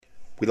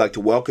We'd like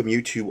to welcome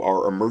you to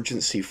our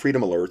emergency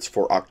freedom alerts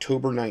for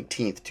October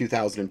 19th,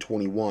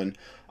 2021.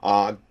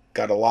 Got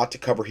a lot to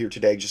cover here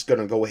today. Just going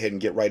to go ahead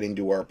and get right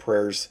into our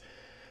prayers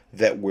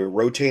that we're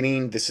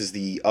rotating. This is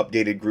the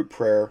updated group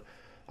prayer.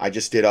 I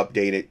just did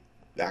update it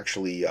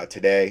actually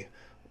today.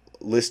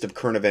 List of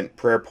current event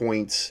prayer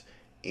points,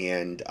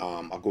 and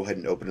I'll go ahead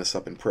and open this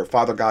up in prayer.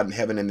 Father God in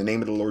heaven, in the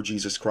name of the Lord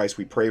Jesus Christ,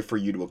 we pray for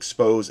you to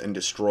expose and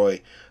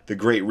destroy the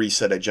Great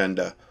Reset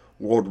agenda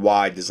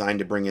worldwide, designed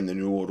to bring in the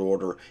New World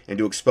Order, and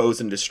to expose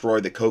and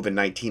destroy the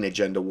COVID-19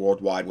 agenda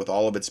worldwide with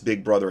all of its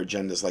big brother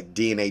agendas like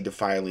DNA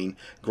defiling,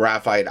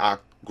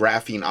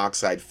 graphene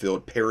oxide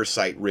filled,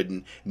 parasite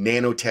ridden,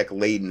 nanotech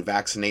laden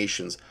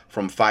vaccinations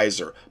from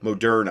Pfizer,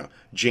 Moderna,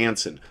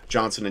 Janssen,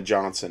 Johnson &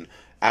 Johnson,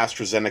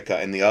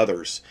 AstraZeneca, and the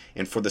others,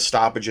 and for the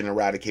stoppage and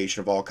eradication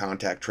of all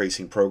contact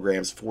tracing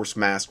programs, forced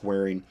mask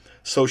wearing,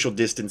 social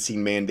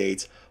distancing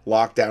mandates,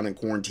 lockdown and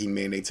quarantine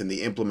mandates, and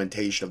the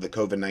implementation of the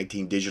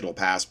COVID-19 digital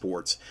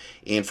passports,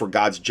 and for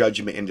God's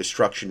judgment and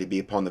destruction to be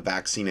upon the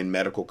vaccine and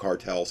medical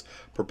cartels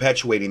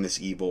perpetuating this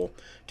evil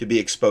to be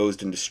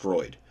exposed and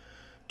destroyed,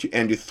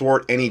 and to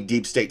thwart any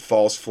deep state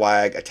false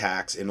flag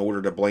attacks in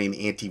order to blame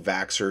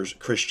anti-vaxxers,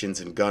 Christians,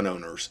 and gun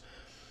owners.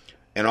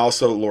 And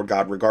also, Lord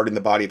God, regarding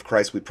the body of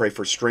Christ, we pray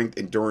for strength,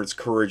 endurance,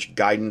 courage,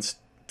 guidance,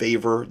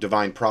 favor,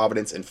 divine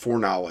providence, and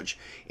foreknowledge,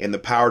 and the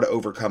power to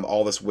overcome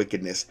all this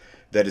wickedness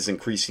that is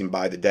increasing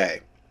by the day.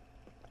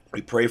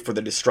 We pray for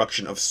the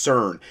destruction of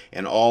CERN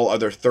and all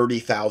other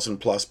 30,000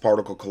 plus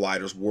particle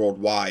colliders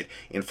worldwide,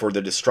 and for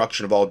the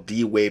destruction of all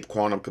D-wave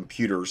quantum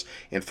computers,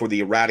 and for the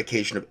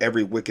eradication of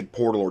every wicked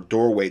portal or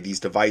doorway these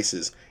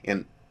devices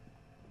and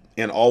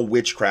all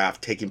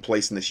witchcraft taking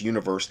place in this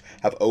universe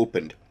have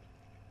opened,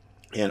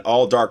 and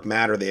all dark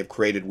matter they have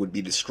created would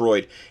be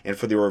destroyed, and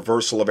for the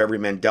reversal of every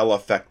Mandela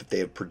effect that they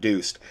have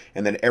produced,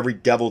 and then every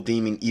devil,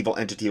 demon, evil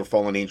entity, or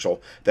fallen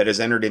angel that has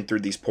entered in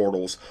through these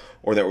portals,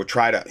 or that would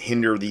try to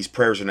hinder these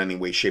prayers in any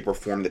way, shape, or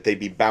form, that they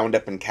be bound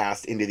up and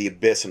cast into the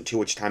abyss, until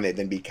which time they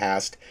then be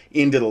cast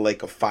into the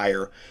lake of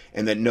fire,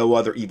 and that no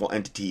other evil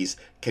entities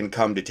can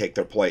come to take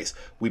their place.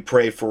 We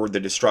pray for the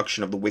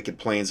destruction of the wicked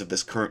plans of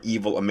this current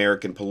evil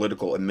American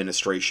political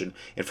administration,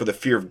 and for the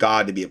fear of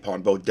God to be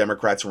upon both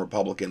Democrats and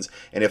Republicans,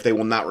 and if they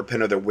will not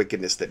repent of their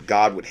wickedness, that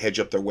God would hedge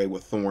up their way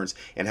with thorns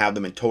and have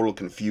them in total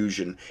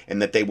confusion,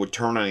 and that they would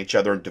turn on each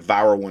other and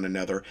devour one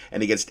another,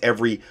 and against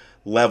every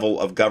level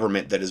of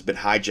government that has been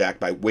hijacked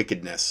by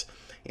wickedness,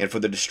 and for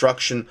the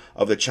destruction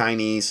of the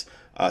Chinese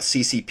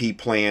CCP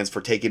plans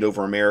for taking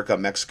over America,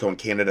 Mexico, and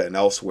Canada, and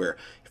elsewhere,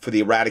 for the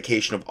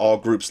eradication of all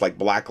groups like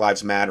Black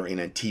Lives Matter and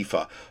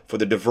Antifa, for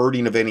the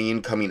diverting of any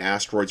incoming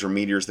asteroids or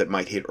meteors that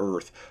might hit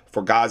Earth,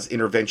 for God's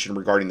intervention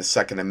regarding the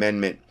Second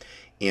Amendment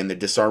and the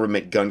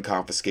disarmament gun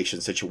confiscation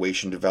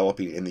situation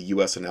developing in the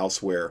U.S. and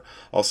elsewhere.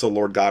 Also,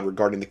 Lord God,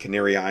 regarding the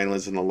Canary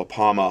Islands and the La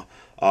Palma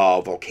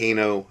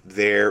volcano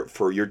there,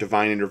 for your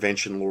divine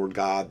intervention, Lord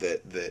God,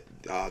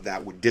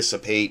 that would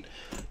dissipate,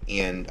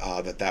 and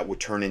that would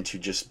turn into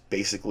just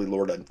basically,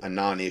 Lord, a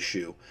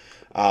non-issue.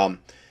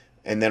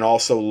 And then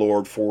also,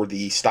 Lord, for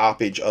the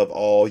stoppage of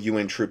all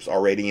UN troops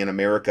already in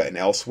America and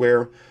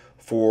elsewhere,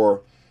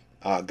 for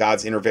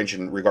God's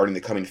intervention regarding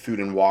the coming food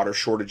and water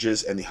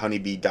shortages and the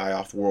honeybee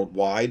die-off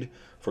worldwide,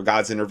 for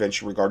God's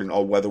intervention regarding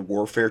all weather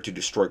warfare to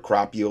destroy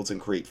crop yields and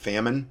create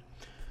famine,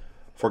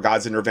 for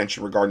God's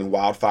intervention regarding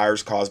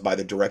wildfires caused by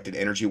the directed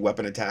energy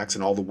weapon attacks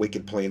and all the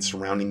wicked plans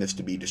surrounding this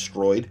to be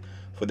destroyed,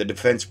 for the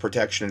defense,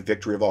 protection, and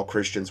victory of all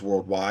Christians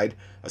worldwide,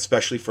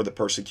 especially for the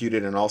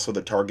persecuted and also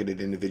the targeted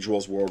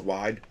individuals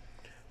worldwide,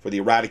 for the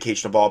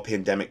eradication of all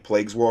pandemic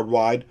plagues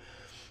worldwide,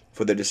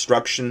 for the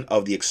destruction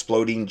of the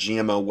exploding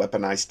GMO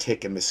weaponized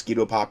tick and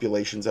mosquito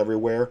populations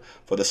everywhere,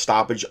 for the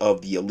stoppage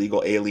of the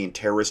illegal alien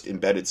terrorist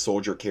embedded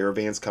soldier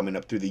caravans coming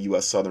up through the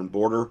U.S. southern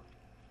border,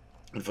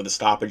 and for the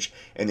stoppage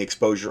and the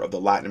exposure of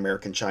the Latin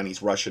American,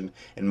 Chinese, Russian,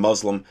 and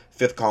Muslim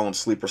fifth column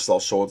sleeper cell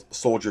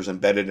soldiers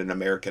embedded in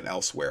America and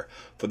elsewhere,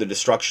 for the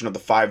destruction of the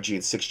 5G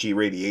and 6G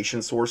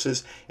radiation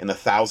sources and the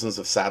thousands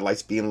of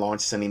satellites being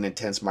launched sending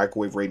intense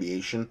microwave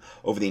radiation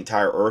over the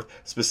entire Earth,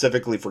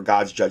 specifically for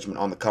God's judgment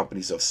on the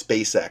companies of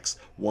SpaceX,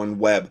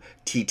 OneWeb,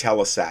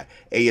 T-Telesat,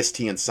 AST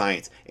and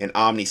Science, and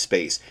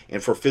Omnispace,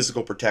 and for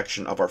physical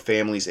protection of our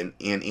families and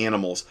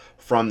animals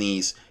from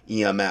these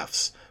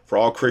EMFs. For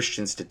all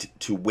Christians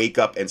to wake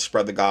up and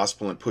spread the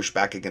gospel and push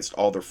back against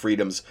all their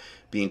freedoms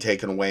being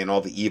taken away and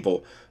all the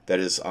evil that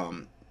is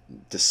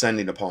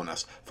descending upon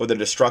us. For the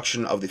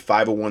destruction of the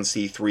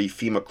 501c3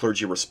 FEMA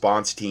clergy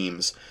response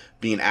teams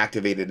being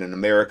activated in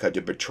America to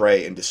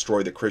betray and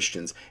destroy the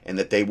Christians, and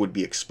that they would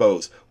be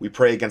exposed. We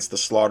pray against the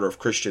slaughter of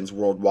Christians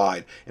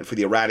worldwide, and for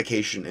the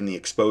eradication and the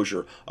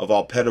exposure of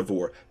all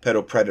pedivore,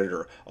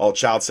 pedopredator, all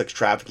child sex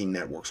trafficking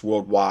networks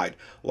worldwide,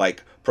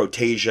 like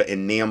Protasia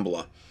and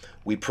NAMBLA,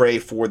 We pray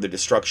for the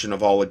destruction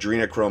of all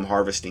adrenochrome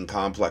harvesting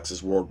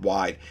complexes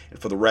worldwide, and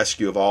for the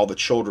rescue of all the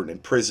children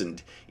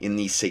imprisoned in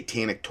these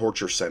satanic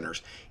torture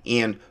centers,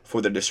 and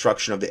for the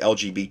destruction of the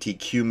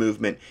LGBTQ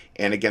movement,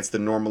 and against the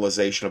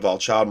normalization of all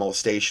child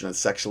molestation and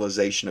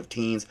sexualization of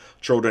teens,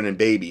 children, and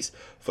babies,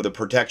 for the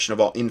protection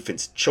of all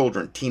infants,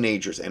 children,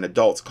 teenagers, and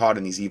adults caught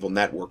in these evil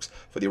networks,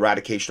 for the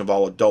eradication of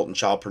all adult and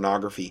child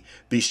pornography,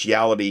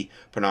 bestiality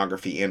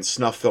pornography, and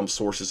snuff film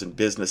sources and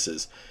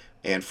businesses,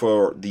 and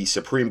for the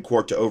Supreme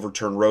Court to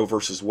overturn Roe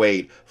versus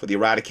Wade, for the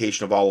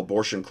eradication of all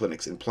abortion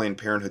clinics and Planned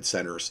Parenthood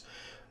centers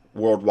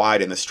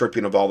worldwide, and the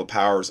stripping of all the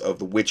powers of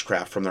the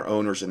witchcraft from their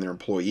owners and their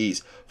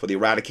employees, for the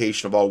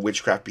eradication of all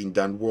witchcraft being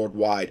done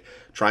worldwide,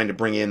 trying to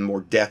bring in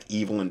more death,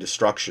 evil, and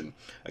destruction,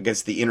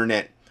 against the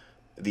internet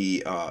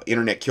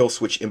kill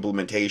switch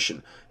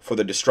implementation, for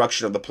the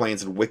destruction of the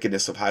plans and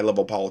wickedness of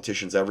high-level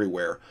politicians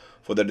everywhere,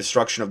 for the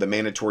destruction of the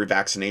mandatory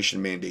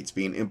vaccination mandates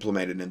being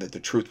implemented and that the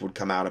truth would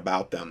come out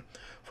about them,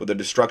 for the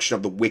destruction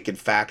of the wicked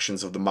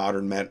factions of the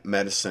modern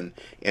medicine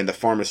and the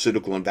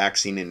pharmaceutical and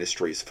vaccine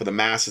industries, for the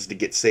masses to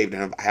get saved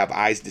and have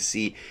eyes to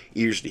see,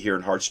 ears to hear,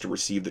 and hearts to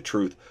receive the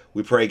truth.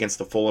 We pray against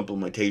the full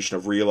implementation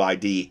of Real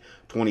ID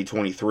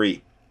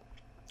 2023,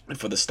 and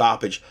for the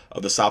stoppage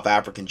of the South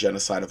African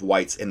genocide of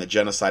whites and the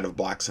genocide of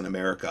blacks in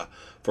America,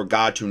 for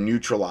God to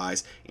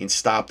neutralize and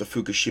stop the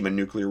Fukushima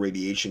nuclear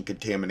radiation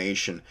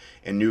contamination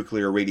and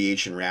nuclear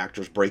radiation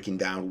reactors breaking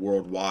down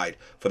worldwide,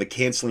 for the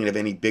canceling of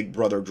any Big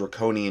Brother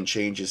draconian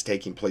changes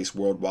taking place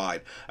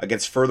worldwide,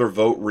 against further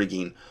vote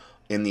rigging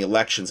in the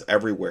elections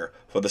everywhere,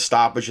 for the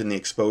stoppage and the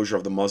exposure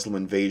of the Muslim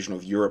invasion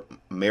of Europe,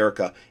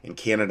 America, and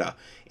Canada,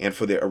 and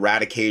for the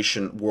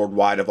eradication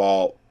worldwide of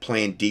all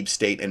planned deep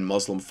state and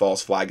Muslim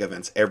false flag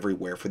events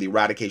everywhere, for the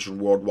eradication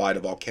worldwide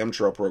of all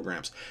chemtrail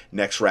programs,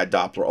 NextRad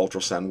Doppler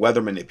ultrasound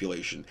weather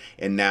manipulation,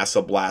 and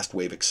NASA blast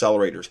wave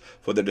accelerators,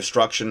 for the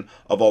destruction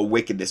of all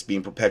wickedness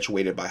being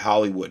perpetuated by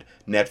Hollywood,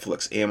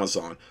 Netflix,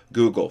 Amazon,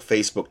 Google,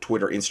 Facebook,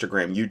 Twitter,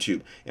 Instagram,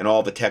 YouTube, and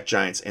all the tech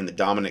giants and the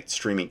dominant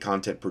streaming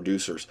content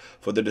producers,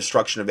 for the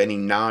destruction of any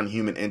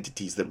non-human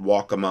entities that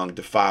walk among,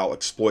 defile,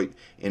 exploit,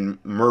 and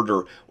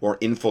murder or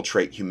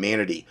infiltrate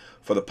humanity,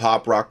 for the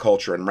pop rock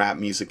culture and rap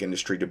music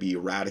industry to be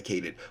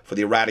eradicated, for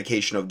the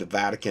eradication of the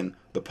Vatican,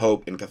 the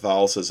Pope, and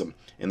Catholicism,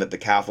 and that the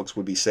Catholics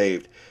would be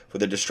saved, for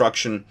the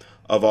destruction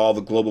of all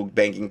the global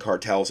banking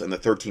cartels and the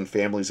 13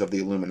 families of the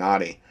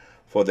Illuminati,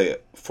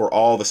 for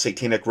all the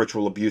satanic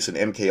ritual abuse and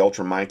MK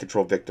Ultra mind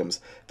control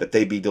victims, that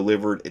they be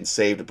delivered and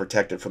saved and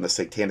protected from the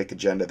satanic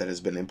agenda that has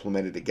been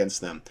implemented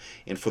against them,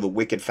 and for the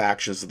wicked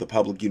factions of the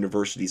public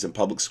universities and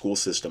public school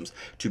systems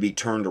to be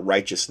turned to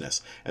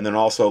righteousness. And then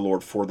also,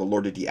 Lord, for the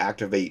Lord to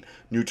deactivate,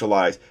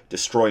 neutralize,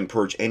 destroy, and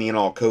purge any and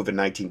all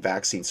COVID-19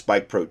 vaccine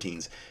spike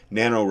proteins,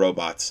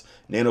 nanorobots,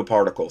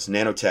 nanoparticles,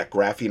 nanotech,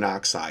 graphene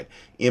oxide,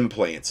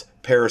 implants,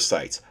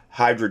 parasites,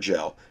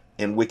 hydrogel,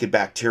 and wicked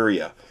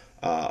bacteria,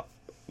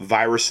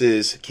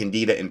 viruses,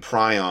 candida, and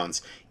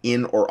prions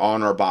in or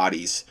on our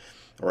bodies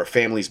or our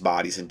families'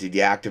 bodies, and to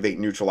deactivate,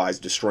 neutralize,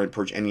 destroy, and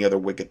purge any other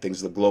wicked things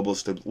the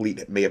globalist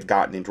elite may have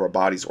gotten into our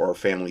bodies or our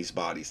families'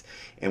 bodies.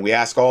 And we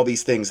ask all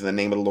these things in the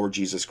name of the Lord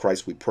Jesus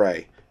Christ, we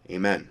pray.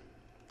 Amen.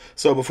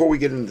 So before we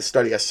get into the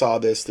study, I saw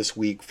this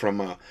week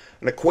from an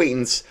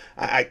acquaintance.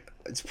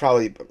 It's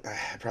probably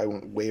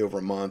went way over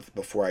a month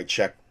before I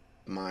checked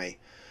my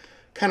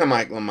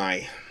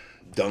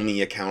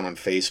dummy account on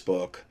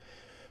Facebook.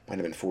 Might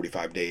have been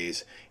 45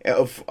 days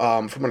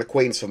from an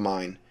acquaintance of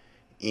mine,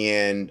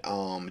 and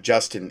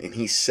Justin, and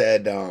he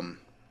said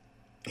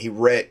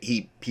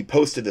he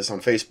posted this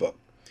on Facebook,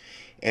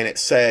 and it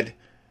said,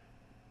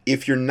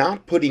 if you're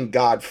not putting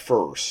God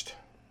first,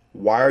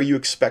 why are you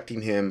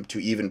expecting him to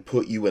even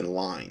put you in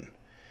line?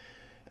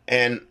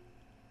 And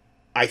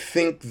I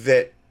think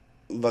that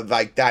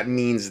that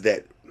means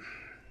that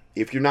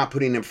if you're not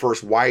putting him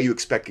first, why are you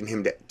expecting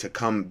him to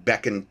come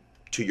beckon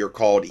to your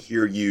call, to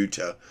hear you,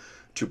 to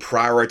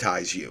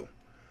prioritize you,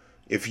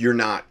 if you're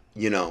not,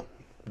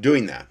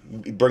 doing that?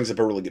 It brings up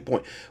a really good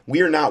point.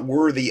 We are not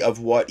worthy of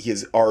what he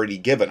has already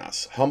given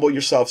us. Humble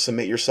yourself,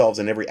 submit yourselves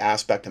in every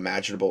aspect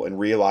imaginable, and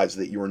realize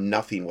that you are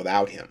nothing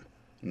without him.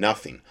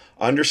 Nothing.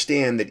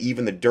 Understand that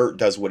even the dirt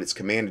does what it's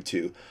commanded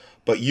to,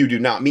 but you do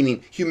not.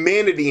 Meaning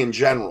humanity in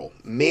general,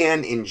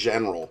 man in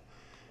general,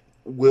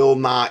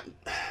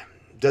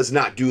 does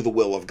not do the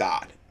will of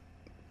God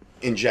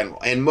in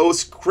general. And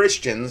most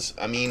Christians,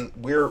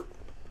 we're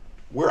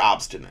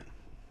obstinate,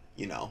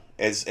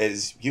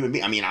 as human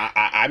beings.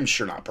 I'm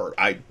sure not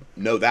I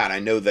know that. I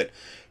know that,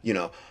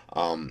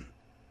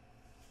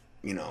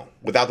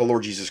 without the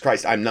Lord Jesus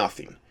Christ, I'm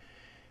nothing.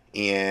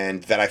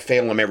 And that I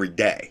fail him every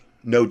day.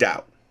 No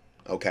doubt.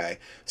 Okay.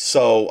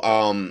 So,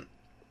 I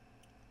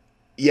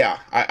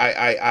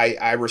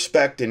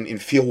respect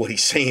and feel what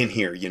he's saying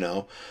here,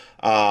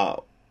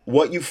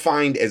 what you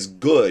find as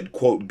good,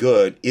 quote,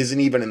 good, isn't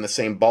even in the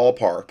same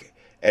ballpark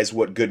as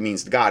what good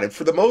means to God. And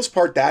for the most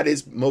part, that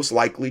is most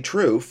likely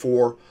true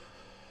for,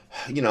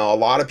 a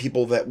lot of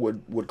people that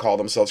would call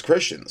themselves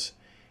Christians.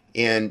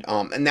 And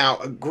now,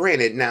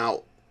 granted,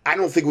 I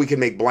don't think we can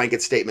make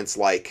blanket statements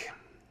like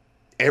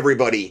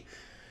everybody,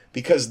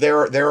 because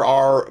there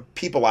are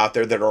people out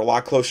there that are a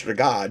lot closer to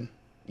God,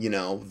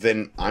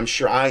 than I'm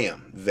sure I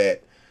am.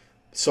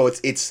 So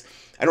it's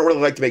I don't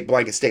really like to make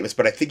blanket statements,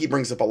 but I think he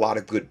brings up a lot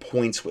of good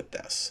points with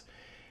this.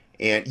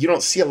 And you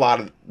don't see a lot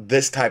of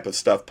this type of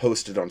stuff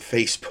posted on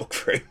Facebook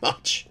very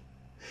much.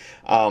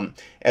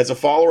 As a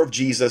follower of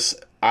Jesus,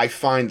 I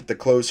find that the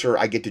closer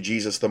I get to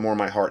Jesus, the more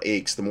my heart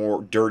aches, the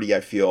more dirty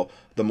I feel,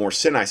 the more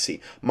sin I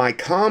see. My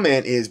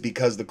comment is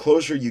because the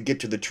closer you get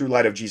to the true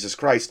light of Jesus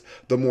Christ,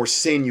 the more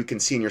sin you can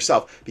see in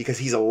yourself, because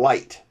he's a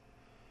light.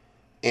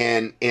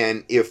 And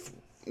if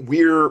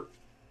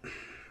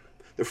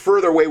the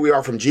further away we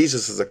are from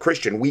Jesus as a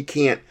Christian,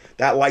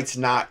 that light's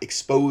not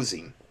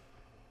exposing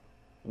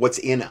what's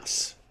in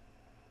us.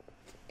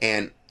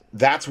 And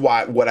that's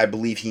what I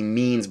believe he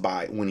means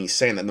by when he's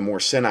saying that the more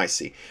sin I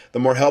see, the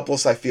more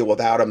helpless I feel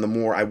without him, the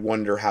more I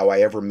wonder how I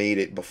ever made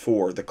it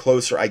before. The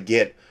closer I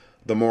get,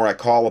 the more I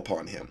call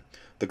upon him.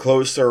 The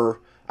closer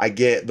I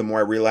get, the more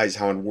I realize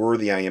how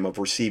unworthy I am of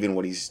receiving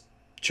what he's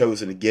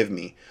chosen to give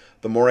me.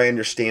 The more I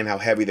understand how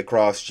heavy the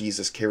cross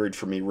Jesus carried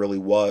for me really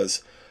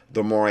was,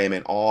 the more I am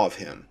in awe of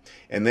him.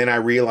 And then I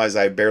realize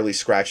I barely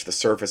scratched the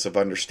surface of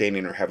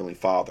understanding our Heavenly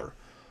Father.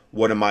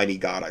 What a mighty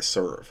God I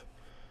serve.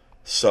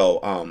 So,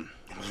 I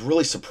was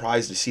really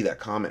surprised to see that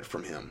comment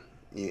from him.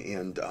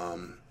 And,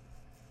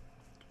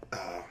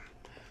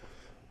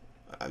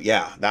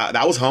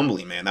 that was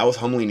humbling, man. That was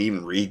humbling to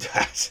even read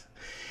that.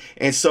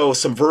 And so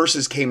some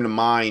verses came to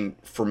mind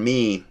for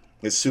me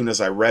as soon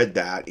as I read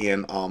that.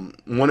 And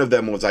one of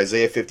them was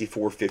Isaiah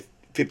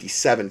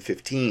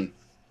 57:15.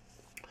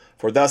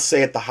 For thus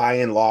saith the high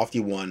and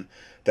lofty one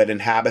that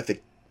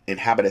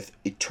inhabiteth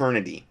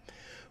eternity,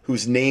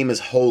 whose name is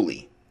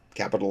holy,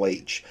 capital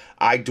H.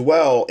 I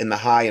dwell in the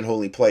high and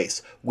holy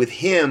place, with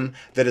him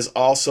that is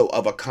also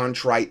of a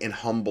contrite and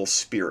humble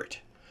spirit.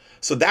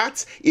 So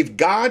that's, if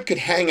God could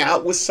hang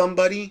out with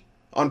somebody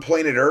on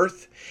planet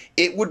Earth,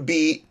 it would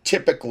be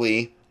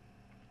typically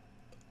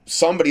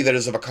somebody that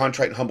is of a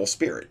contrite and humble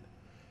spirit.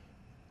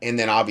 And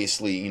then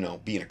obviously,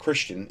 being a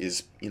Christian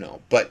is,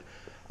 but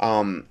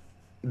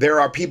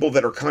there are people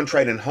that are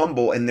contrite and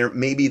humble, and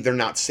they're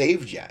not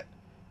saved yet.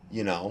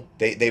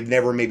 They've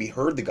never maybe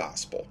heard the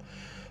gospel.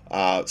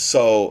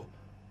 So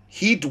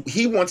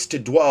he wants to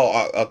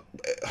dwell.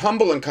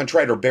 Humble and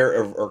contrite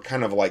are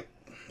kind of like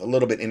a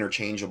little bit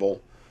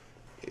interchangeable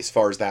as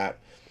far as that.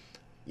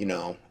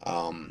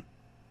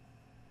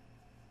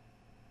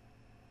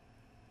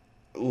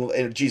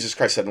 And Jesus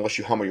Christ said, unless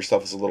you humble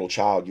yourself as a little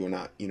child, you are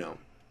not, you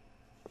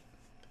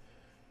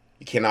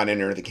cannot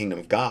enter the kingdom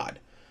of God.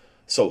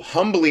 So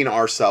humbling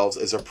ourselves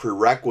is a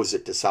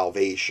prerequisite to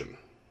salvation.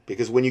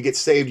 Because when you get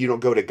saved, you don't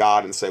go to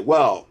God and say,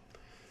 well,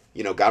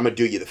 God, I'm going to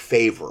do you the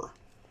favor,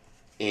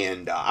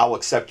 and I'll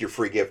accept your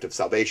free gift of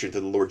salvation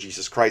through the Lord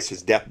Jesus Christ,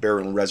 his death,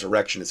 burial, and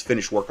resurrection, his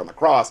finished work on the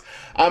cross.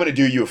 I'm going to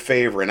do you a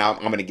favor, and I'm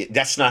going to get...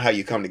 That's not how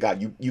you come to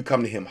God. You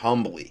come to him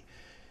humbly,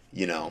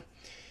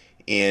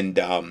 And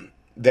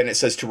then it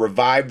says to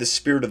revive the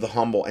spirit of the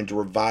humble and to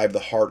revive the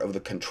heart of the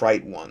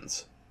contrite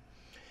ones.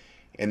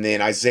 And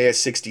then Isaiah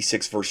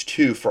 66 verse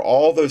 2, for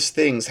all those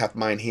things hath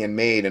mine hand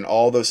made, and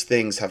all those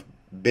things have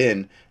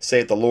been,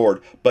 saith the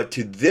Lord, but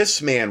to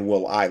this man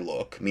will I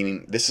look,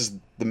 meaning this is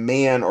the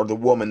man or the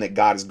woman that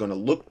God is going to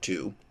look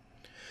to,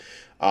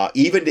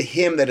 even to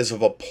him that is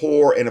of a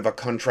poor and of a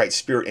contrite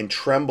spirit, and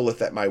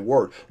trembleth at my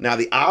word. Now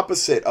the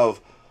opposite of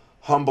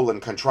humble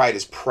and contrite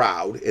is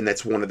proud, and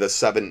that's one of the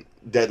 7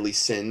 deadly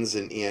sins,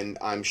 and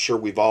I'm sure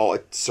we've all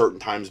at certain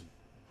times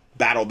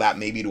battled that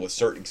maybe to a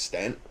certain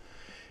extent.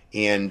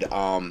 And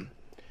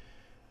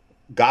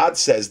God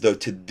says, though,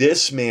 to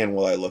this man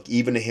will I look,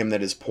 even to him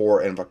that is poor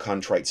and of a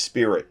contrite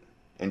spirit,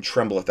 and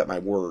trembleth at my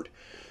word.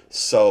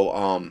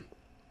 So,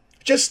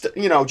 just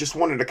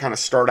wanted to kind of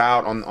start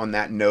out on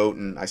that note,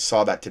 and I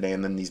saw that today,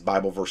 and then these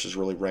Bible verses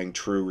really rang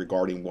true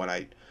regarding what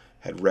I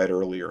had read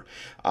earlier.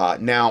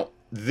 Now,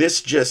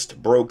 this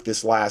just broke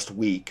this last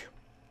week,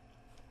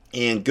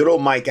 and good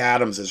old Mike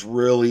Adams is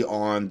really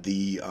on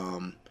the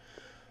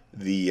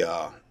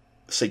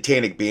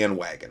satanic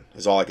bandwagon,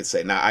 is all I could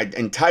say. Now, I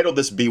entitled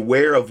this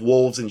Beware of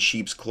Wolves in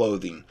Sheep's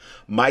Clothing.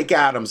 Mike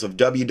Adams of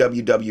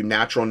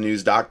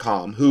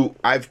www.naturalnews.com, who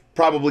I've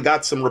probably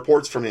got some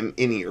reports from him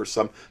in here,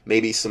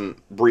 maybe some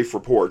brief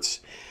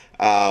reports,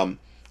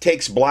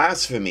 takes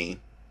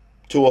blasphemy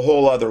to a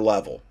whole other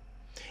level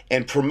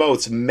and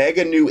promotes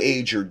mega new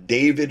ager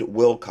David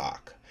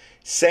Wilcock,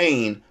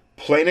 saying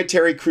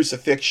planetary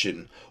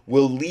crucifixion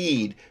will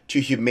lead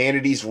to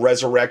humanity's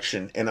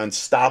resurrection and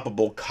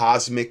unstoppable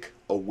cosmic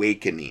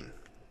awakening.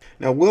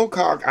 Now,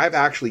 Wilcock, I've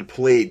actually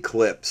played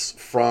clips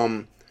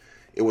from,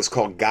 it was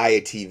called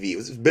Gaia TV.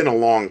 It's been a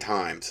long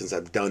time since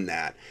I've done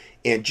that.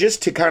 And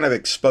just to kind of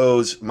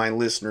expose my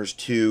listeners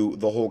to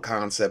the whole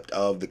concept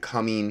of the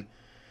coming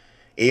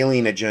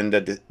alien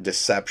agenda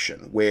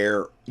deception,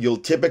 where you'll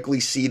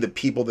typically see the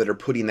people that are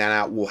putting that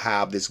out will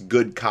have this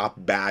good cop,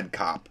 bad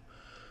cop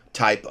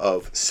type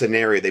of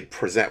scenario they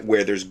present,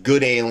 where there's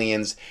good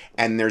aliens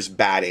and there's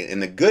bad aliens.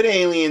 And the good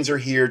aliens are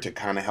here to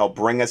kind of help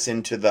bring us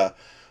into the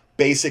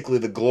basically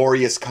the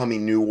glorious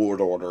coming New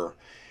World Order,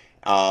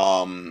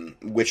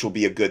 which will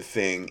be a good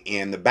thing.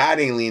 And the bad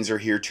aliens are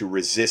here to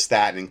resist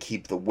that and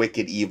keep the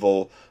wicked,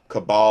 evil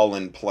cabal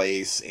in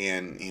place,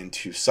 and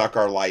to suck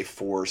our life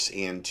force,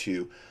 and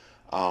to,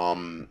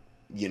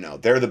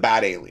 they're the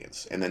bad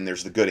aliens. And then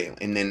there's the good alien.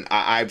 And then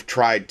I've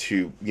tried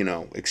to,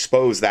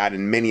 expose that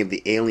in many of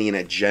the alien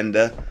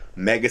agenda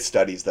mega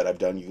studies that I've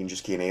done. You can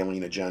just key an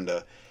alien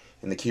agenda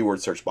in the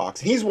keyword search box.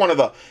 He's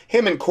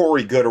him and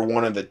Corey Good are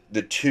one of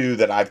the two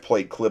that I've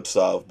played clips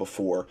of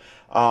before.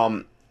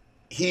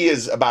 He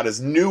is about as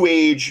new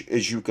age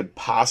as you could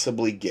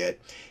possibly get.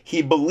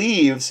 He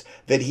believes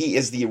that he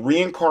is the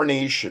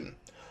reincarnation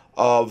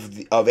of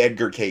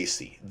Edgar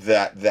Cayce,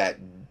 that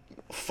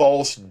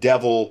false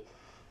devil,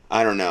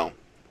 I don't know,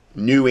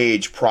 new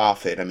age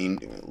prophet. I mean,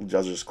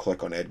 I'll just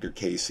click on Edgar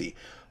Cayce.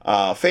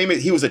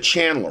 Famous. He was a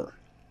channeler,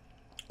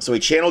 so he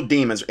channeled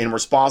demons and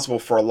responsible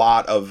for a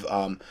lot of.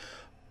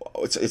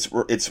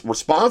 It's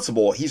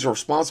responsible. He's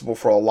responsible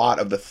for a lot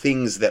of the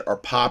things that are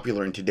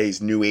popular in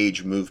today's new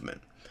age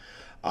movement.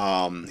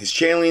 His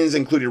channelings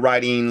included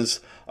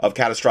writings of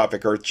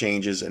catastrophic earth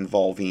changes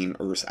involving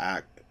Earth's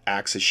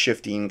axis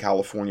shifting,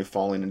 California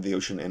falling into the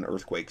ocean, and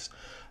earthquakes.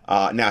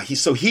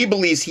 He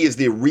believes he is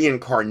the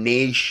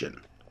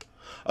reincarnation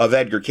of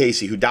Edgar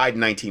Cayce, who died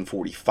in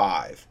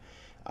 1945.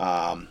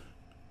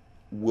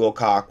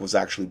 Wilcock was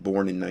actually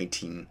born in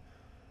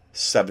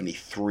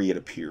 1973, it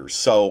appears.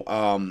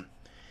 So,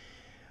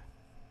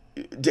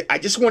 I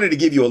just wanted to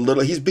give you a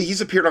little. He's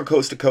appeared on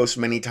Coast to Coast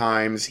many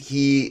times.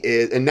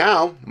 And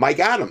now Mike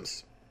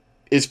Adams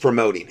is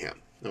promoting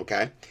him.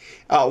 Okay,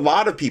 a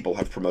lot of people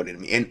have promoted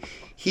him, and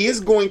he is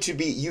going to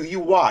be. You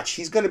watch.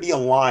 He's going to be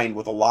aligned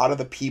with a lot of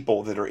the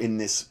people that are in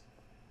this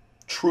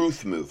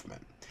truth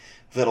movement.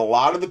 That a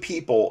lot of the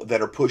people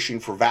that are pushing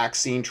for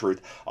vaccine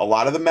truth, a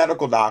lot of the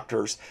medical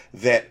doctors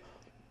that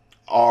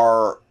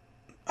are.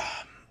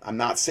 I'm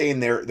not saying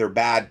they're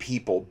bad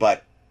people,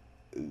 but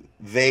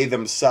they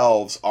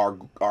themselves are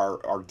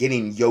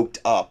getting yoked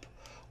up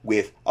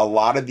with a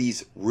lot of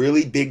these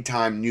really big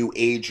time new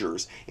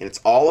agers, and it's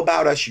all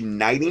about us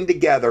uniting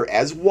together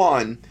as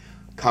one,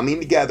 coming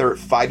together,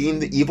 fighting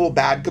the evil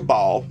bad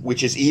cabal,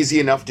 which is easy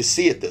enough to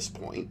see at this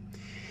point,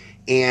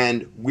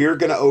 and we're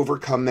going to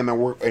overcome them,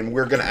 and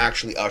we're going to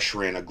actually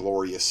usher in a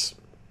glorious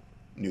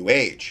new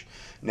age.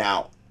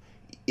 Now,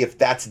 if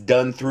that's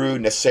done through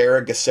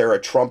NESARA,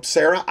 GESARA,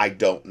 Trump-SARA, I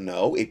don't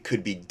know. It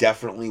could be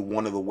definitely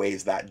one of the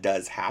ways that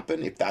does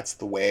happen. If that's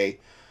the way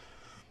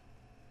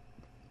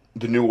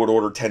the New World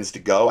Order tends to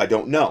go, I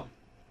don't know.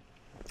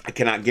 I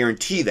cannot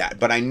guarantee that.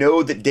 But I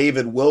know that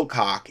David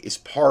Wilcock is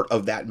part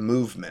of that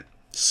movement.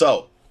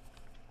 So,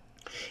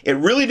 it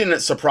really didn't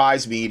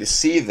surprise me to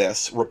see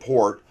this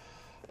report,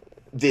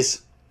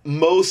 this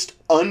most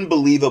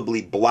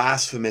unbelievably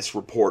blasphemous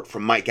report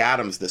from Mike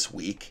Adams this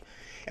week.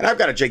 And I've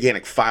got a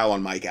gigantic file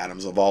on Mike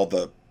Adams of all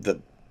the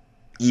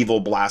evil,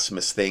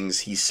 blasphemous things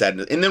he said.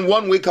 And then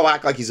 1 week he'll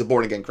act like he's a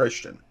born-again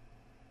Christian.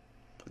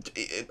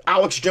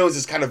 Alex Jones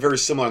is kind of very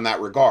similar in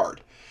that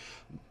regard.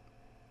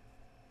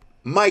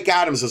 Mike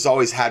Adams has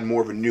always had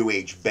more of a New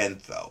Age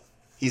bent, though.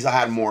 He's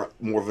had more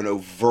of an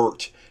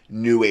overt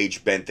New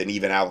Age bent than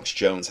even Alex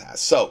Jones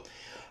has. So,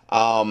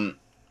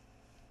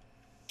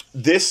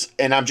 this,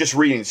 and I'm just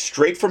reading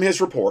straight from his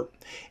report,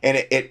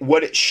 and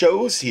what it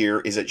shows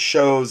here is it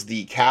shows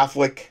the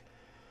Catholic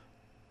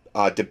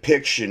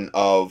depiction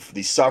of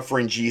the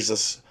suffering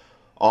Jesus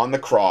on the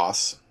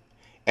cross,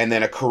 and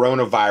then a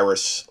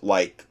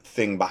coronavirus-like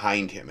thing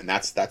behind him, and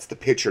that's the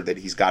picture that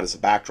he's got as a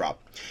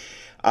backdrop.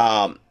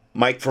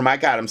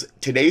 Mike Adams,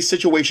 today's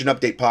Situation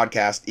Update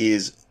podcast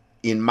is,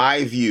 in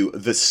my view,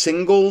 the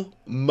single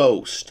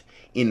most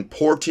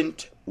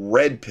important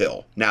red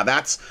pill. Now,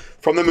 that's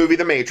from the movie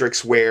The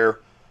Matrix, where,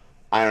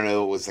 I don't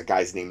know, it was the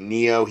guy's name,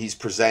 Neo. He's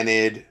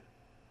presented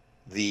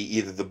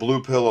either the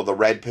blue pill or the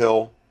red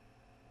pill.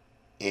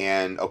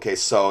 And, okay,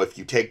 so if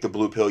you take the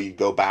blue pill, you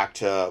go back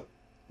to,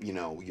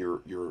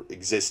 your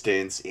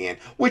existence, and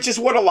which is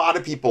what a lot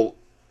of people,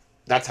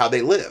 that's how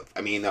they live.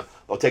 I mean,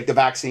 they'll take the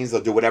vaccines,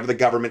 they'll do whatever the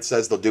government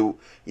says, they'll do,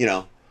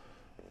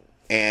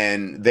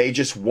 and they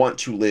just want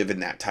to live in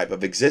that type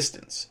of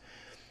existence.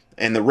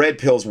 And the red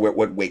pill's what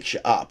wakes you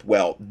up.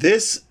 Well,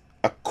 this,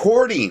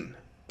 according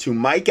to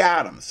Mike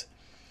Adams,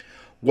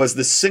 was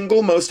the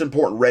single most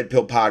important red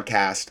pill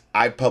podcast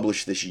I've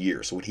published this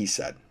year. So what he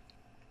said.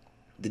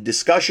 The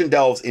discussion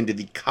delves into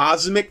the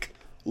cosmic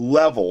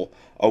level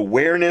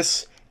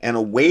awareness and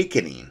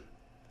awakening,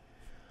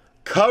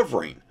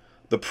 covering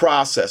the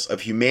process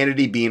of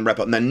humanity being red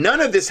pill. Now, none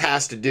of this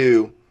has to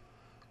do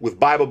with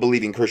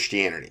Bible-believing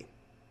Christianity.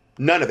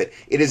 None of it.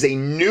 It is a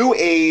new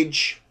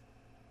age,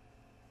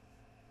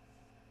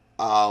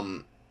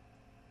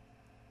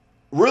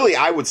 really,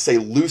 I would say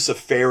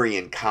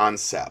Luciferian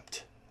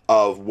concept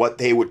of what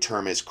they would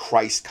term as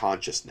Christ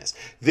consciousness.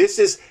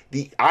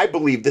 I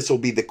believe this will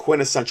be the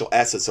quintessential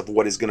essence of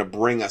what is going to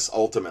bring us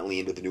ultimately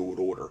into the New World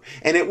Order.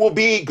 And it will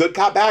be good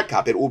cop, bad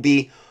cop. It will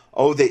be,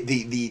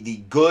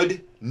 the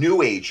good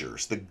New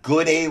Agers, the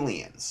good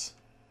aliens,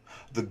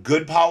 the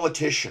good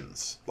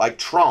politicians like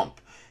Trump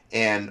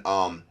And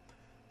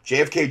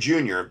JFK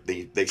Jr.,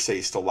 they say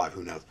he's still alive,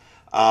 who knows?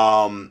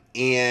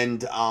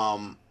 And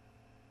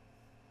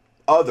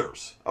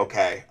others,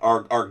 okay,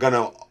 are going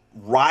to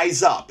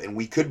rise up, and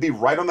we could be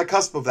right on the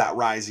cusp of that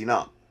rising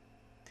up.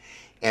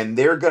 And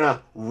they're going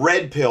to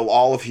red pill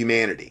all of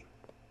humanity.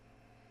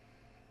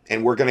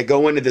 And we're going to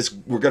go into this,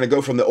 we're going to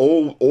go from the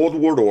old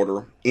world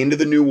order into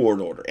the new world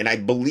order. And I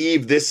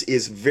believe this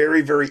is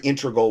very, very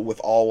integral with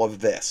all of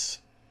this.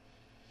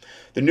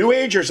 The New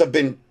Agers have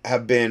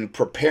been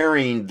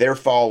preparing their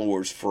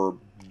followers for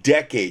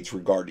decades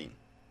regarding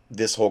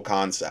this whole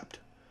concept.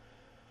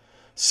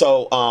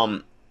 So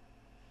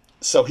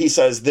he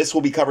says this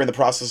will be covering the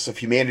process of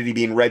humanity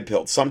being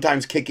red-pilled,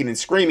 sometimes kicking and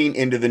screaming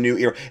into the new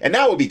era. And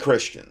that would be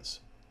Christians.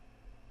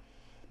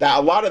 Now,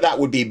 a lot of that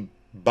would be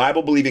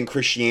Bible-believing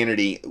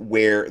Christianity,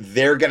 where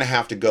they're going to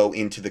have to go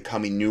into the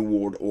coming new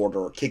world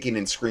order, kicking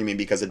and screaming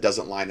because it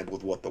doesn't line up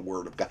with what the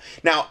Word of God.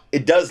 Now,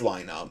 it does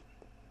line up.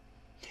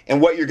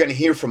 And what you're going to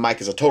hear from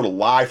Mike is a total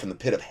lie from the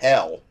pit of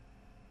hell.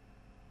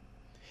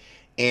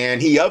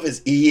 And he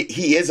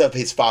is of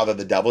his father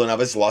the devil, and of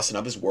his lust and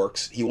of his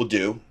works he will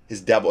do.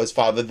 His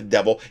father the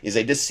devil is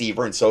a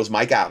deceiver, and so is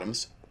Mike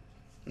Adams.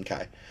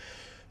 Okay.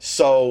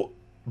 So,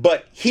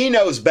 but he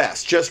knows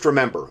best. Just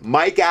remember,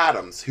 Mike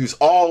Adams, who's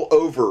all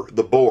over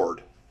the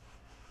board,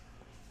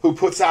 who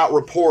puts out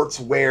reports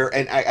where,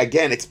 and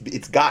again,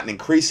 it's gotten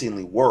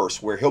increasingly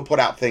worse, where he'll put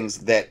out things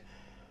that,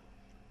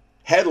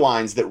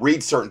 headlines that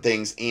read certain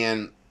things,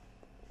 and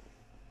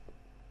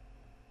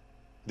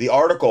the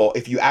article,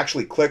 if you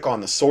actually click on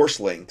the source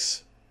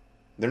links,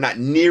 they're not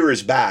near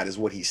as bad as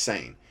what he's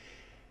saying.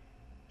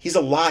 He's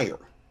a liar.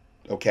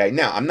 Okay,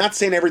 now, I'm not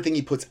saying everything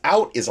he puts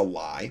out is a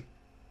lie.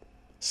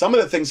 Some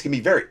of the things can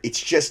be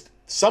it's just,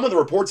 some of the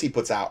reports he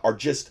puts out are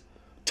just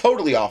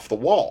totally off the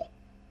wall.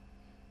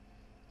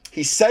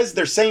 He says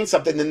they're saying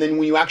something, and then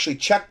when you actually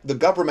check the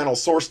governmental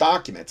source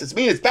documents,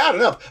 it's bad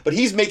enough, but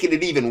he's making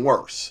it even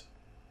worse.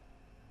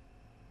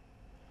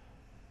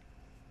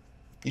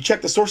 You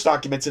check the source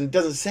documents and it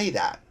doesn't say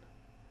that.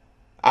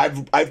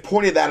 I've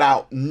pointed that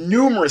out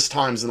numerous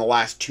times in the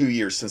last 2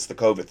 years since the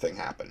COVID thing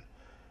happened.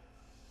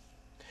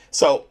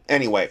 So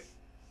anyway,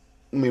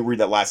 let me read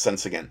that last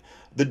sentence again.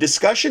 The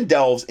discussion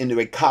delves into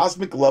a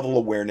cosmic level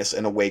awareness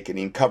and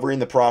awakening, covering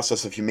the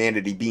process of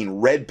humanity being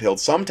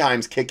red-pilled,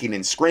 sometimes kicking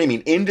and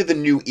screaming, into the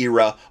new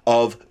era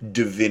of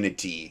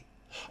divinity.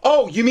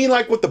 Oh, you mean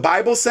like what the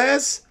Bible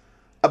says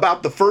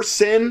about the first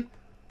sin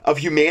of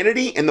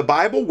humanity in the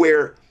Bible,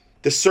 where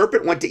the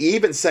serpent went to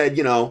Eve and said,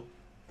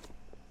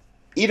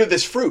 eat of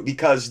this fruit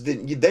because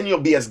then you'll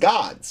be as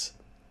gods.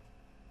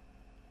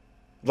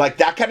 Like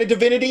that kind of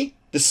divinity?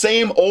 The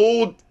same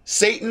old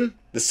Satan,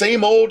 the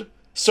same old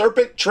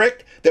serpent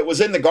trick that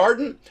was in the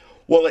garden?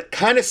 Well, it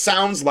kind of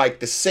sounds like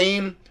the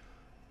same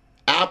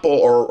apple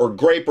or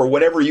grape or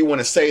whatever you want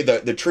to say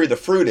the tree of the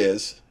fruit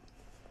is,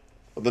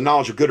 the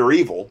knowledge of good or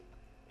evil.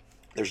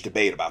 There's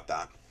debate about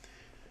that.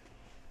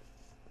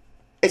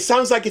 It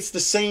sounds like it's the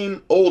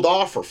same old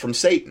offer from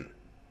Satan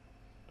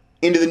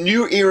into the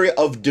new era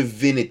of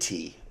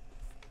divinity.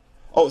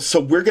 Oh, so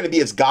we're going to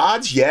be as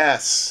gods?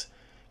 Yes.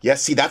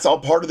 Yes, see, that's all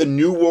part of the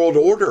new world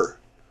order.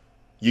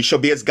 You shall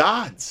be as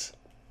gods.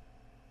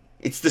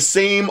 It's the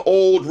same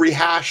old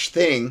rehashed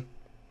thing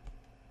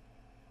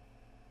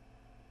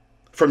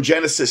from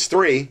Genesis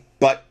 3,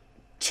 but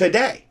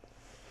today.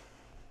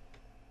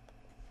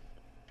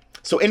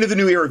 So into the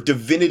new era of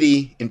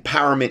divinity,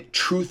 empowerment,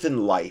 truth,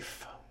 and life.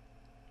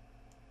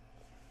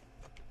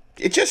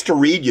 It's just to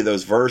read you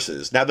those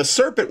verses. Now, the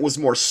serpent was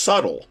more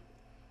subtle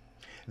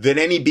than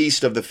any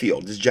beast of the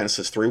field. This is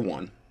Genesis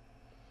 3:1,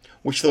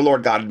 which the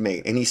Lord God had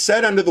made. And he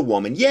said unto the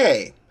woman,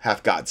 Yea,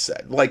 hath God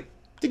said. Like,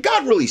 did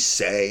God really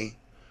say,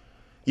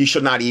 Ye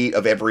shall not eat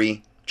of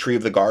every tree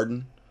of the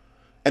garden?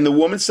 And the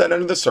woman said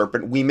unto the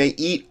serpent, We may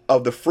eat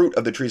of the fruit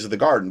of the trees of the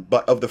garden,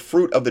 but of the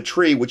fruit of the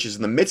tree which is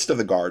in the midst of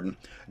the garden,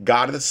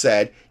 God hath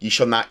said, Ye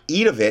shall not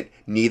eat of it,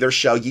 neither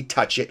shall ye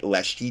touch it,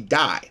 lest ye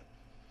die.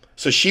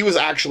 So she was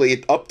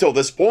actually, up till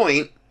this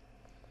point,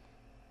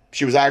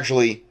 she was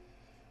actually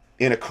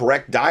in a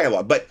correct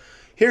dialogue. But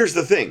here's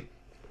the thing.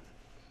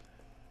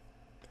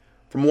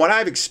 From what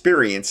I've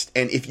experienced,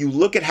 and if you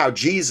look at how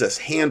Jesus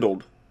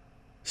handled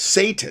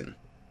Satan,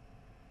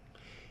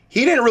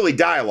 he didn't really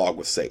dialogue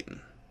with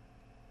Satan.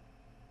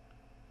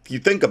 If you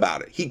think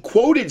about it, he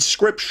quoted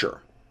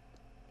scripture,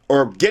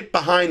 or get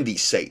behind thee,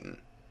 Satan.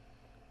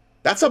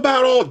 That's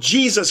about all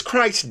Jesus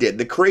Christ did,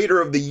 the creator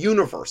of the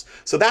universe.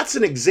 So that's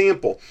an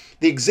example.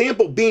 The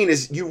example being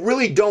is you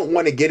really don't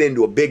want to get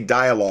into a big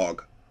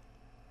dialogue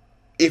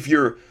if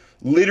you're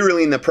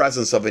literally in the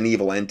presence of an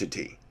evil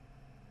entity.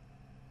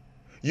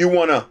 You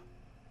want to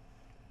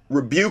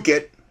rebuke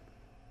it,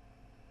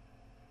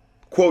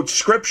 quote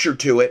scripture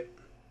to it,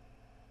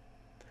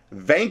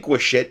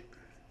 vanquish it,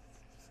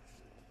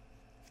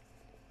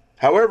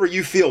 however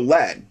you feel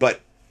led. But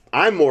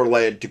I'm more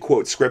led to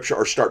quote scripture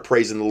or start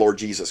praising the Lord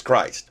Jesus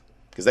Christ,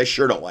 because they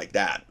sure don't like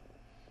that.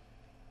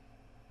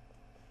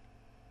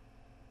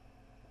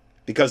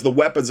 Because the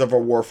weapons of our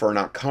warfare are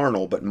not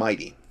carnal, but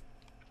mighty.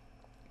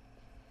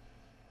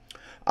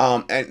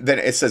 And then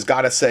it says,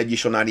 God has said, "You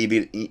shall not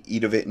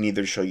eat of it,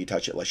 neither shall you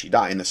touch it, lest you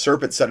die." And the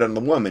serpent said unto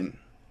the woman,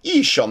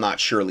 "Ye shall not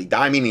surely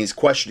die." Meaning he's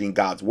questioning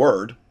God's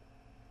word.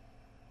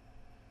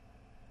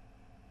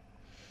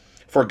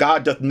 "For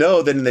God doth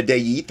know that in the day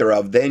ye eat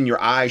thereof, then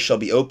your eyes shall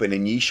be open,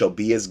 and ye shall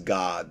be as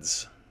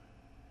gods."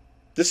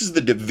 This is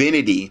the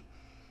divinity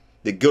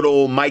that good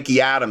old Mikey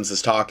Adams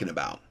is talking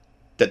about,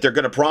 that they're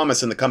going to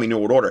promise in the coming New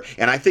World Order.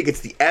 And I think it's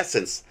the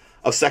essence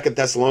of 2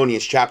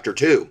 Thessalonians chapter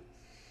 2,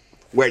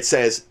 where it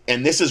says,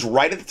 and this is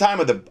right at the time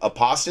of the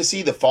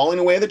apostasy, the falling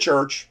away of the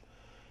church,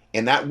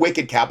 and that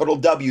wicked, capital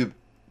W,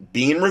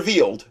 being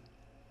revealed.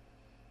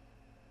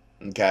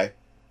 Okay?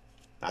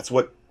 That's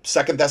what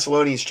 2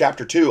 Thessalonians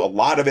chapter 2, a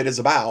lot of it is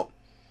about.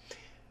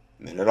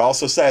 And then it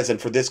also says,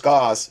 "And for this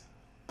cause,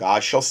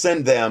 God shall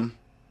send them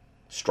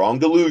strong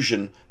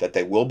delusion, that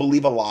they will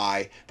believe a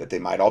lie, that they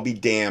might all be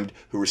damned,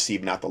 who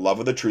received not the love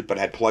of the truth, but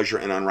had pleasure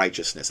in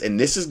unrighteousness." And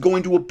this is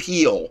going to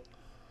appeal,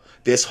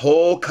 this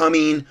whole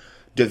coming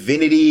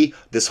divinity,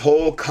 this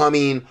whole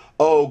coming,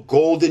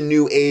 golden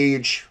new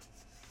age.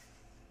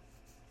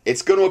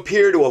 It's going to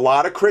appear to a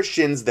lot of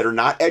Christians that are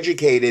not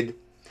educated,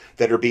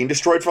 that are being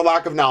destroyed for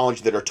lack of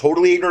knowledge, that are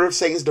totally ignorant of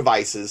Satan's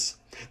devices,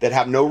 that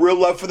have no real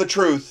love for the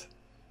truth,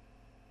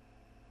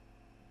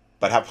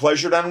 but have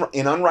pleasure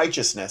in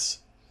unrighteousness.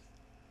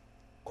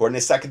 According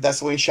to 2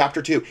 Thessalonians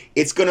chapter 2,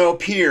 it's going to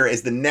appear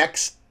as the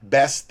next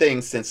best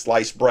thing since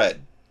sliced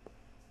bread.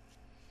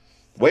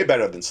 Way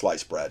better than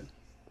sliced bread.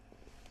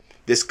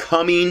 This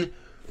coming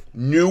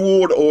New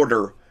World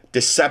Order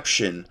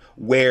deception,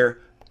 where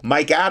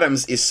Mike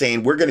Adams is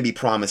saying we're going to be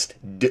promised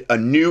a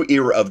new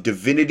era of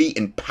divinity,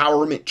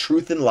 empowerment,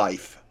 truth, and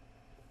life.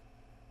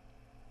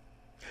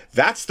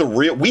 That's the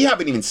real. We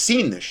haven't even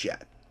seen this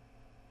yet.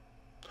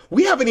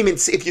 We haven't even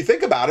seen, if you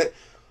think about it,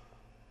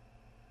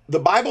 the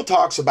Bible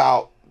talks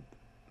about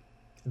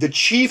the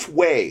chief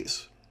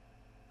ways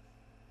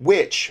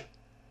which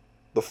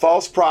the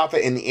false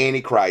prophet and the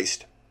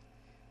Antichrist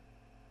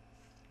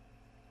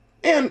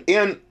and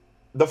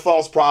the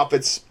false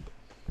prophets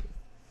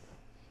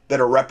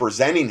that are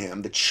representing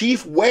him, the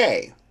chief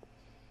way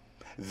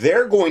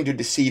they're going to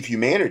deceive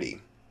humanity,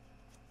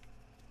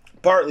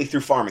 partly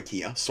through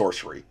pharmakia,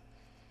 sorcery,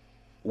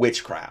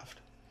 witchcraft,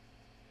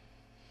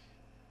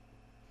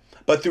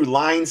 but through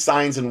lying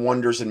signs and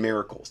wonders and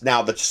miracles.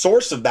 Now, the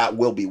source of that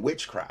will be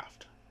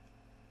witchcraft.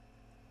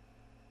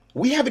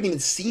 We haven't even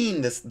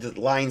seen the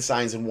lying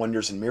signs and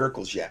wonders and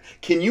miracles yet.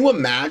 Can you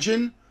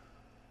imagine,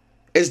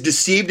 as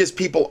deceived as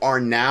people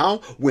are now,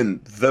 when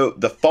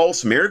the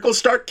false miracles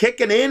start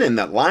kicking in and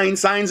the lying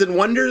signs and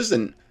wonders?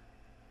 And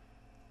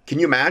can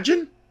you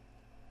imagine?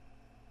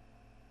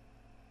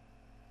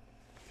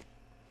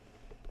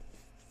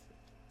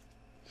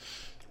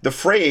 The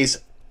phrase,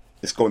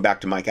 this going back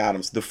to Mike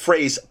Adams, the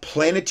phrase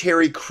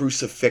planetary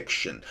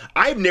crucifixion.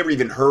 I've never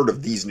even heard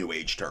of these New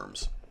Age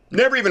terms.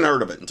 Never even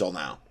heard of it until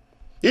now.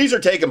 These are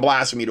taking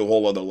blasphemy to a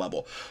whole other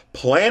level.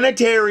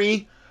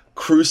 Planetary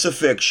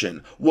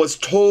crucifixion was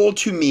told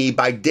to me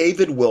by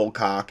David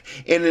Wilcock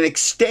in an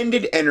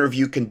extended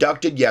interview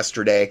conducted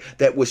yesterday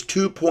that was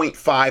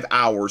 2.5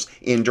 hours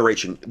in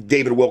duration.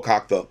 David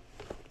Wilcock, the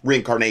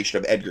reincarnation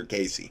of Edgar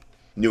Cayce,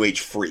 New Age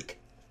freak,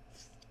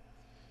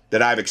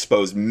 that I've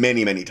exposed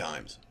many, many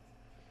times.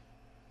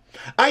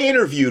 I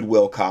interviewed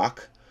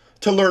Wilcock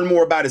to learn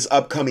more about his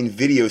upcoming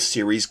video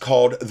series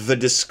called The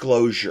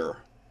Disclosure.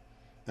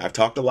 I've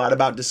talked a lot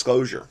about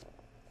disclosure.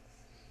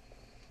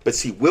 But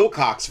see,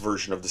 Wilcock's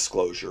version of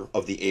disclosure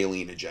of the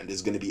alien agenda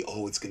is going to be,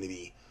 it's going to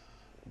be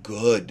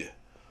good.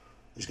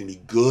 There's going to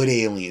be good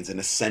aliens and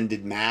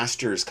ascended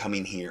masters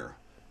coming here.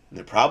 And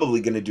they're probably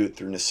going to do it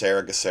through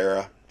NESARA,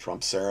 GESARA,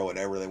 Trump-SARA,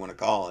 whatever they want to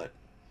call it.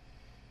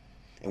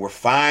 And we're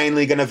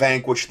finally going to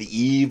vanquish the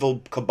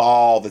evil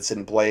cabal that's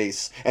in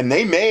place. And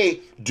they may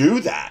do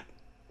that.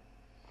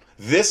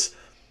 This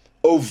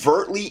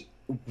overtly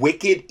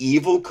wicked,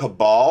 evil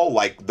cabal,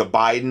 like the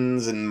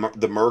Bidens and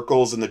the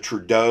Merkels and the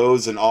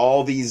Trudeaus and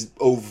all these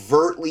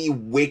overtly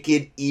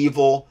wicked,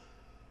 evil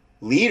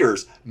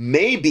leaders,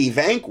 may be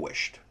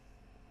vanquished.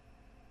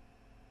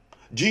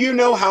 Do you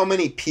know how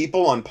many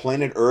people on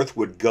planet Earth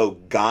would go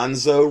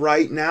gonzo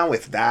right now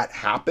if that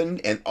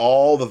happened and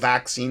all the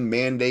vaccine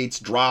mandates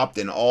dropped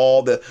and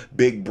all the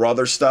Big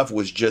Brother stuff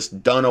was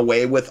just done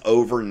away with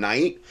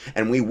overnight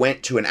and we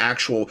went to an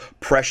actual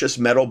precious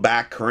metal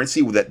backed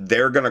currency that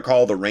they're going to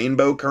call the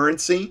rainbow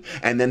currency,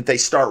 and then they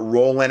start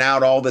rolling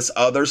out all this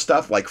other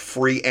stuff like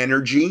free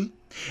energy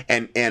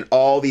and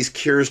all these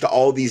cures to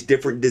all these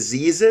different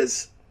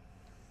diseases?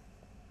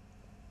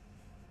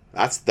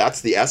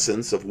 That's the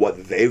essence of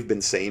what they've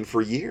been saying for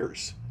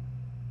years.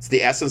 It's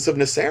the essence of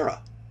NESARA,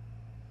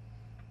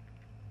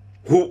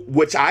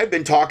 which I've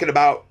been talking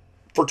about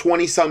for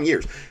 20 some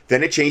years.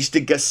 Then it changed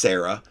to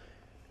GESARA,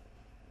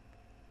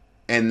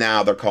 and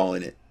now they're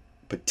calling it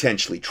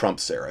potentially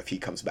Trump-SARA if he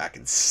comes back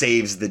and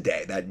saves the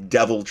day. That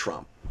devil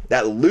Trump,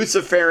 that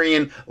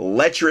Luciferian,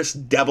 lecherous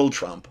devil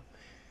Trump,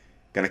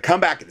 gonna come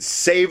back and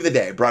save the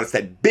day. Brought us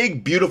that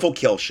big, beautiful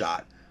kill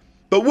shot,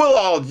 but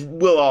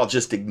we'll all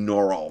just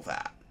ignore all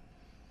that.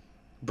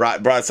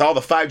 Brought us all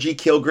the 5G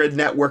kill grid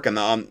network and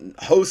the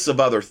hosts of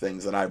other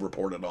things that I've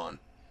reported on.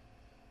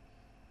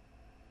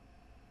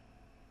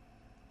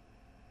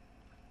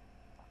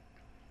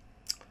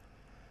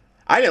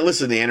 I didn't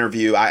listen to the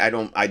interview.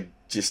 I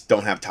just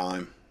don't have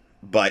time.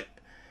 But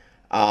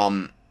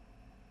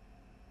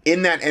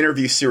in that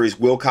interview series,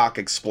 Wilcock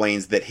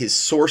explains that his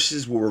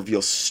sources will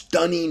reveal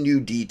stunning new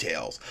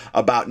details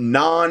about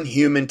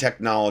non-human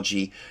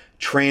technology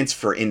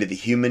transfer into the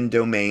human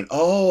domain.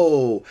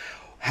 Oh,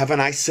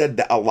 haven't I said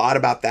that a lot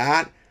about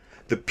that?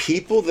 The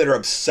people that are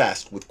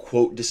obsessed with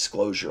quote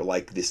disclosure,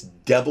 like this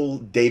devil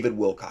David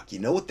Wilcock, you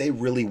know what they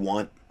really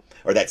want?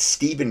 Or that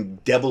Stephen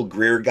Devil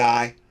Greer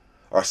guy?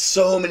 Or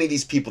so many of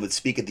these people that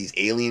speak at these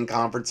alien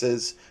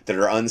conferences that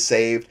are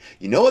unsaved.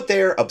 You know what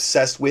they're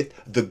obsessed with?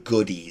 The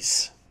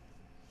goodies.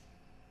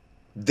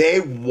 They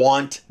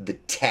want the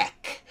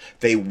tech.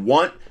 They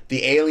want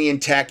the alien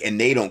tech, and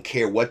they don't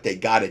care what they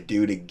got to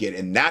do to get it.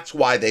 And that's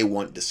why they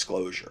want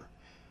disclosure.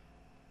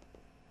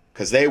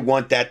 Because they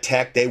want that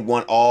tech. They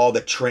want all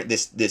the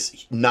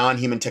this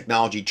non-human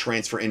technology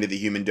transfer into the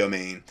human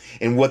domain.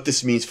 And what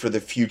this means for the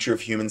future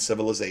of human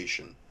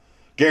civilization.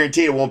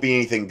 Guaranteed it won't be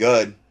anything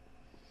good.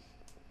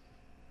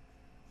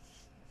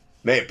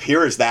 May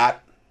appear as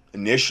that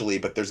initially,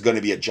 but there's going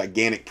to be a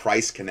gigantic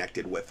price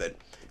connected with it.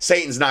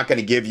 Satan's not going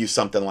to give you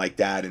something like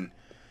that and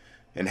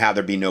have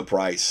there be no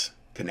price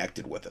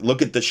connected with it.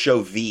 Look at the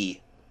show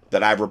V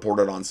that I've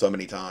reported on so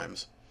many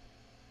times.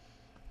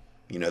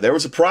 You know, there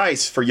was a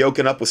price for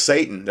yoking up with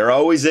Satan. There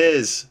always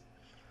is.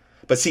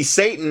 But see,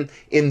 Satan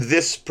in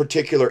this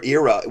particular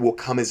era will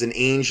come as an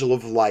angel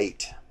of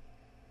light.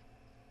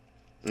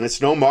 And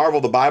it's no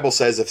marvel the Bible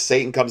says if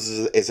Satan comes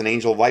as an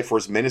angel of light, for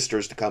his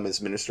ministers to come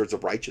as ministers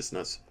of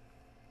righteousness.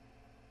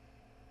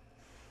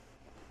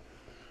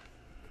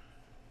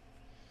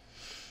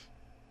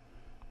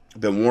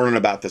 I've been warning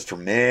about this for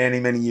many,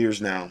 many years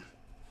now.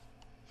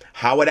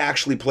 How it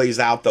actually plays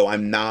out, though,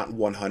 I'm not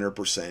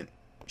 100%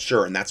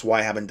 sure. And that's why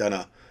I haven't done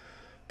a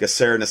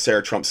Gasser,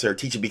 Nasser, Trump, Sarah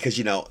teaching, because,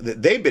 you know,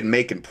 they've been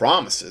making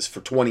promises for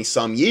 20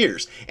 some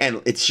years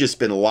and it's just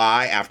been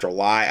lie after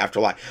lie after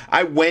lie.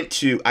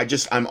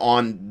 I'm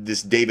on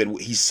this David.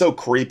 He's so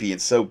creepy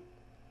and so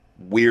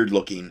weird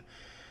looking.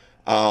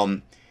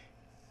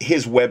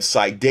 His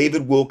website,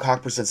 David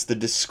Wilcock Presents The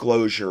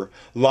Disclosure.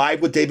 Live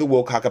with David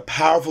Wilcock, a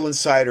powerful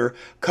insider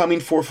coming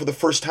forth for the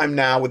first time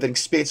now with an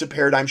expansive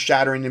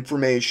paradigm-shattering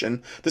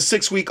information. The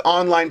 6-week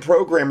online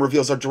program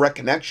reveals our direct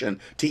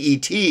connection to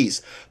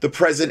ETs, the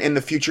present and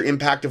the future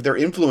impact of their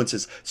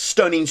influences,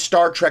 stunning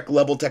Star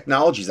Trek-level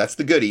technologies, that's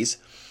the goodies,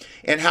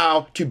 and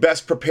how to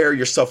best prepare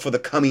yourself for the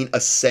coming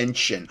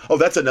ascension. Oh,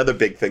 that's another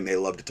big thing they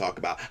love to talk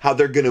about, how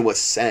they're going to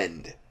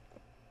ascend.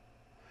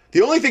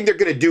 The only thing they're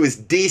going to do is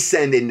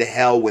descend into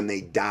hell when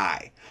they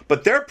die.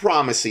 But they're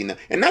promising them,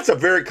 and that's a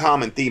very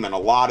common theme in a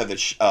lot of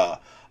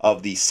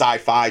the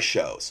sci-fi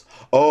shows.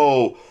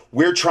 Oh,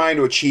 we're trying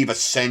to achieve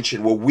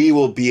ascension where we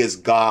will be as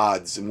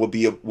gods and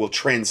we'll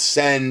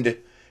transcend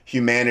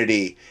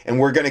humanity, and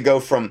we're going to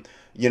go from,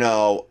 you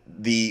know,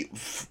 the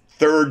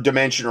third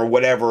dimension or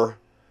whatever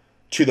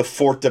to the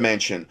fourth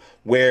dimension,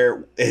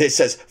 where it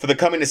says for the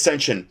coming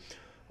ascension,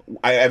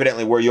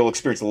 evidently where you'll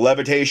experience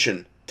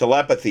levitation,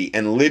 telepathy,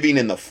 and living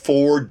in the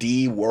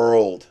 4D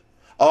world.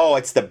 Oh,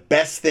 it's the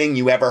best thing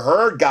you ever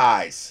heard,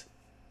 guys.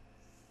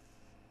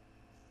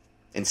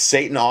 And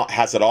Satan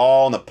has it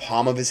all in the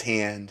palm of his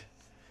hand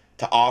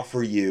to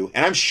offer you.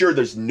 And I'm sure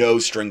there's no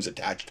strings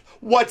attached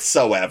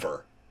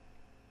whatsoever.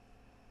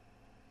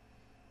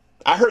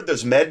 I heard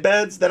those med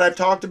beds that I've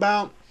talked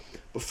about.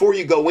 Before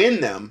you go in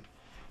them,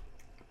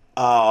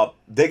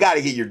 they got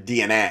to get your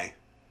DNA.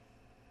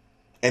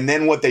 And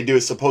then what they do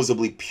is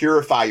supposedly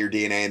purify your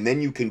DNA, and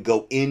then you can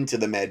go into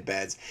the med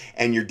beds,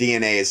 and your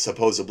DNA is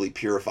supposedly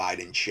purified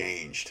and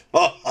changed.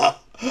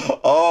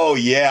 Oh,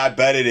 yeah, I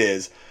bet it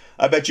is.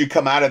 I bet you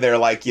come out of there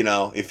like, you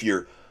know, if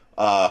you're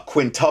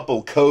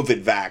quintuple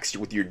COVID vaxxed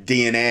with your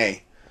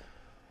DNA.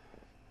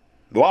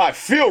 Well, I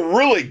feel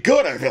really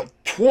good. I feel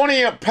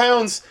 20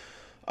 pounds,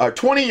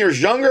 20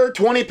 years younger,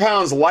 20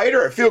 pounds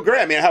lighter. I feel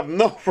great. I mean, I have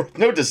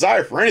no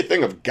desire for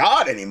anything of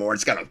God anymore.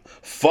 It's kind of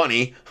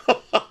funny.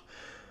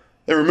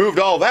 They removed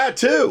all that,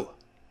 too.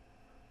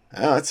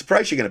 Oh, that's the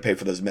price you're going to pay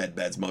for those med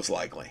beds, most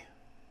likely.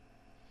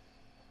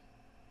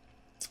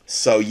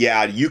 So,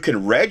 yeah, you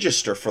can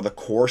register for the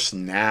course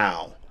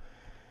now.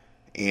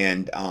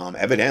 And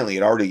evidently,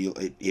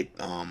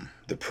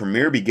 the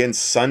premiere begins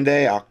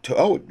Sunday,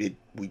 October. Oh,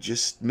 we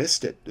just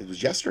missed it. It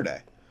was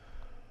yesterday.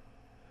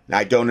 Now,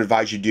 I don't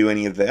advise you do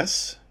any of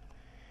this.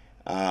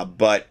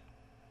 But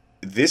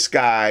this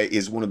guy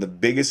is one of the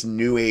biggest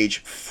New Age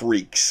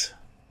freaks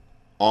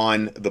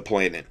on the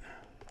planet.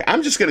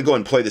 I'm just going to go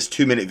and play this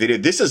 2-minute video.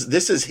 This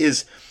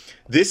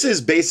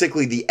is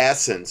basically the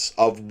essence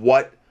of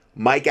what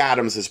Mike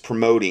Adams is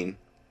promoting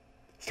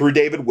through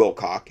David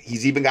Wilcock.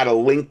 He's even got a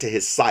link to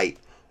his site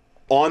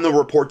on the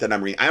report that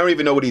I'm reading. I don't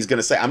even know what he's going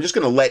to say. I'm just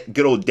going to let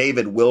good old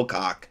David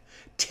Wilcock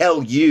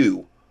tell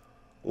you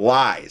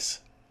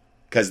lies,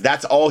 because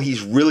that's all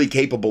he's really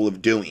capable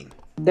of doing.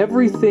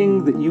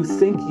 Everything that you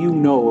think you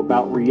know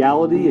about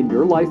reality and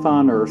your life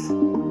on Earth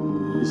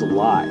is a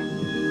lie.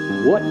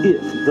 What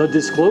if the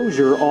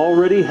disclosure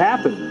already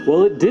happened?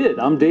 Well, it did.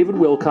 I'm David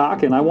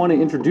Wilcock, and I want to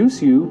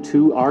introduce you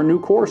to our new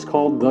course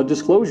called The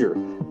Disclosure.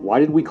 Why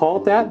did we call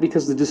it that?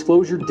 Because the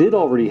disclosure did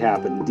already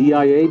happen. The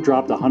DIA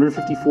dropped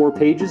 154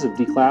 pages of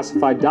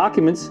declassified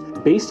documents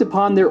based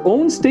upon their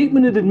own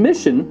statement of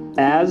admission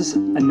as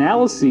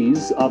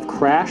analyses of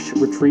crash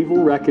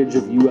retrieval wreckage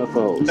of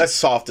UFOs. That's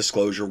soft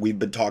disclosure. We've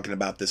been talking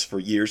about this for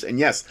years, and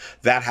yes,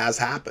 that has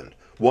happened.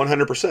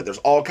 100%. There's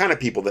all kind of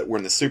people that were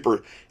in the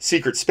super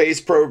secret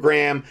space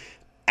program,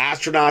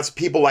 astronauts,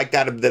 people like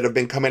that that have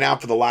been coming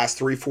out for the last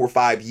 3, 4,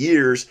 5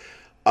 years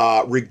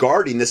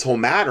regarding this whole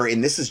matter.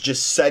 And this is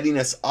just setting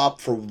us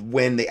up for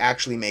when they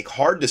actually make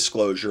hard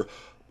disclosure.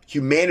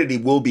 Humanity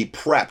will be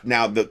prepped.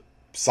 Now, the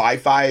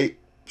sci-fi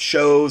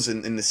shows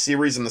and the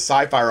series and the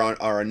sci-fi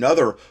are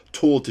another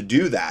tool to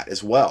do that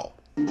as well.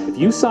 If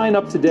you sign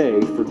up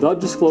today for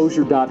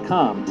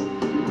thedisclosure.com,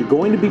 you're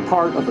going to be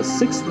part of a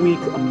 6-week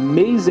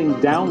amazing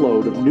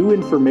download of new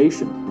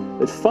information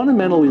that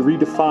fundamentally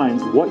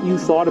redefines what you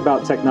thought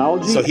about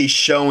technology. So he's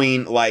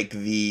showing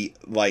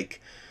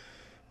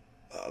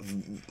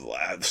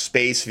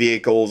space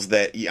vehicles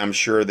that I'm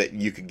sure that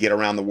you could get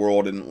around the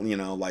world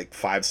in, like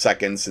 5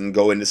 seconds and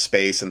go into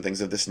space and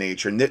things of this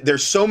nature. And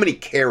there's so many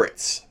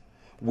carrots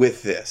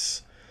with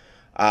this.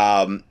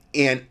 And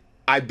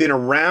I've been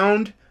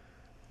around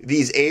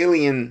these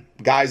alien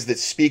guys that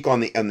speak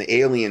on the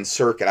alien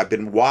circuit. I've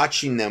been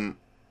watching them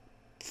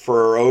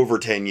for over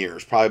 10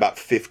 years, probably about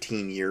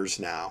 15 years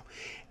now.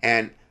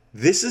 And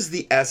this is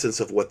the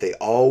essence of what they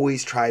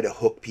always try to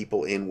hook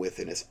people in with,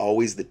 and it's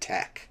always the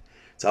tech.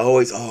 It's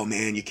always, oh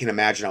man, you can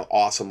imagine how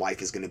awesome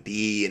life is going to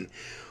be, and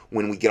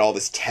when we get all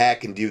this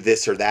tech and do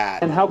this or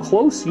that. And how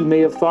close you may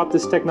have thought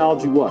this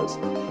technology was.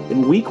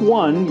 In week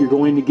 1, you're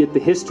going to get the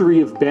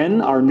history of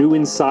Ben, our new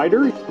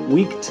insider.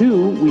 Week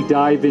 2, we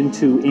dive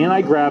into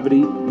anti-gravity.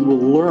 You will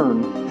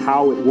learn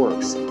how it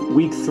works.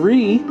 Week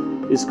 3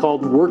 is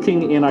called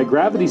Working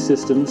Anti-Gravity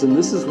Systems, and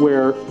this is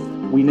where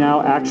we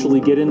now actually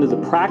get into the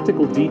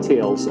practical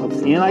details of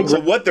anti-gravity. So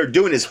what they're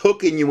doing is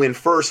hooking you in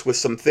first with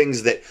some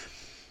things that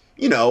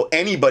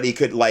anybody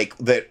could, like,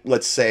 that,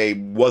 let's say,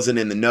 wasn't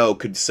in the know,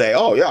 could say,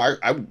 oh yeah,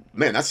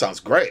 man, that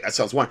sounds great. That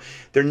sounds wonderful.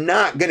 They're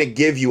not going to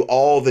give you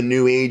all the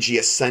new agey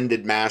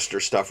ascended master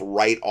stuff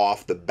right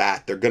off the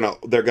bat. They're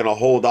gonna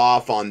hold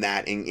off on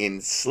that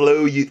and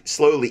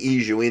slowly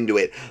ease you into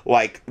it,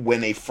 like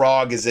when a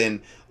frog is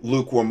in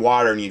lukewarm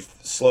water and you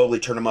slowly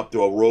turn them up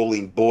to a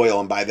rolling boil,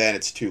 and by then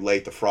it's too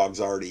late. The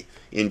frog's already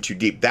in too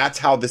deep. That's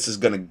how this is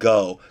going to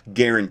go,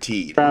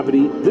 guaranteed.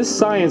 Gravity. This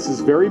science is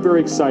very, very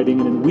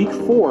exciting, and in week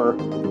 4,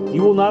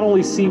 you will not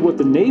only see what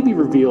the Navy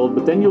revealed,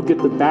 but then you'll get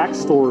the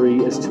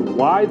backstory as to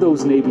why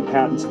those Navy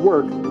patents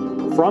work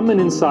from an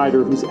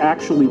insider who's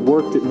actually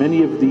worked at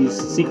many of these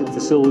secret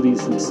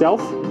facilities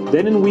himself.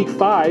 Then in week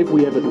 5,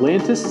 we have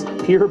Atlantis,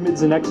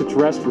 pyramids, and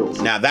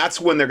extraterrestrials. Now that's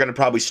when they're going to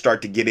probably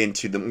start to get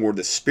into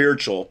the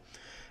spiritual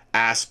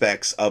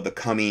aspects of the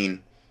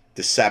coming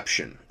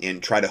deception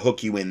and try to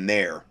hook you in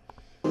there.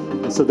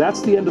 And so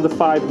that's the end of the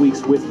 5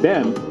 weeks with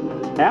Ben.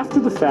 After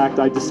the fact,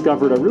 I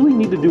discovered I really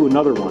need to do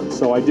another one,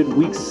 so I did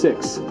week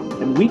 6.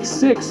 And week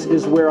 6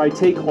 is where I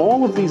take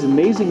all of these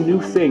amazing new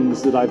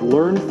things that I've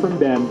learned from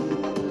Ben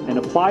and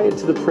apply it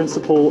to the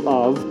principle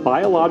of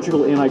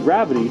biological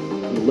anti-gravity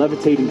and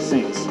levitating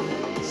saints.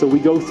 So we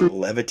go through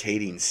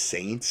levitating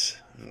saints?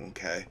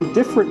 Okay.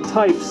 Different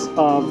types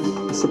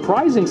of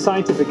surprising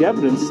scientific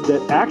evidence that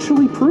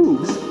actually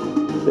proves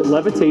that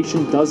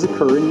levitation does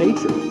occur in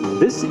nature.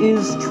 This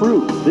is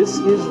true. This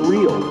is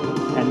real.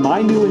 And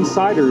my new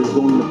insider is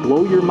going to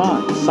blow your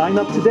mind. Sign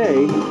up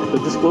today at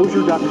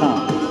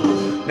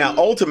thedisclosure.com. Now,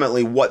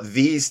 ultimately, what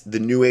the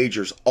New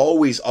Agers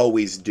always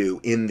do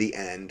in the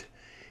end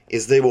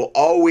is they will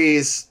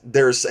always,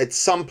 at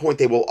some point,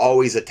 they will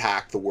always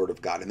attack the Word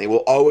of God, and they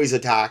will always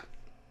attack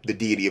the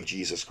deity of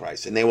Jesus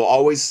Christ. And they will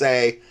always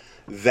say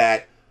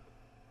that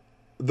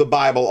the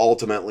Bible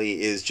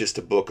ultimately is just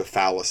a book of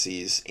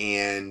fallacies,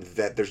 and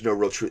that there's no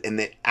real truth, and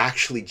that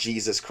actually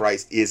Jesus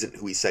Christ isn't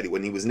who he said he was,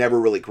 when he was never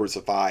really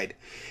crucified.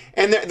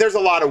 And there's a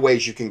lot of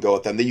ways you can go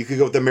with them. You could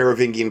go with the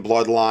Merovingian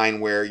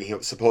bloodline, where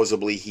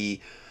supposedly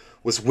he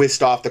was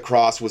whisked off the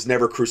cross, was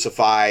never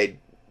crucified,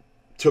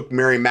 took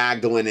Mary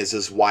Magdalene as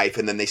his wife,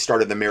 and then they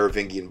started the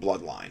Merovingian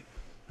bloodline,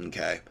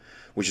 okay,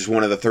 which is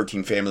one of the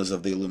 13 families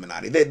of the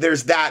Illuminati.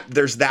 There's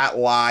that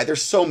lie.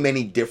 There's so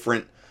many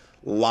different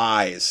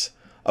lies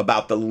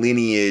about the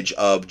lineage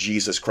of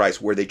Jesus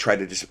Christ where they try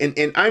to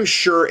and I'm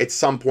sure at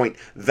some point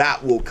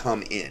that will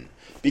come in,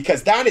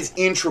 because that is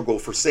integral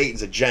for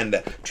Satan's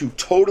agenda, to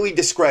totally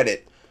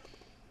discredit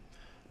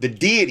the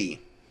deity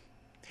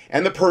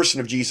and the person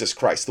of Jesus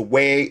Christ, the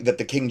way that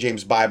the King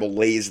James Bible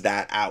lays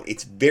that out.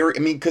 It's very,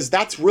 because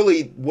that's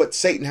really what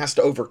Satan has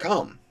to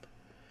overcome.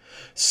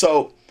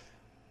 So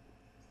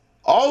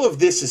all of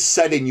this is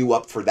setting you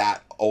up for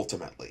that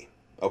ultimately.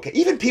 Okay,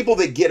 even people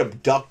that get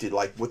abducted,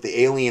 like with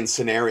the alien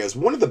scenarios,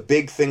 one of the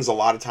big things a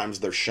lot of times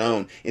they're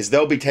shown is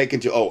they'll be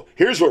taken to, oh,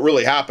 here's what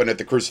really happened at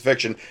the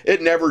crucifixion.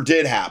 It never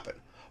did happen.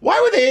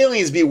 Why would the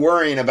aliens be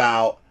worrying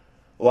about,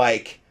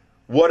 like,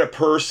 what a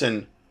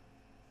person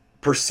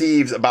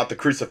perceives about the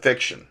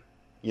crucifixion?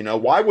 You know,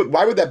 why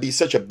would that be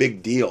such a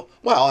big deal?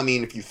 Well, I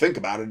mean, if you think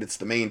about it, it's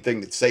the main thing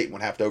that Satan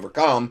would have to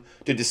overcome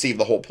to deceive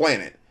the whole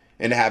planet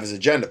and to have his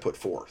agenda put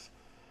forth.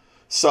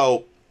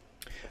 So,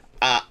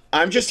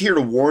 I'm just here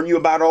to warn you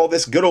about all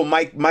this. Good old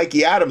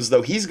Mikey Adams,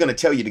 though, he's going to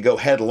tell you to go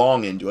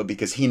headlong into it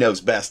because he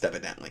knows best,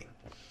 evidently.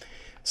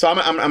 So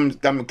I'm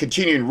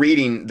continuing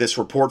reading this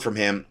report from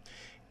him,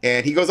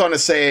 and he goes on to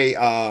say,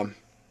 let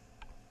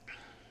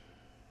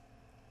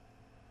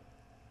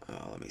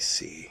me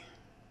see.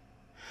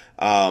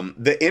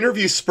 The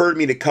interview spurred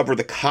me to cover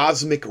the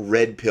cosmic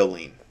red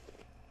pilling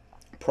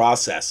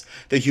process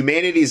that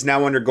humanity is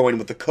now undergoing,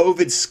 with the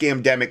COVID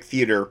scamdemic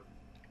theater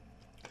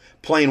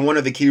playing one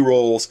of the key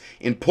roles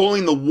in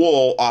pulling the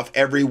wool off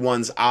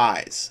everyone's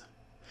eyes,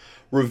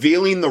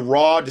 revealing the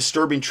raw,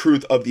 disturbing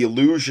truth of the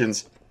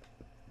illusions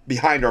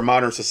behind our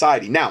modern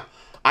society. Now,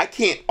 I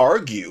can't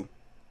argue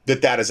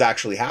that that is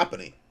actually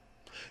happening.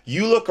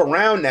 You look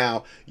around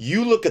now,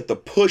 you look at the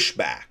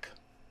pushback.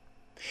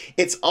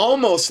 It's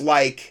almost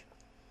like,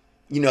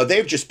 you know,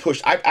 they've just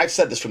pushed, I've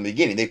said this from the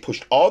beginning, they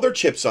pushed all their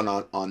chips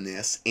on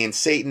this, and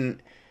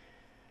Satan,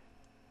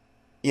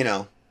 you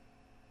know,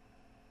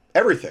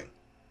 everything.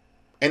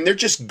 And they're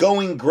just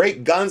going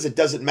great guns. It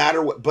doesn't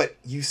matter what, but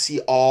you see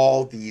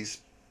all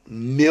these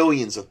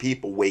millions of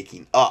people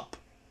waking up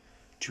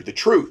to the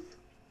truth.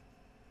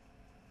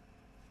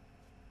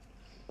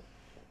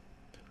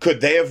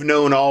 Could they have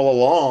known all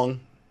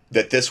along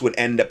that this would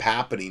end up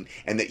happening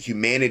and that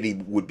humanity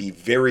would be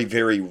very,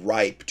 very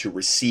ripe to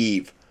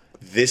receive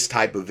this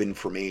type of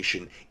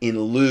information in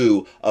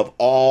lieu of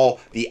all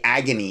the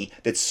agony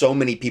that so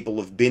many people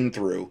have been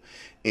through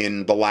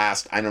in the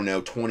last,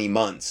 20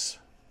 months?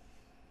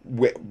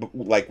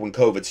 Like when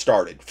COVID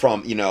started,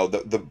 from, you know,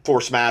 the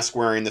forced mask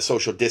wearing, the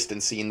social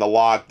distancing, the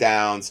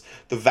lockdowns,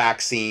 the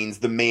vaccines,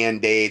 the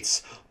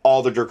mandates,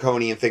 all the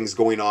draconian things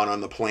going on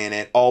the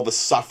planet, all the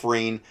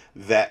suffering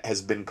that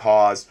has been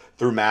caused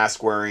through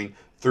mask wearing,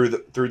 through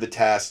the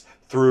tests,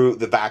 through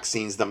the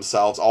vaccines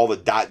themselves, all the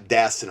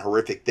deaths and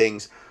horrific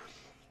things.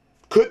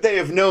 Could they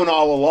have known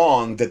all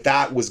along that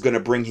that was going to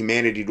bring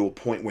humanity to a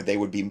point where they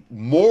would be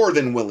more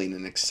than willing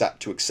and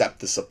to accept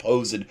the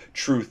supposed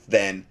truth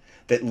then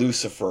that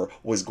Lucifer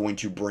was going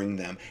to bring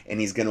them, and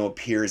he's going to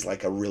appear as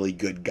like a really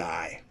good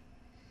guy?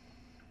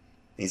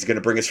 He's going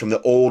to bring us from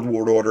the old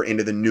world order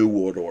into the new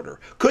world order.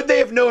 Could they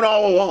have known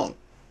all along?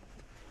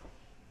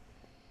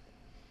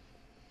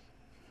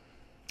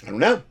 I don't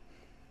know.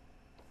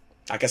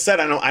 Like I said,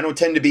 I don't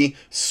tend to be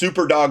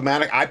super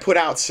dogmatic. I put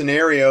out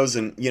scenarios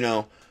and, you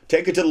know,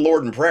 take it to the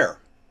Lord in prayer.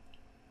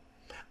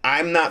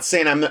 I'm not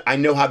saying I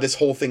know how this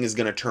whole thing is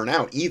going to turn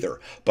out either,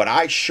 but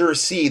I sure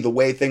see the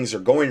way things are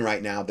going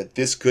right now that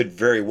this could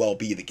very well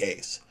be the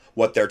case,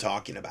 what they're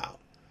talking about.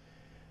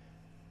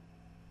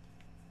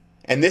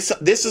 And this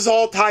is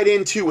all tied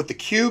into with the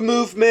Q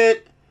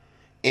movement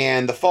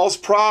and the false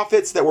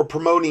prophets that were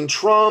promoting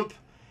Trump,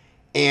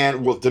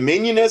 and with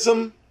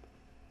Dominionism,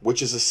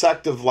 which is a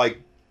sect of like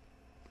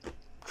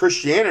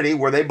Christianity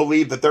where they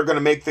believe that they're going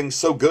to make things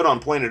so good on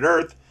planet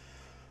Earth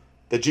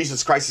that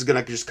Jesus Christ is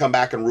going to just come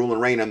back and rule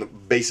and reign,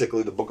 and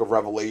basically the book of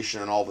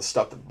Revelation and all the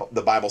stuff that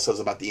the Bible says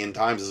about the end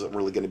times isn't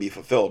really going to be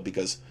fulfilled,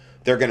 because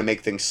they're going to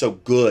make things so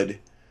good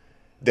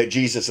that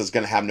Jesus is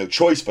going to have no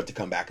choice but to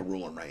come back and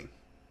rule and reign.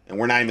 And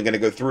we're not even going to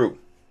go through,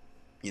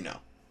 you know,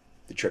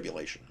 the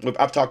tribulation.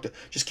 I've talked to,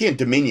 just key in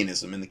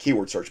Dominionism in the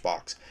keyword search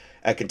box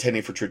at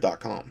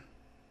contendingfortruth.com.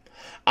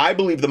 I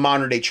believe the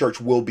modern day church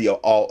will be a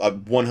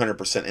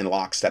 100% in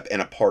lockstep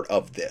and a part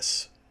of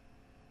this.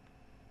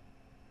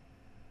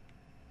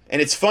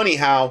 And it's funny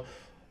how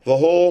the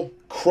whole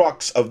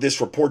crux of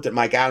this report that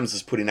Mike Adams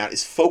is putting out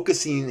is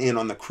focusing in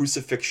on the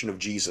crucifixion of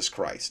Jesus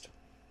Christ.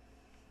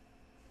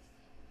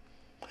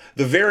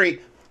 The very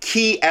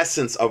key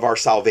essence of our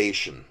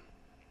salvation.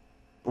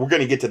 We're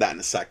going to get to that in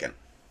a second.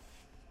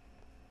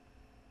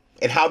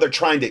 And how they're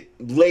trying to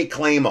lay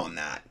claim on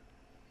that.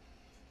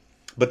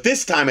 But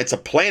this time it's a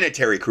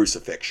planetary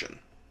crucifixion.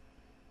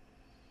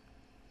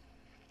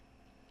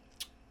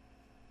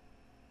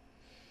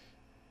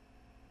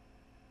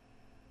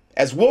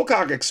 As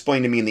Wilcock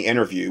explained to me in the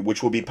interview,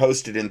 which will be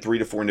posted in 3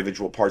 to 4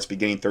 individual parts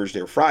beginning Thursday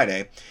or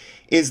Friday,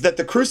 is that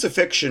the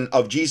crucifixion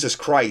of Jesus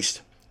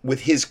Christ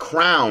with his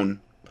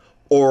crown,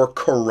 or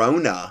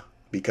corona,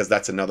 because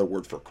that's another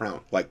word for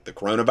crown, like the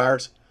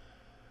coronavirus.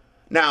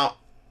 Now,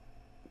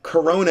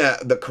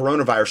 the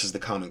coronavirus is the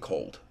common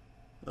cold,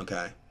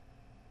 okay?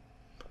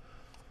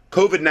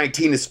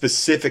 COVID-19 is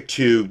specific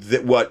to the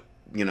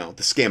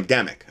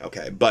scamdemic,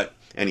 okay? But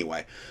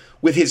anyway,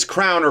 with his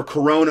crown or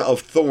corona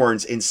of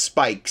thorns and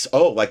spikes.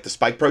 Oh, like the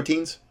spike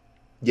proteins?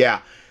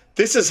 Yeah,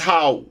 this is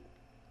how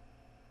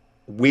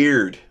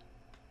weird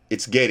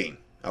it's getting,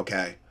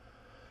 okay?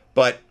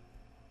 But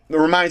It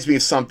reminds me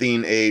of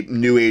something a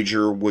New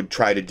Ager would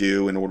try to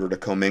do in order to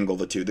commingle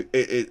the two.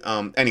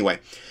 Anyway,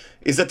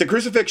 is that the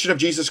crucifixion of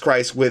Jesus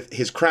Christ with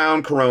his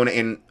crown, corona,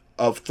 and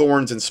of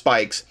thorns and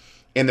spikes,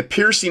 and the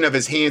piercing of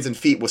his hands and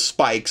feet with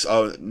spikes,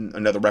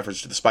 another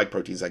reference to the spike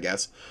proteins, I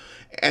guess,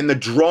 and the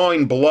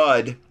drawing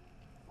blood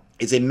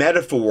is a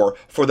metaphor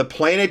for the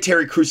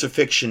planetary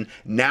crucifixion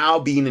now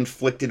being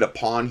inflicted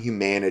upon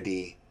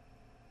humanity.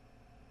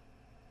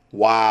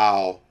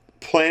 Wow.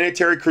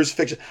 Planetary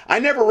crucifixion. I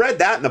never read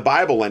that in the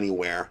Bible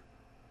anywhere.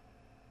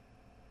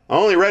 I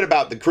only read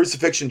about the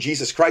crucifixion of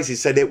Jesus Christ. He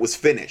said it was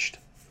finished.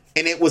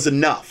 And it was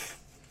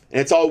enough.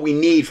 And it's all we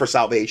need for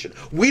salvation.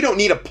 We don't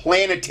need a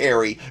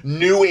planetary,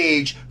 New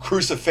Age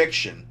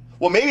crucifixion.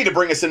 Well, maybe to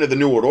bring us into the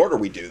New World Order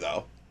we do,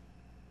 though.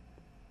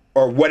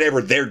 Or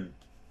whatever they're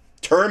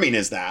terming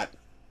as that.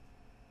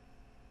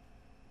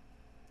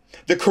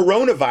 The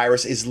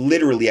coronavirus is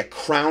literally a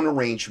crown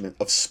arrangement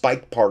of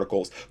spiked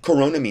particles.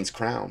 Corona means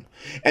crown.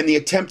 And the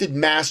attempted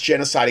mass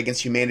genocide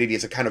against humanity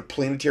is a kind of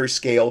planetary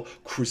scale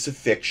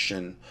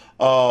crucifixion.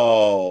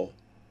 Oh,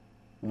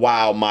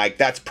 wow, Mike,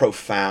 that's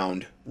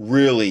profound.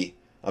 Really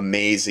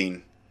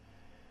amazing.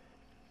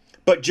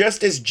 But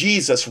just as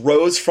Jesus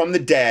rose from the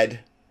dead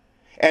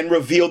and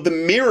revealed the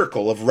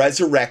miracle of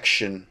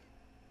resurrection,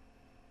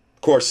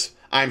 of course,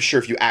 I'm sure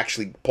if you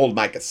actually pulled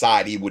Mike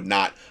aside, he would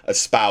not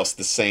espouse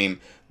the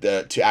same,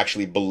 to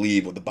actually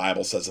believe what the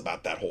Bible says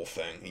about that whole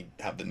thing. He'd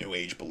have the New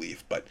Age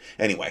belief. But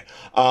anyway,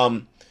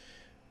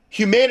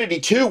 humanity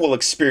too will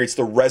experience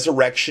the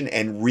resurrection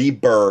and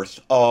rebirth.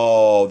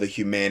 Oh, the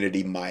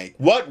humanity, Mike.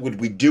 What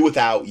would we do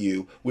without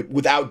you,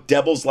 without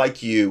devils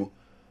like you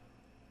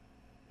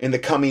in the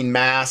coming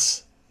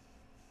mass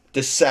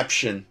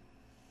deception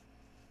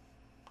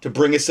to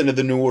bring us into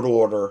the New World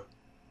Order?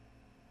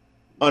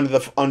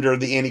 Under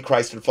the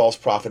Antichrist and false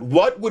prophet.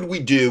 What would we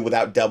do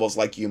without devils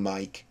like you,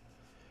 Mike?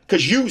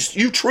 Because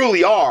you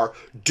truly are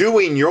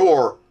doing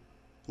your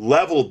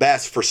level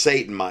best for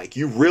Satan, Mike.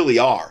 You really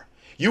are.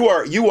 You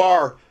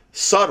are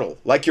subtle,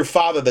 like your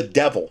father, the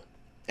devil,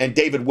 and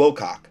David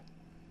Wilcock.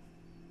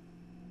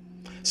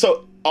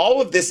 So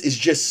all of this is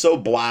just so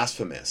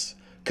blasphemous.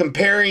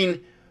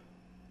 Comparing,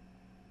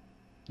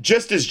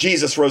 just as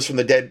Jesus rose from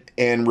the dead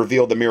and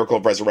revealed the miracle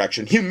of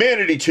resurrection,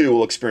 humanity too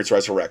will experience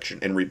resurrection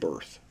and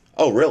rebirth.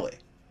 Oh, really?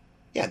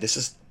 Yeah, this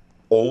is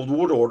old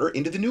world order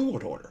into the new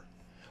world order,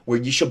 where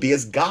ye shall be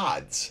as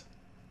gods,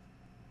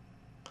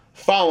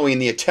 following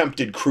the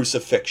attempted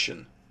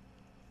crucifixion.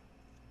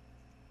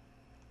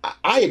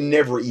 I had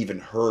never even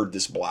heard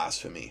this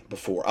blasphemy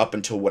before, up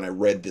until when I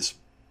read this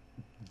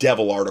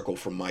devil article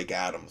from Mike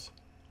Adams.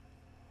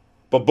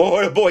 But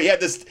boy, oh boy, he had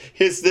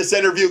this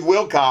interview with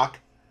Wilcock,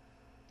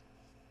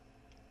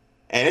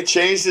 and it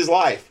changed his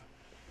life.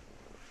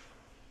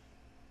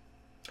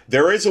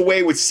 There is a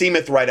way which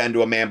seemeth right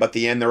unto a man, but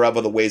the end thereof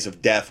are the ways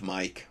of death,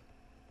 Mike.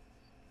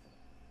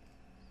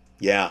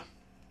 Yeah.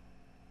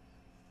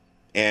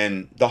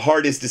 And the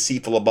heart is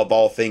deceitful above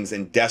all things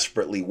and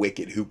desperately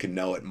wicked. Who can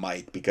know it,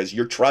 Mike? Because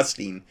you're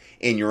trusting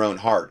in your own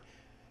heart.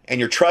 And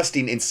you're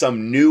trusting in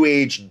some new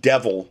age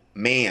devil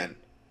man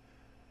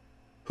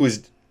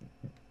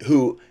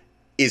who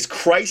is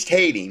Christ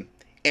hating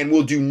and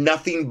will do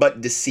nothing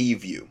but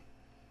deceive you.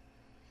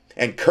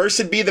 And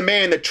cursed be the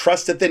man that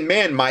trusteth in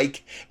man,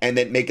 Mike, and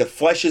that maketh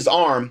flesh his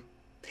arm,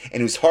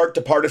 and whose heart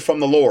departeth from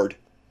the Lord.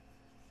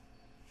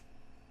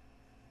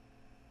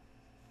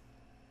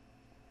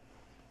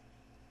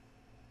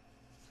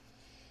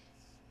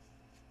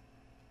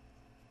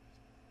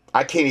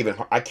 I can't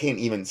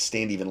even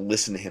stand even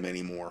listen to him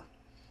anymore.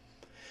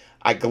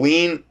 I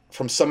glean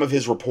from some of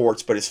his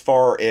reports, but as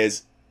far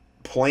as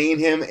playing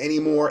him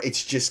anymore,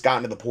 it's just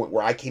gotten to the point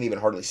where I can't even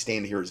hardly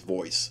stand to hear his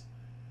voice.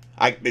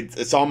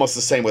 It's almost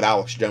the same with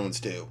Alex Jones,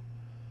 too.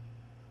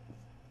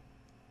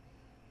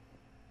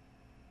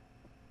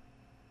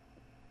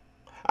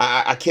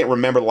 I can't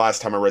remember the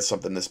last time I read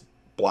something this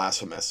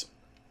blasphemous.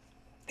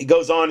 He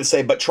goes on to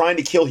say, but trying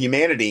to kill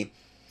humanity,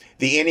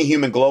 the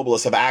anti-human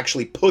globalists have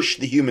actually pushed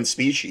the human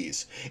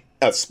species.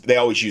 They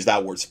always use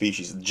that word,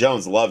 species.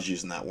 Jones loves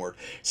using that word.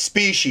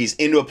 Species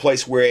into a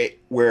place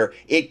where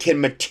it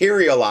can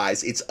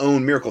materialize its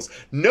own miracles.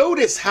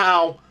 Notice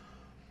how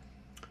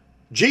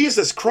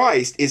Jesus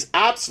Christ is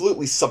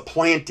absolutely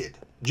supplanted.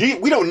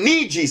 We don't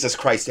need Jesus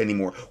Christ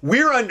anymore.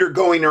 We're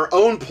undergoing our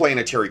own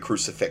planetary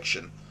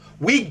crucifixion.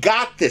 We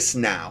got this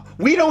now.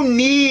 We don't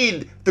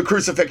need the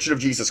crucifixion of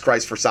Jesus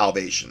Christ for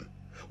salvation.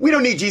 We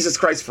don't need Jesus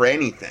Christ for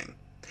anything.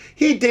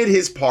 He did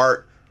his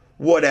part,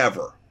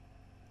 whatever.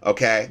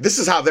 Okay? This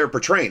is how they're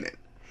portraying it.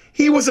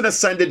 He was an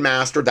ascended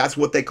master. That's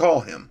what they call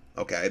him.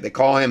 Okay? They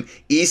call him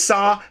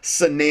Isa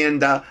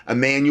Sananda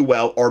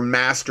Emmanuel, or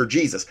Master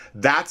Jesus.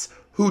 That's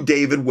who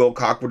David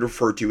Wilcock would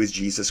refer to as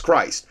Jesus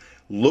Christ.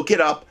 Look it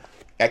up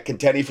at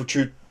Contending for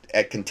Truth,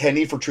 at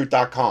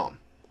contendingfortruth.com.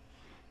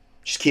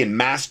 Just key in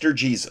Master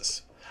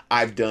Jesus.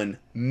 I've done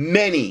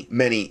many,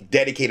 many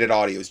dedicated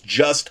audios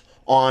just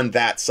on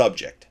that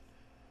subject,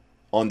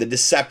 on the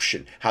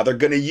deception, how they're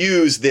going to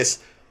use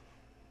this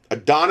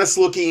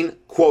Adonis-looking,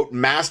 quote,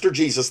 Master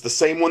Jesus, the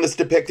same one that's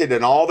depicted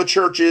in all the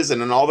churches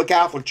and in all the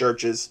Catholic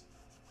churches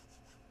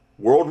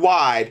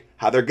worldwide,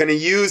 how they're going to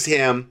use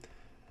him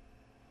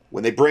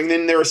when they bring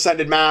in their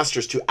ascended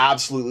masters to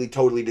absolutely,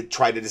 totally to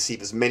try to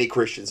deceive as many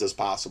Christians as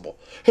possible.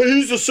 Hey,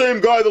 he's the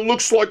same guy that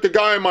looks like the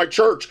guy in my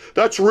church.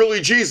 That's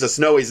really Jesus.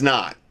 No, he's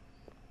not.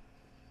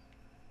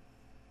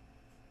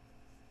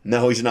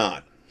 No, he's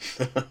not.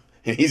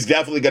 And he's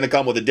definitely going to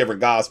come with a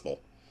different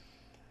gospel.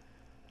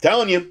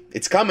 Telling you,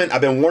 it's coming.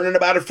 I've been warning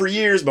about it for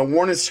years. Been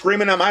warning,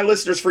 screaming at my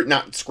listeners for,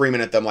 not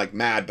screaming at them like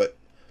mad, but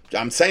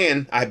I'm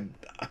saying,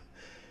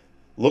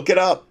 look it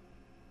up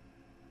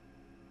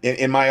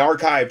in my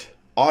archived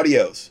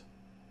audios.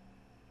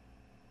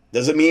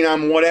 Doesn't mean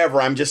I'm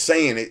whatever. I'm just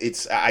saying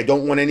I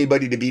don't want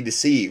anybody to be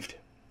deceived.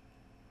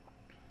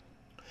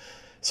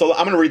 So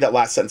I'm going to read that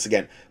last sentence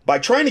again. By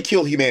trying to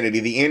kill humanity,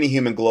 the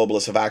anti-human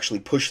globalists have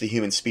actually pushed the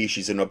human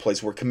species into a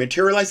place where it can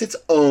materialize its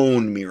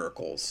own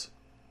miracles.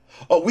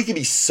 Oh, we can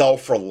be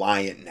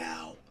self-reliant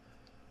now,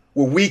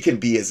 where we can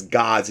be as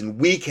gods and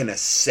we can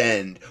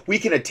ascend. We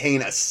can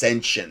attain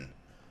ascension.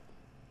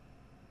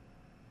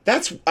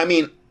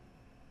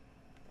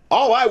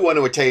 All I want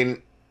to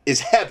attain is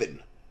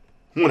heaven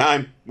when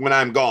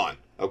I'm gone,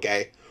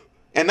 okay?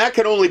 And that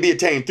can only be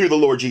attained through the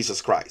Lord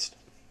Jesus Christ.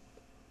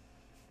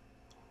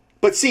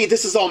 But see,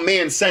 this is all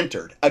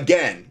man-centered.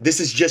 Again, this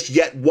is just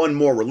yet one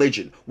more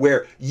religion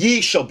where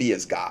ye shall be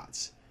as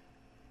gods.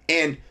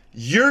 And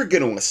you're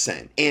going to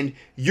ascend, and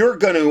you're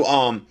going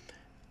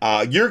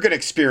to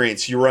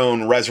experience your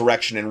own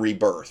resurrection and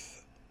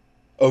rebirth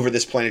over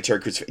this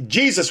planetary crucifixion.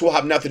 Jesus will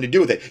have nothing to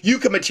do with it. You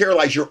can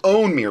materialize your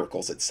own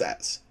miracles, it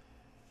says.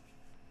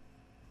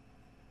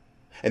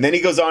 And then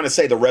he goes on to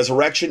say the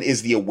resurrection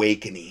is the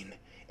awakening,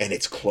 and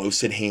it's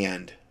close at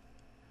hand.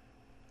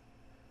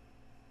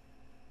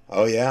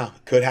 Oh yeah,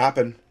 could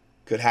happen.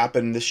 Could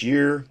happen this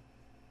year.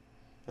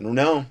 I don't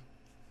know.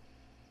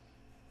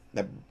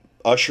 That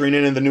ushering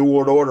in the New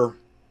World Order.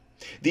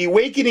 The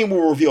awakening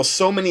will reveal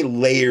so many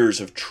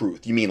layers of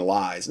truth. You mean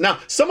lies. Now,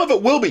 some of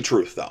it will be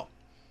truth, though.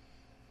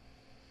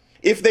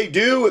 If they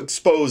do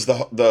expose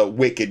the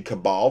wicked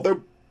cabal,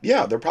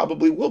 there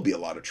probably will be a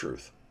lot of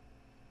truth.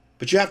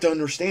 But you have to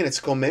understand it's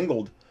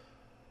commingled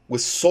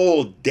with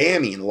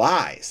soul-damning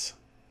lies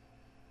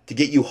to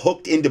get you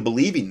hooked into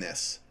believing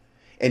this.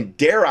 And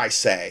dare I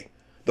say,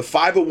 the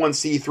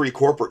 501c3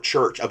 corporate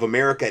church of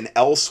America and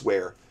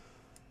elsewhere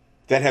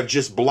that have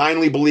just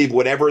blindly believed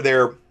whatever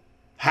their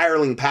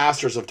hireling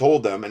pastors have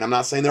told them, and I'm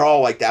not saying they're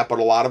all like that, but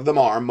a lot of them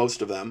are,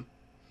 most of them,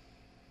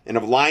 and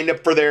have lined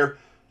up for their,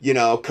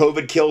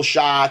 COVID kill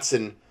shots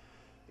and,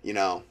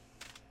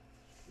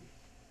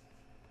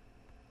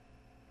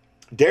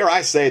 dare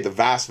I say the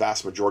vast,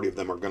 vast majority of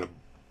them are going to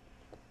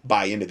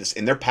buy into this,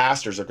 and their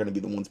pastors are going to be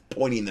the ones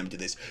pointing them to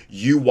this.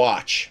 You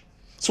watch.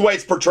 That's the way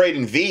it's portrayed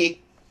in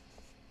V.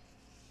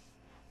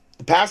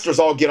 The pastors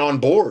all get on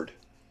board.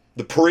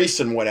 The priests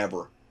and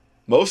whatever.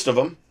 Most of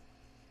them.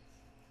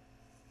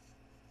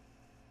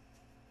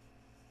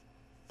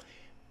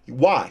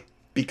 Why?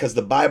 Because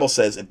the Bible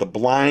says, if the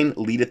blind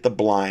leadeth the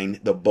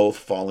blind, they'll both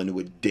fall into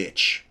a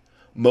ditch.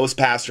 Most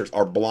pastors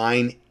are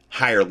blind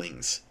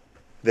hirelings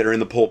that are in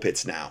the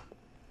pulpits now.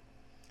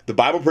 The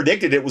Bible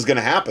predicted it was going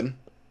to happen.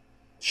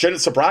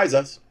 Shouldn't surprise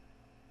us.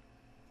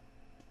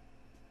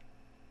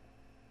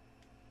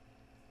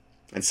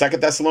 And 2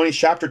 Thessalonians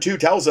chapter 2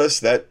 tells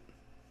us that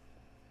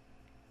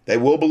they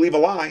will believe a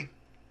lie.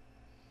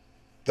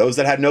 Those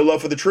that had no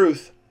love for the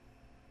truth.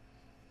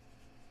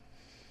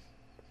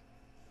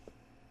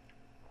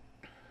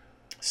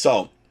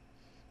 So,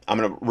 I'm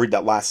going to read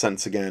that last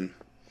sentence again.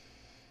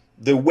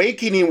 The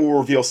awakening will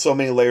reveal so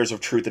many layers of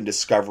truth and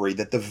discovery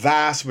that the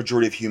vast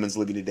majority of humans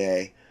living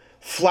today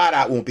flat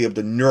out won't be able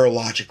to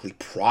neurologically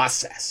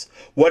process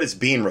what is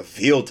being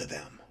revealed to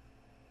them.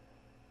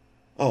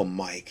 Oh,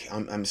 Mike,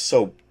 I'm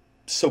so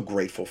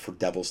grateful for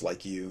devils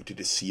like you to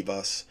deceive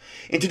us.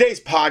 In today's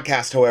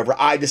podcast, however,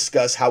 I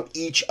discuss how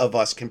each of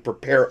us can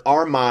prepare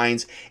our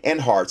minds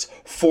and hearts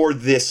for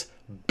this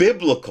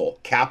biblical,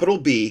 capital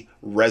B,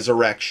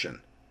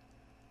 resurrection.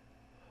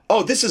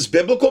 Oh, this is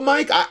biblical,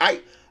 Mike?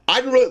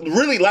 I'd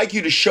really like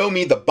you to show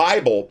me the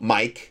Bible,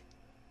 Mike,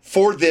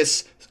 for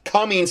this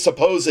coming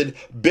supposed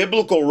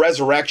biblical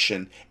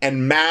resurrection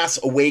and mass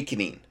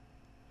awakening.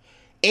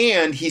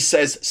 And he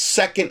says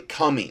second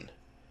coming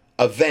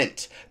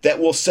event that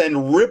will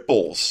send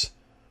ripples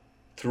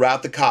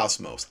throughout the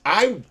cosmos.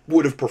 I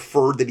would have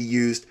preferred that he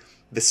used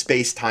the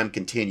space-time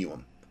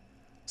continuum,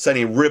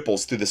 sending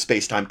ripples through the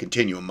space-time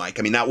continuum, Mike.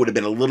 I mean, that would have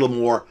been a little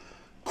more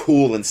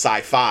cool and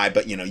sci-fi,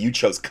 but you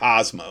chose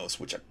cosmos,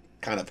 which are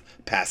kind of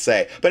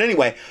passe. But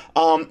anyway,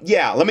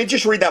 let me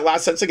just read that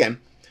last sentence again.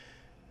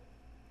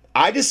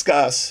 I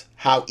discuss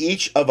how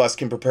each of us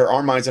can prepare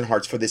our minds and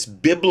hearts for this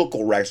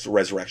biblical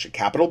resurrection,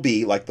 capital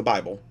B, like the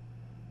Bible,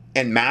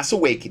 and mass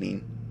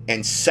awakening,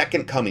 and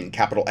second coming,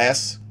 capital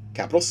S,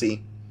 capital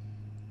C,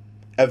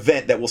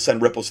 event that will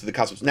send ripples through the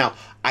cosmos. Now,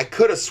 I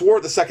could have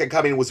swore the second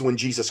coming was when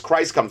Jesus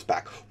Christ comes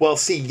back. Well,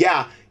 see,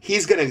 yeah,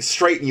 he's going to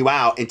straighten you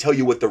out and tell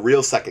you what the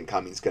real second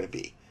coming is going to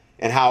be.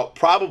 and how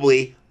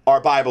probably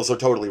our Bibles are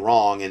totally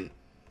wrong, and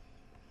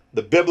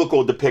the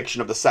biblical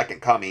depiction of the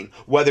second coming,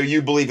 whether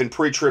you believe in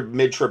pre-trib,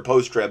 mid-trib,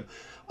 post-trib,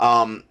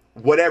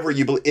 whatever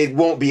you believe, it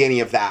won't be any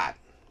of that.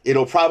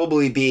 It'll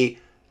probably be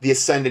the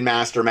ascended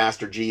master,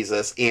 Master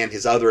Jesus, and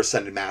his other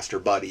ascended master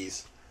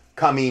buddies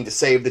coming to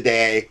save the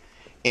day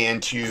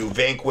and to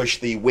vanquish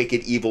the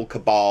wicked, evil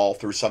cabal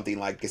through something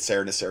like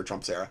Gesera, Nasera,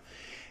 Trump's era.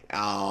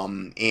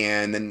 And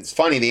then it's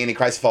funny, the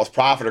Antichrist and false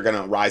prophet are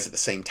going to rise at the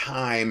same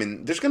time,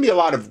 and there's going to be a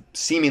lot of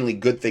seemingly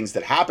good things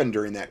that happen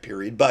during that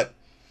period, but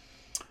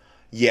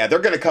yeah, they're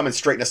going to come and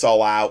straighten us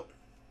all out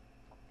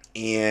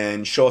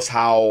and show us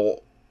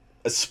how,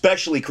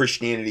 especially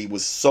Christianity,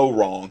 was so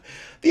wrong.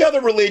 The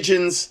other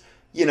religions,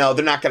 they're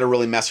not going to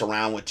really mess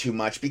around with too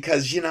much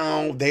because,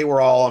 they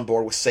were all on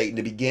board with Satan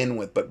to begin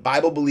with. But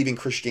Bible-believing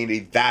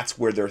Christianity, that's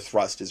where their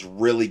thrust is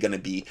really going to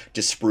be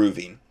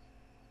disproving.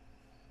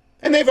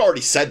 And they've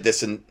already said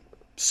this in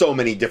so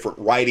many different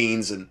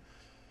writings and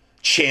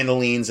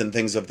channelings and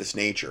things of this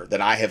nature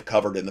that I have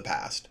covered in the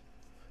past.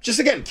 Just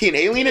again, key an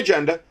alien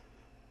agenda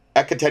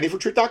at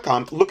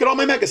contendingfortruth.com. Look at all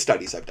my mega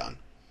studies I've done.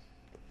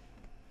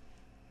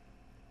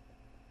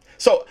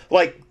 So,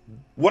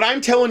 what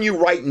I'm telling you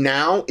right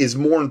now is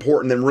more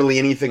important than really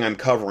anything I'm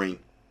covering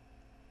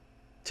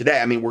today.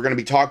 I mean, we're going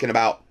to be talking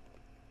about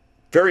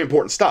very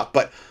important stuff,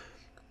 but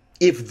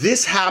if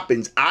this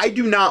happens, I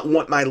do not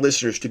want my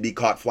listeners to be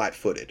caught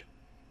flat-footed.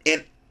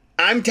 And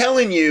I'm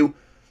telling you,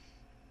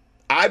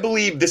 I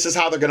believe this is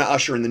how they're going to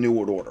usher in the New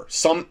World Order.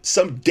 Some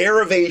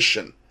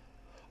derivation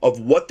of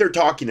what they're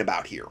talking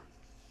about here.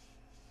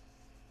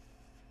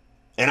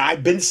 And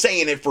I've been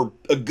saying it for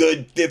a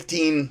good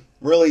 15,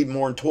 really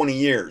more than 20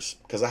 years,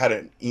 because I had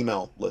an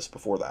email list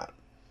before that.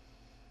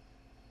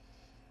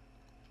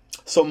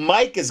 So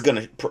Mike is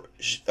going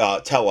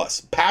to tell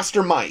us,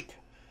 Pastor Mike,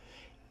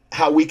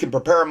 how we can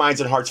prepare our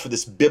minds and hearts for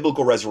this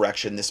biblical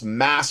resurrection, this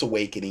mass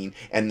awakening,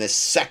 and this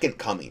second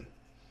coming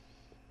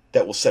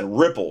that will send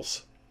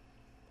ripples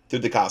through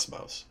the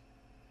cosmos.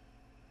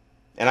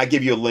 And I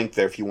give you a link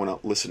there if you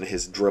want to listen to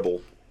his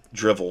drivel.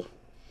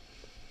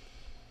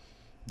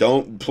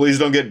 Please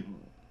don't get,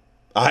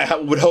 I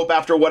would hope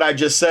after what I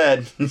just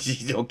said,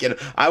 you don't get it.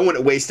 I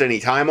wouldn't waste any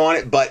time on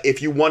it, but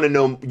if you want to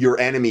know your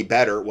enemy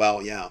better,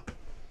 well, yeah.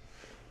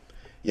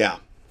 Yeah.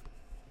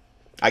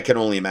 I can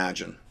only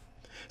imagine.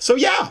 So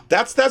yeah,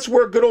 that's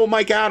where good old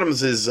Mike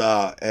Adams has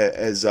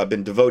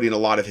been devoting a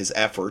lot of his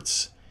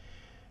efforts,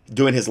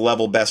 doing his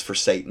level best for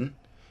Satan.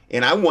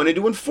 And I wanted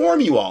to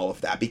inform you all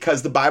of that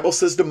because the Bible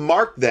says to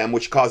mark them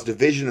which cause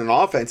division and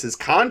offenses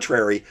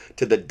contrary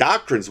to the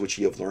doctrines which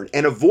ye have learned,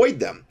 and avoid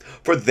them.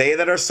 For they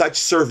that are such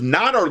serve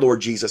not our Lord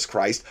Jesus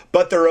Christ,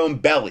 but their own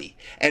belly,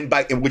 and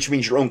which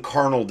means your own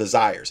carnal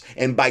desires,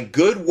 and by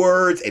good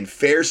words and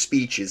fair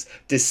speeches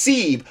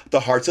deceive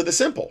the hearts of the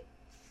simple.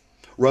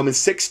 Romans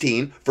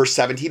 16, verse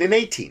 17 and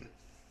 18.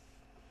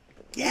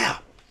 Yeah,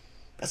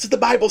 that's what the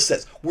Bible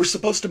says. We're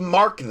supposed to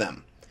mark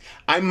them.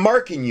 I'm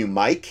marking you,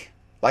 Mike.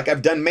 Like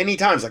I've done many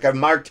times, like I've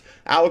marked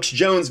Alex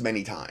Jones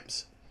many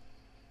times.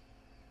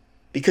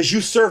 Because you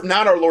serve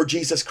not our Lord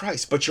Jesus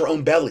Christ, but your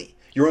own belly,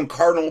 your own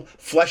carnal,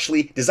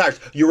 fleshly desires,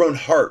 your own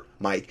heart,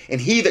 Mike. And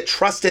he that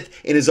trusteth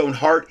in his own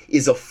heart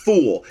is a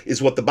fool,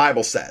 is what the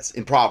Bible says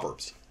in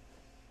Proverbs.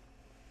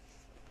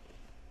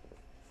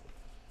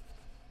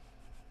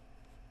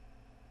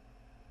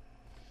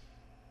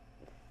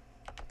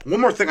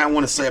 One more thing I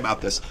want to say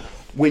about this.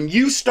 When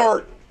you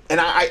start, and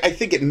I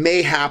think it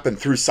may happen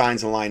through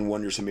signs and lying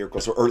wonders and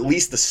miracles, or at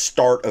least the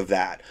start of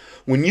that.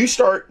 When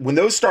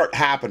those start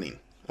happening,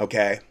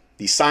 okay,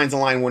 these signs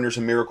and lying wonders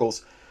and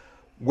miracles,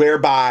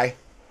 whereby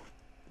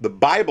the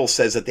Bible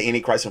says that the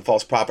Antichrist and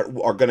false prophet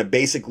are going to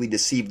basically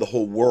deceive the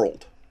whole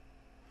world.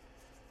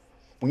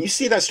 When you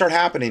see that start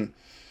happening,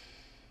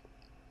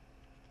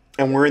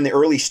 and we're in the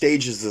early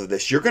stages of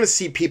this, you're going to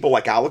see people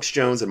like Alex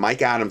Jones and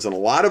Mike Adams and a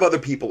lot of other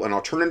people in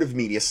alternative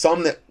media,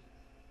 some that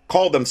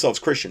call themselves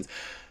Christians,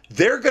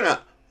 they're going to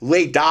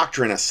lay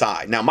doctrine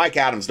aside. Now, Mike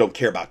Adams don't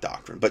care about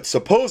doctrine, but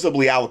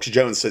supposedly Alex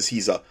Jones says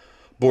he's a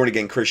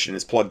born-again Christian,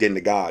 is plugged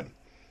into God.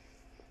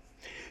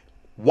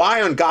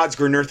 Why on God's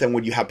green earth then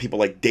would you have people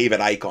like David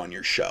Icke on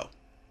your show?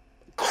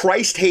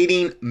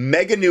 Christ-hating,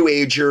 mega New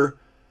Ager,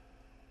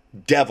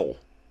 devil.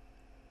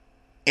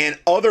 And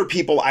other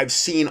people I've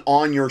seen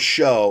on your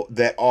show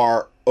that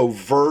are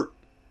overt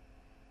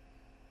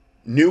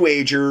New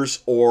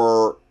Agers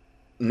or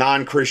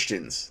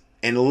non-Christians.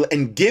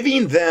 And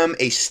giving them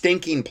a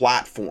stinking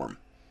platform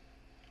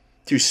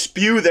to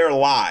spew their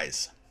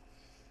lies.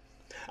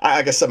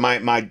 Like I said,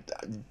 my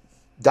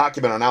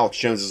document on Alex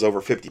Jones is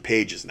over 50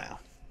 pages now.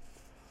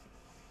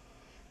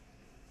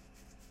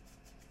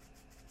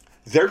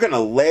 They're going to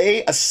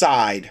lay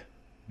aside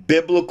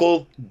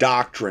biblical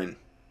doctrine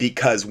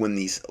because when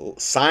these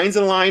signs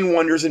and lying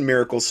wonders and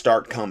miracles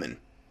start coming,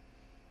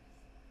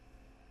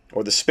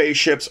 or the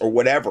spaceships or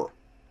whatever,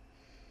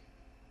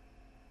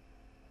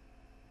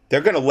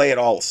 they're going to lay it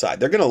all aside.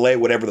 They're going to lay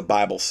whatever the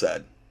Bible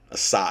said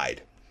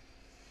aside.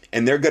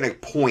 And they're going to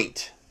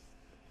point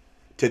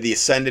to the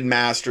ascended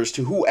masters,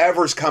 to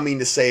whoever's coming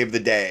to save the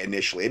day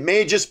initially. It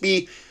may just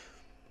be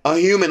a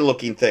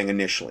human-looking thing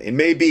initially. It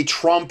may be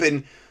Trump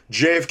and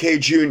JFK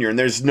Jr., and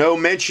there's no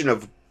mention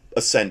of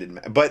ascended,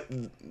 but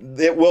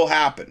it will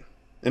happen.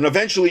 And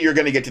eventually you're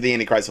going to get to the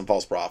Antichrist and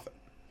false prophet.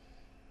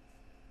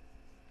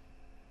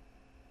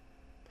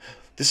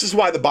 This is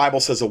why the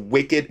Bible says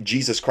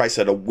Jesus Christ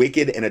said, a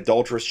wicked and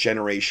adulterous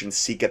generation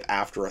seeketh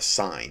after a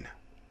sign.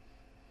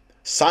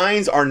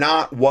 Signs are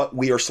not what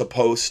we are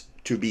supposed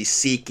to be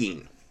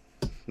seeking.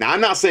 Now,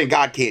 I'm not saying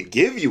God can't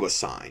give you a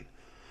sign,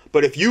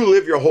 but if you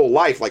live your whole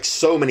life like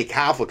so many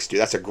Catholics do,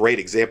 that's a great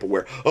example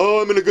where,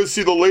 oh, I'm going to go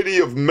see the Lady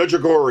of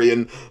Medjugorje,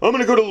 and I'm going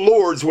to go to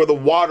Lourdes where the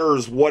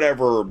water's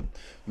whatever,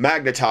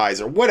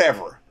 magnetized or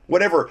whatever.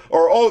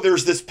 Or, oh,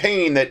 there's this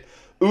pain that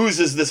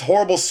oozes this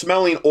horrible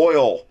smelling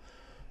oil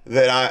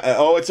that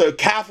it's a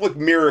Catholic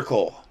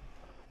miracle.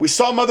 We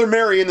saw Mother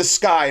Mary in the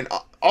sky, and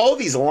all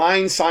these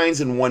lying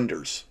signs and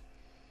wonders.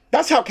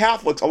 That's how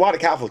a lot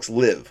of Catholics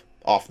live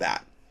off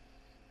that.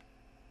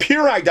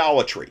 Pure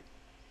idolatry.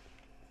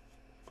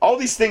 All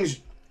these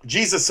things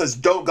Jesus says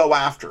don't go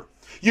after.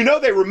 You know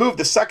they removed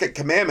the second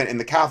commandment in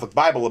the Catholic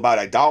Bible about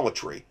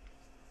idolatry.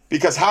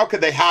 Because how could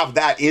they have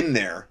that in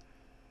there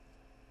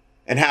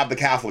and have the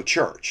Catholic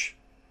Church?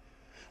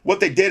 What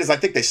they did is I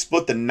think they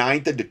split the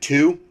ninth into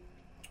two.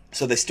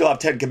 So they still have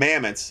 10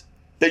 commandments.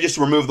 They just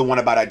removed the one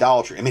about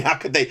idolatry. I mean, how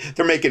could they?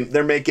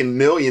 They're making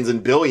millions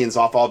and billions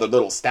off all the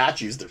little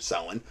statues they're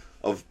selling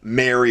of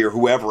Mary or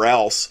whoever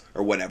else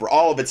or whatever.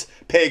 All of it's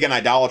pagan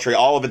idolatry.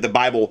 All of it the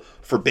Bible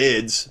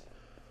forbids.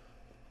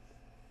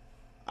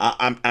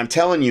 I'm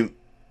telling you,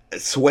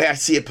 it's the way I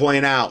see it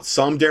playing out.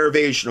 Some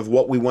derivation of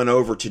what we went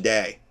over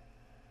today.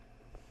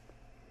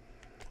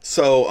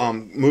 So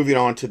moving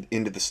on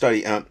into the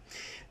study.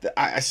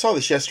 I saw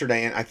this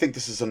yesterday, and I think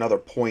this is another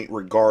point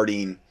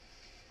regarding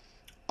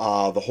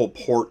the whole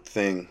port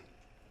thing,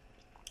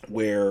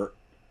 where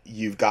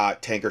you've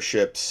got tanker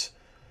ships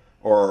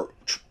or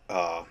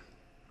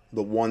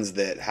the ones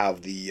that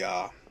have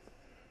the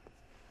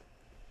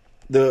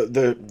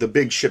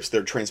big ships that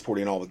are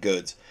transporting all the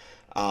goods.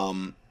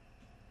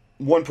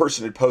 One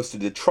person had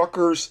posted the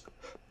truckers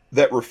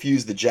that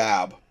refuse the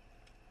jab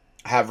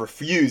have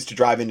refused to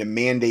drive into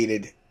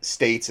mandated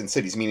states and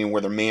cities, meaning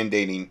where they're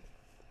mandating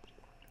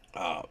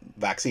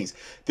vaccines.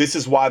 This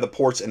is why the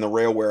ports and the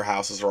rail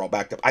warehouses are all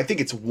backed up. I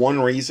think it's one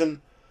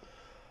reason.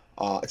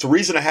 It's a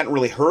reason I hadn't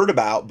really heard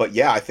about, but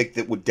yeah, I think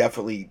that would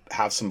definitely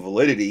have some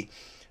validity.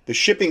 The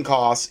shipping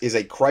costs is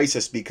a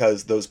crisis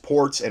because those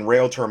ports and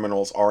rail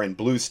terminals are in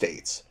blue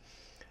states.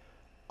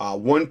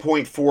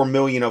 1.4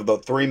 million of the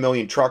 3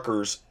 million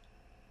truckers,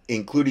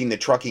 including the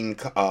trucking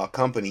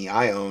company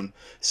I own,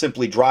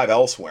 simply drive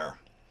elsewhere.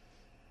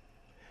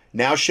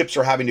 Now ships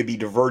are having to be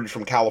diverted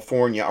from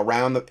California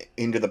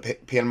into the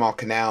Panama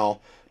Canal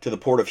to the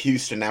port of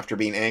Houston after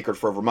being anchored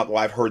for over a month.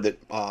 Well, I've heard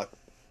that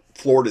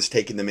Florida's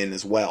taking them in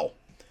as well.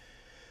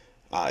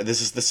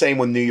 This is the same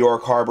with New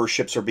York Harbor.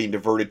 Ships are being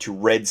diverted to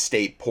red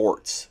state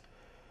ports.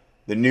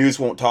 The news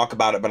won't talk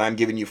about it, but I'm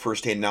giving you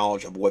firsthand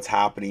knowledge of what's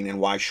happening and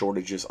why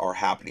shortages are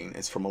happening.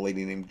 It's from a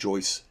lady named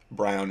Joyce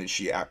Brown, and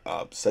she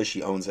says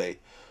she owns a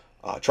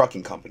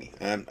trucking company.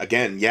 And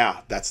again,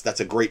 yeah, that's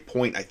a great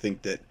point, I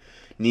think, that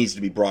needs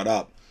to be brought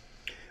up.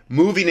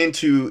 Moving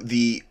into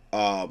the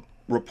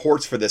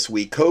reports for this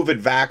week,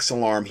 COVID vax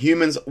alarm.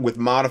 Humans with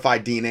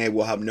modified DNA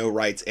will have no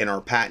rights and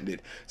are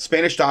patented.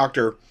 Spanish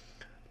doctor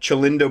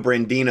Chilindo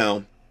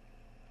Brandino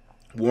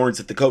warns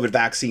that the COVID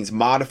vaccines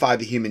modify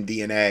the human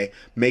DNA,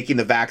 making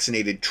the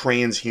vaccinated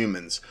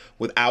transhumans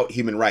without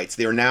human rights.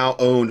 They are now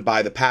owned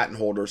by the patent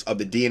holders of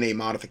the DNA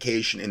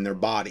modification in their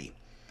body.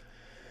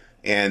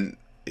 And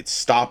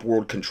it's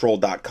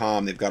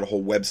stopworldcontrol.com. They've got a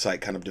whole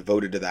website kind of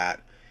devoted to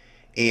that.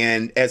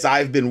 And as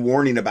I've been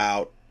warning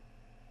about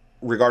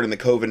regarding the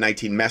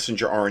COVID-19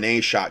 messenger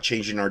RNA shot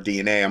changing our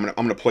DNA, I'm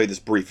going to play this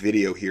brief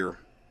video here.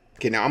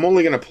 Okay, now I'm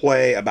only going to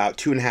play about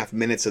 2.5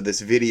 minutes of this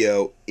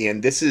video,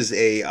 and this is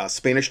a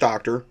Spanish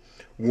doctor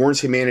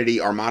warns humanity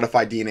our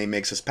modified DNA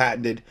makes us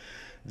patented.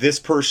 This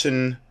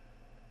person,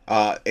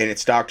 and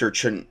it's Dr.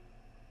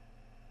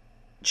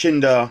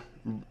 Chinda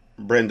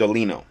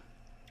Brandolino,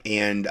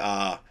 and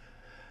I'm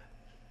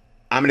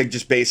going to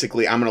just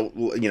basically, she's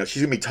going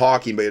to be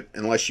talking, but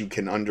unless you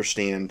can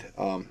understand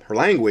her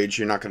language,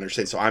 you're not going to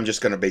understand. So I'm just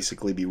going to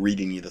basically be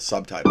reading you the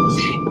subtitles.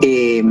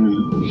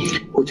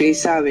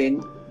 Ustedes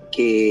saben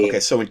que... Okay,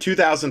 so in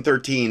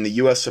 2013, the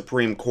U.S.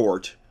 Supreme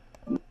Court,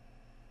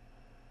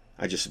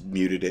 I just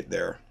muted it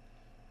there,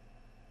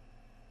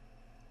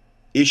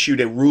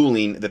 issued a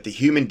ruling that the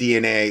human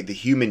DNA, the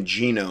human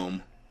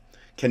genome,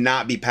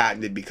 cannot be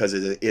patented because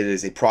it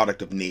is a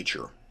product of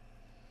nature.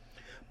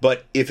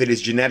 But if it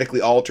is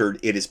genetically altered,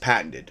 it is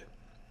patented.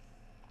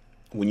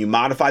 When you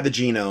modify the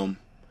genome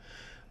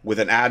with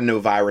an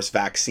adenovirus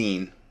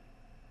vaccine,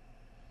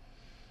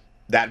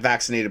 that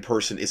vaccinated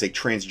person is a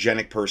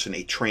transgenic person,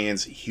 a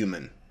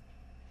transhuman.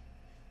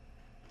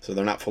 So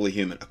they're not fully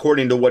human.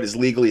 According to what is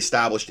legally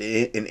established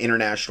in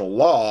international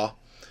law,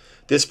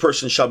 this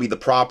person shall be the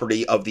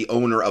property of the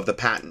owner of the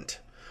patent.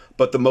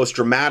 But the most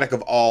dramatic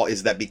of all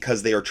is that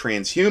because they are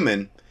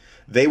transhuman,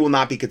 they will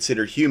not be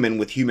considered human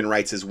with human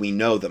rights as we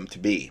know them to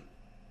be.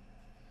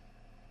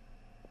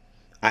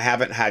 I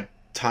haven't had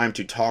time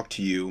to talk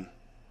to you,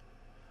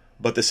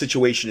 but the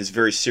situation is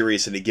very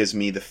serious, and it gives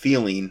me the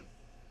feeling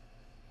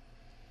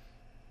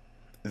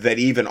that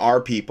even our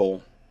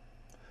people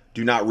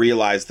do not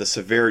realize the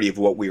severity of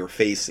what we are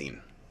facing.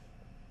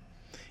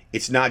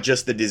 It's not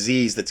just the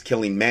disease that's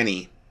killing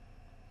many,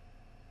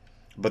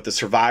 but the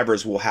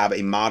survivors will have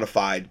a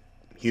modified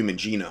human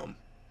genome.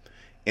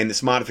 And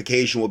this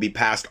modification will be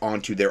passed on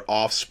to their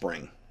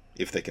offspring,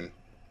 if they can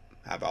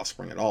have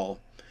offspring at all.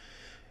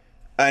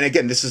 And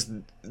again, this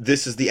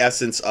is the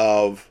essence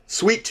of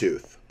Sweet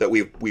Tooth that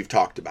we've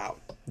talked about.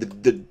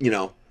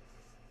 The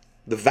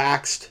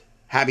vaxxed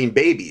having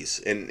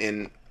babies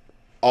and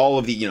all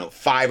of the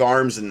 5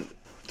 arms and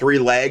 3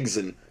 legs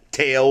and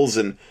tails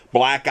and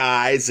black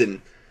eyes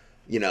and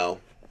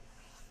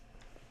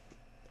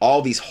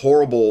all these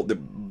horrible,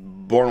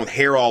 born with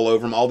hair all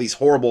over them, all these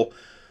horrible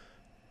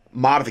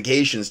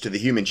modifications to the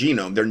human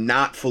genome. They're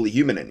not fully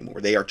human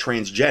anymore. They are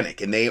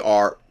transgenic, and they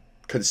are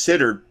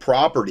considered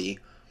property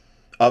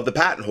of the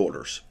patent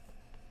holders.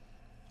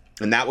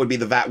 And that would be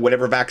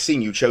whatever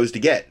vaccine you chose to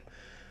get.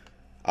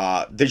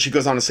 Then she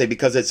goes on to say,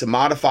 because it's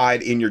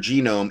modified in your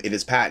genome, it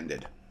is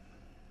patented.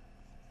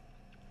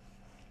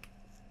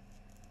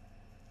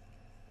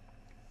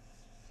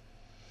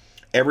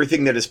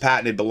 Everything that is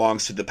patented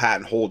belongs to the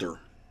patent holder.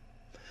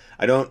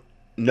 I don't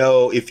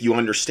know if you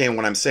understand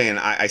what I'm saying.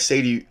 I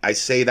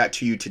say that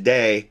to you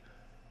today.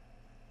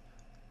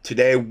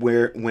 Today,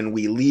 when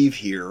we leave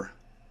here,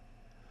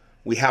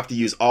 we have to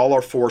use all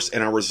our force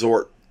and our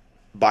resort,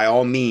 by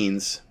all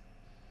means,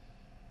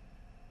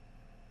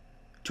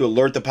 to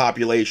alert the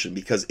population,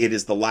 because it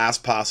is the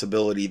last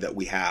possibility that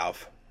we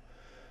have.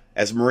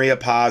 As Maria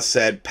Paz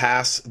said,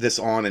 pass this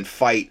on and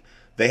fight.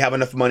 They have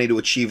enough money to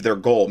achieve their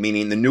goal,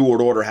 meaning the New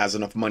World Order has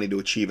enough money to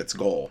achieve its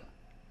goal,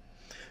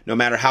 no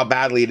matter how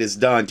badly it is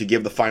done, to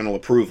give the final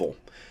approval.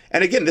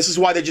 And again, this is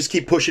why they just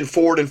keep pushing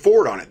forward and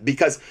forward on it,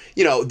 because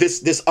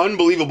this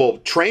unbelievable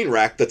train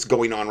wreck that's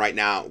going on right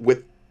now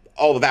with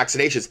all the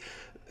vaccinations.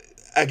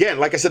 Again,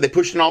 like I said, they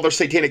pushed in all their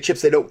satanic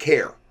chips. They don't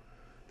care.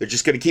 They're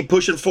just going to keep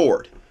pushing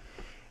forward.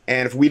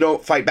 And if we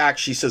don't fight back,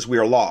 she says, we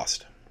are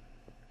lost.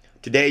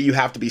 Today, you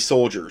have to be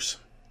soldiers.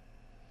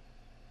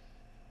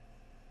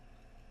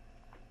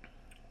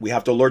 We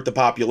have to alert the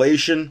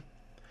population.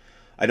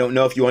 I don't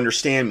know if you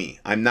understand me.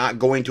 I'm not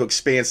going to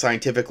expand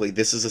scientifically.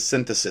 This is a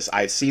synthesis.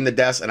 I've seen the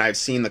deaths and I've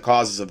seen the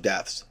causes of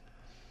deaths.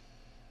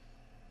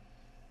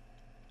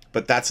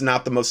 But that's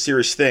not the most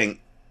serious thing.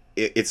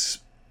 It's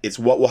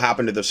what will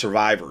happen to the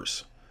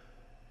survivors.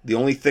 The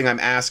only thing I'm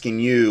asking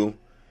you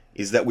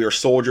is that we are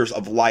soldiers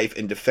of life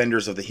and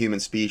defenders of the human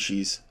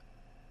species.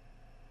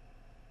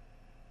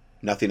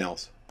 Nothing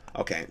else.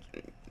 Okay.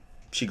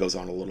 She goes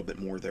on a little bit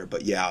more there,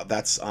 but yeah,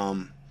 that's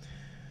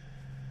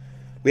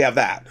we have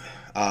that.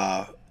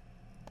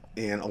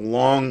 And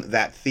along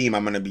that theme,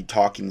 I'm going to be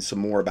talking some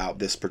more about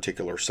this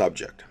particular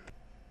subject.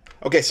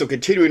 Okay, so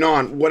continuing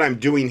on, what I'm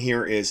doing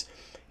here is,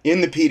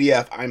 in the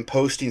PDF, I'm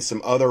posting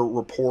some other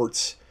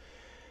reports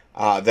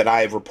that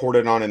I have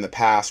reported on in the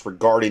past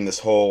regarding this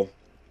whole,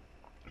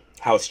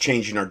 how it's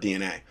changing our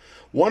DNA.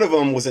 One of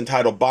them was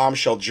entitled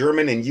Bombshell: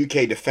 German and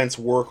UK Defense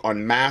Work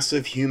on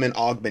Massive Human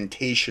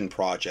Augmentation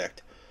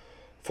Project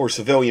for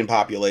Civilian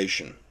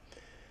Population.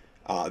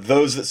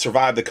 Those that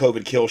survived the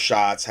COVID kill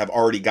shots have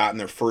already gotten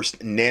their first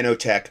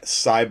nanotech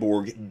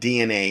cyborg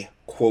DNA,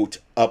 quote,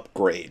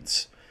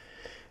 upgrades.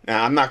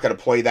 Now, I'm not going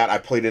to play that. I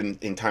played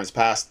it in times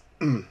past.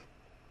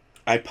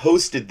 I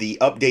posted the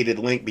updated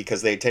link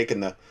because they had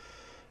taken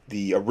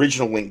the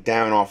original link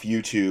down off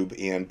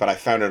YouTube, but I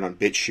found it on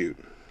BitChute.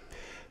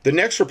 The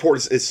next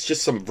report is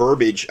just some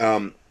verbiage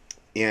and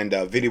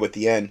video at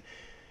the end.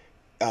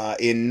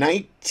 In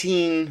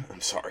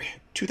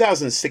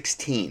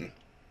 2016,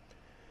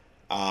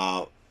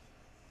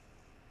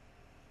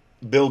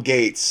 Bill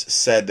Gates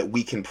said that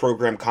we can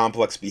program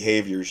complex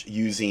behaviors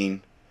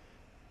using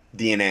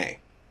DNA.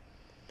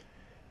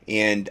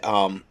 And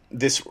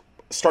this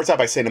starts out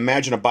by saying,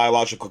 imagine a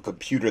biological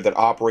computer that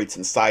operates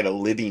inside a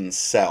living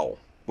cell,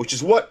 which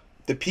is what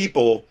the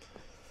people,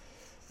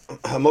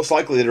 most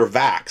likely that are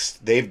vaxxed,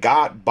 they've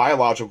got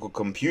biological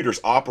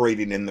computers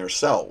operating in their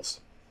cells.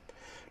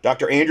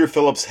 Dr. Andrew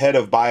Phillips, head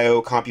of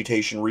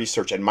biocomputation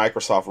research at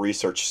Microsoft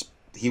Research,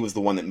 he was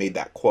the one that made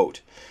that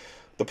quote.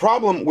 The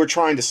problem we're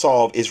trying to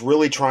solve is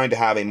really trying to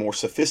have a more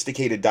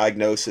sophisticated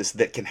diagnosis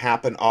that can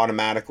happen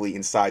automatically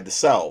inside the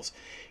cells.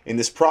 In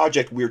this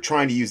project, we're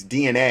trying to use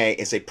DNA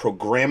as a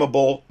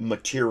programmable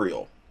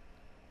material.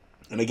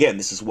 And again,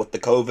 this is what the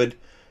COVID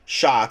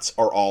shots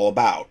are all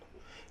about.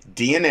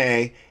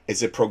 DNA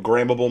is a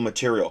programmable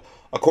material.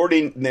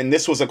 And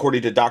this was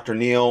according to Dr.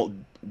 Neil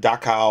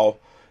Dakow,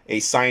 a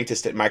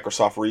scientist at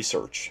Microsoft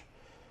Research.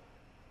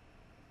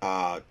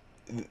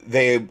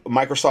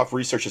 Microsoft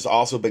Research has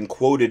also been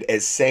quoted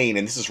as saying,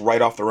 and this is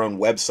right off their own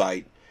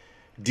website,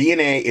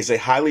 DNA is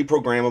highly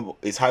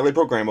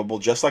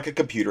programmable, just like a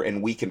computer,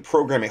 and we can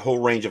program a whole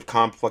range of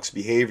complex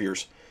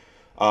behaviors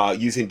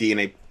using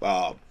DNA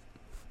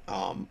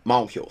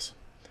molecules.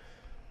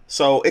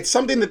 So it's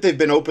something that they've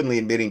been openly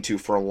admitting to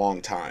for a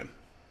long time.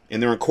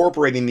 And they're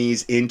incorporating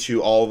these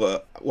into all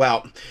the,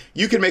 well,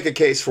 you can make a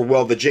case for,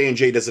 well, the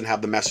J&J doesn't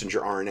have the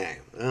messenger RNA.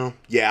 Well,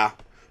 yeah,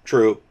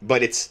 true.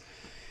 But it's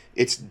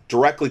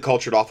directly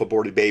cultured off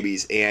aborted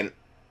babies. And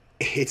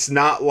it's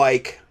not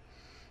like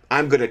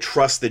I'm going to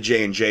trust the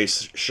J&J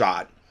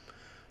shot,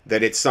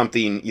 that it's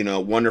something, you know,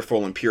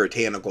 wonderful and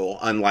puritanical,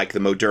 unlike the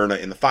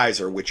Moderna and the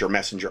Pfizer, which are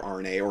messenger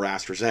RNA, or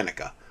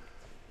AstraZeneca.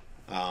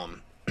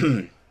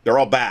 They're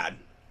all bad.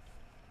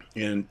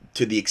 And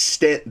to the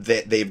extent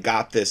that they've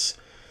got this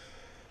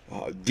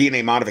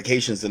DNA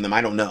modifications in them,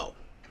 I don't know.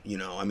 You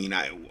know, I mean,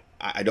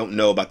 I don't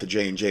know about the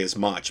J&J as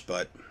much,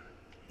 but,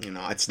 you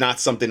know, it's not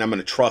something I'm going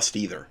to trust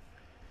either.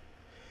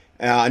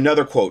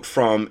 Another quote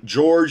from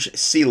George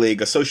Seelig,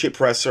 associate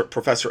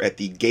professor at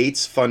the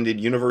Gates-funded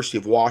University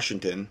of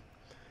Washington,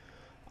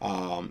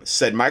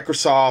 said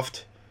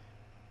Microsoft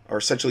are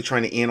essentially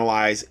trying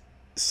to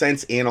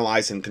sense,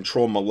 analyze, and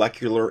control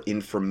molecular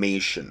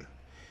information.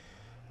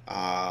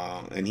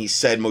 And he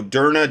said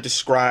Moderna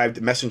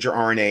described messenger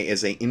RNA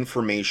as an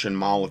information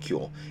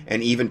molecule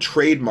and even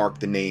trademarked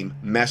the name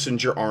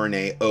messenger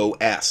RNA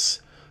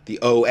OS. The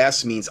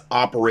OS means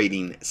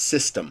operating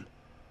system.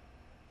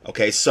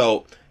 Okay,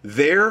 so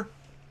they're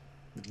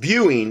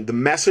viewing the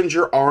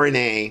messenger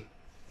RNA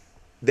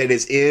that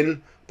is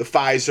in the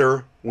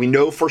Pfizer, we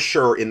know for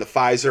sure in the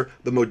Pfizer,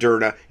 the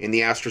Moderna, in the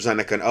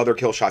AstraZeneca, and other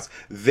kill shots.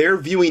 They're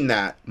viewing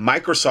that,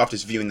 Microsoft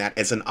is viewing that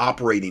as an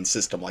operating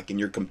system, like in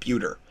your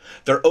computer.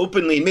 They're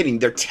openly admitting,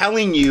 they're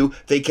telling you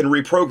they can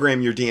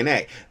reprogram your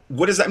DNA.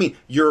 What does that mean?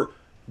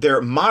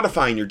 They're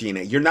modifying your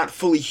DNA. You're not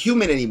fully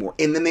human anymore.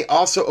 And then they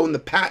also own the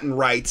patent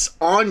rights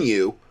on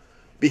you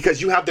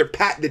because you have their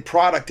patented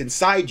product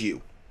inside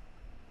you.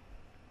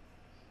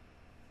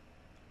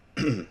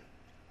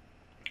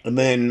 And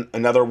then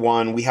another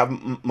one, we have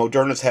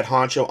Moderna's head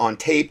honcho on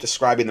tape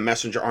describing the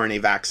messenger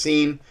RNA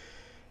vaccine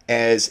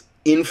as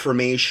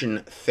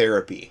information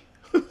therapy.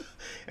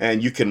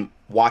 And you can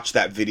watch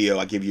that video.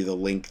 I'll give you the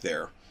link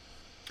there.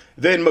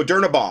 Then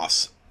Moderna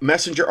boss,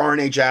 messenger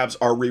RNA jabs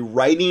are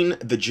rewriting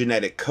the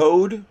genetic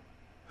code.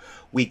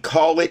 We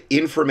call it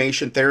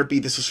information therapy.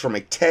 This is from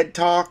a TED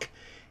Talk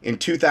in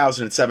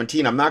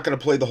 2017. I'm not going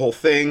to play the whole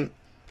thing,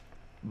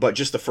 but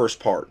just the first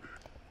part.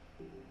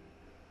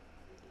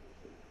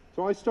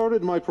 So I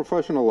started my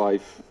professional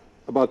life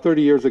about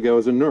 30 years ago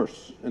as a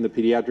nurse in the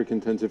pediatric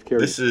intensive care.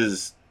 This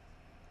is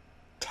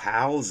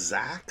Tal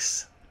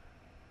Zaks?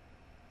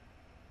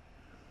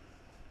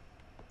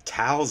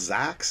 Tal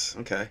Zaks?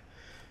 Okay.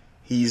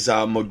 He's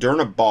a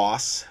Moderna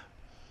boss,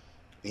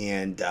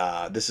 and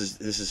this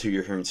is who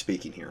you're hearing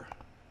speaking here.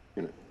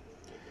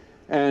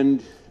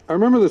 And I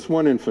remember this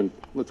one infant,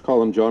 let's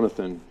call him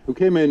Jonathan, who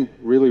came in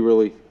really,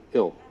 really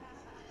ill.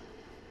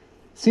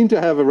 Seemed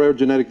to have a rare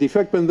genetic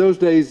defect, but in those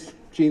days,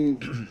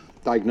 gene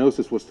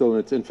diagnosis was still in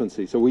its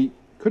infancy, so we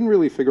couldn't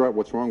really figure out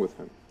what's wrong with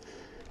him.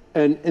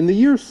 And in the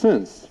years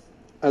since,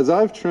 as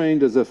I've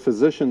trained as a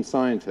physician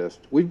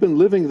scientist, we've been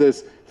living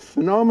this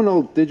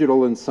phenomenal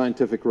digital and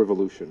scientific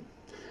revolution.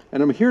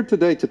 And I'm here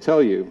today to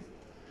tell you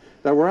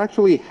that we're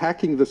actually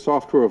hacking the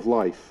software of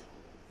life.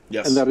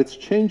 Yes. And that it's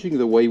changing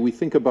the way we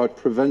think about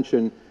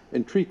prevention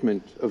and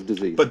treatment of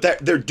disease. But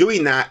they're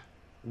doing that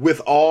with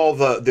all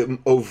the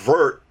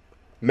overt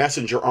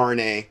messenger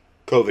RNA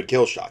COVID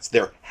kill shots.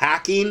 They're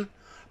hacking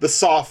the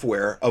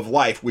software of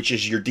life, which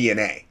is your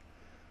DNA.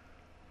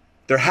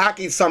 They're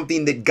hacking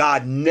something that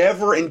God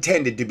never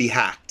intended to be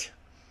hacked.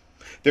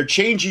 They're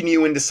changing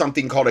you into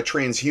something called a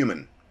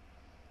transhuman,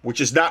 which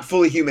is not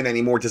fully human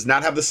anymore, does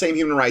not have the same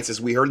human rights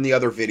as we heard in the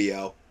other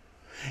video.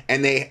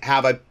 And they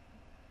have a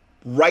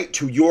right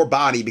to your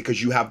body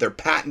because you have their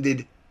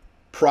patented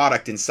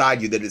product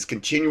inside you that is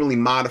continually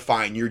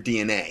modifying your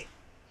DNA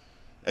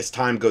as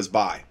time goes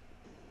by.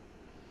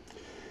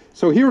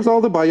 So here's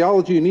all the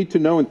biology you need to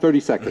know in 30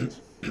 seconds.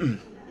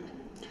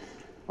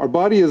 Our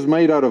body is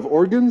made out of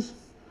organs.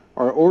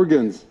 Our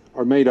organs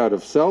are made out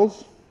of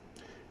cells.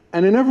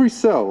 And in every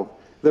cell,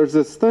 there's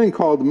this thing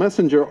called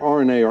messenger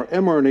RNA, or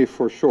mRNA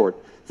for short,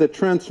 that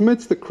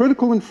transmits the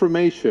critical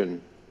information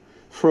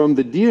from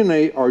the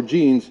DNA, our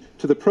genes,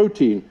 to the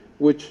protein,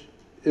 which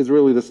is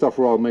really the stuff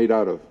we're all made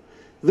out of.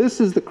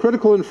 This is the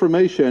critical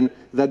information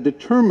that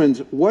determines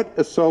what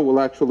a cell will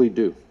actually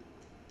do.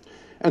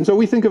 And so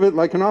we think of it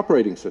like an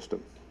operating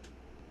system.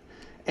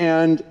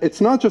 And it's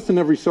not just in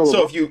every cell.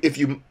 So if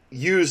you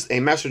use a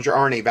messenger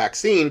RNA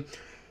vaccine,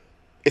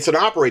 it's an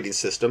operating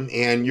system,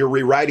 and you're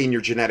rewriting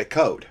your genetic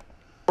code.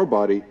 Our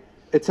body,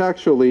 it's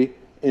actually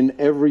in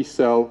every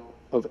cell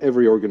of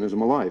every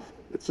organism alive.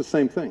 It's the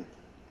same thing.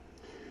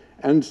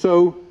 And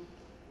so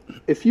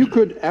if you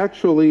could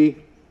actually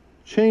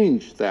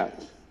change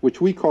that, which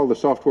we call the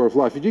software of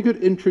life, if you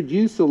could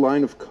introduce a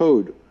line of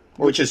code,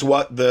 which is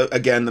what the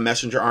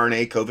messenger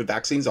RNA COVID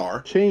vaccines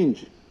are.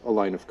 Change a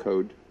line of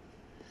code.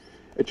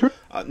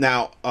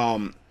 Now,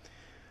 on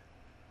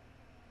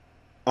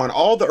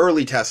all the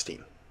early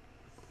testing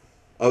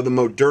of the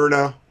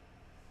Moderna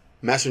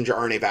messenger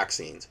RNA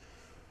vaccines,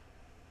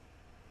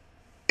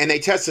 And they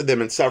tested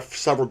them in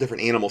several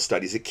different animal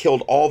studies. It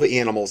killed all the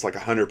animals like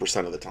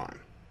 100% of the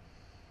time.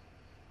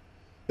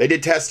 They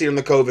did testing on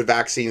the COVID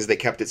vaccines. They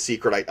kept it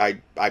secret.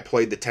 I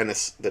played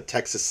the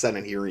Texas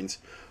Senate hearings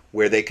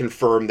where they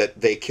confirmed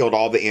that they killed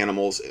all the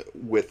animals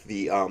with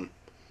the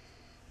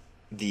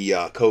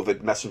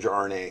COVID messenger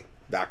RNA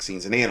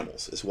vaccines in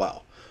animals as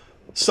well.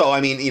 So,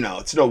 I mean, you know,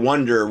 it's no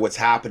wonder what's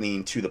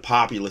happening to the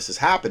populace is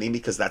happening,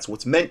 because that's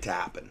what's meant to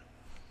happen.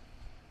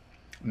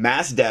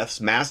 Mass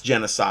deaths, mass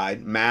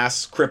genocide,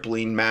 mass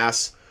crippling,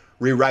 mass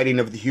rewriting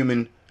of the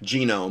human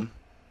genome,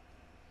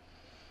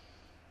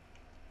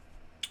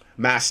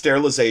 mass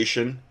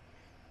sterilization,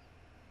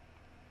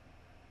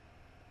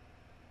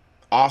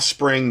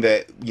 offspring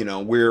that, you know,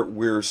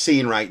 we're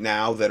seeing right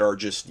now that are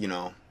just, you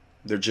know,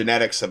 their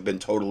genetics have been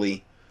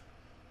totally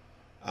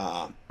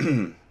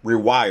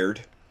rewired,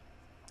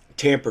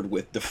 tampered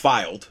with,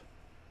 defiled.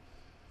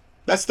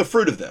 That's the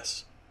fruit of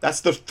this. That's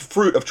the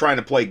fruit of trying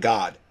to play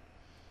God.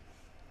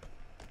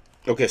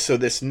 Okay, so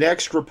this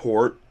next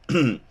report,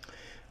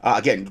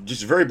 again,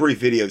 just very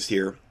brief videos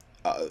here.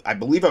 I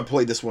believe I've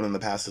played this one in the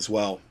past as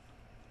well.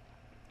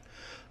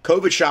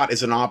 COVID shot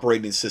is an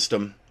operating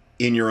system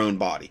in your own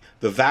body.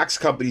 The vax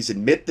companies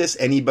admit this.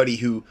 Anybody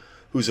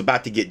who's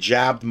about to get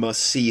jabbed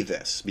must see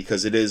this,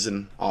 because it is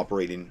an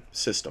operating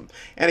system.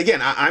 And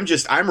again,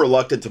 I'm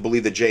reluctant to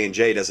believe that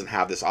J&J doesn't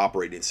have this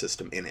operating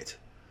system in it.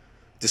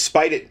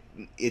 Despite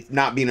it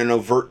not being an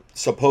overt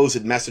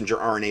supposed messenger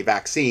RNA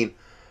vaccine,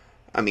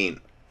 I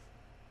mean,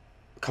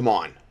 come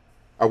on.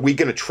 Are we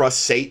going to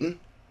trust Satan?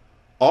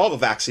 All the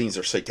vaccines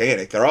are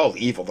satanic. They're all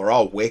evil. They're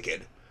all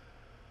wicked.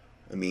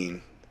 I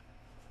mean,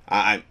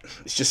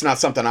 it's just not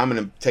something I'm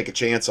going to take a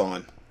chance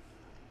on.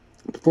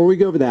 Before we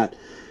go over that,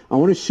 I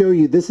want to show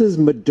you, this is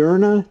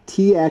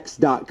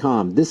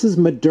ModernaTX.com. This is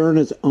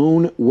Moderna's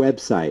own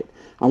website.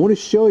 I want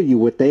to show you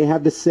what they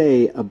have to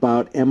say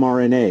about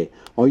mRNA.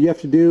 All you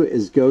have to do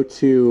is go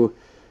to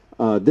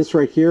this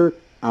right here,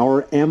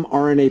 our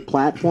mRNA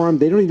platform.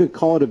 They don't even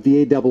call it a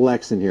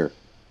VAXX in here.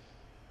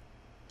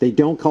 They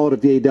don't call it a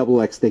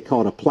VAXX. They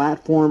call it a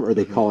platform, or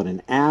they call it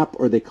an app,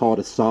 or they call it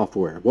a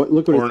software.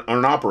 Look what or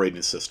an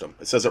operating system.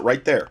 It says it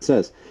right there. It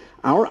says,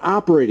 our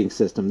operating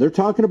system. They're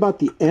talking about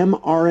the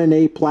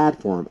mRNA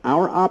platform.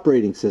 Our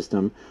operating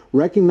system,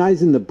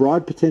 recognizing the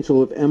broad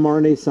potential of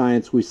mRNA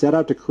science, we set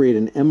out to create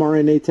an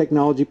mRNA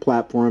technology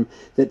platform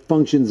that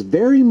functions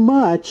very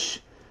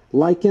much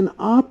like an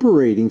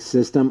operating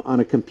system on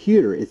a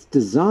computer. It's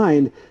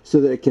designed so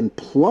that it can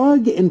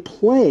plug and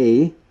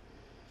play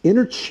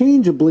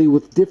interchangeably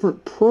with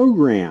different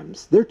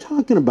programs. They're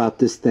talking about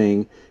this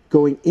thing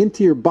going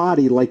into your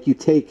body like you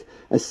take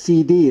a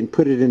CD and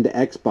put it into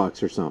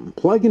Xbox or something.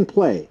 Plug and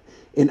play.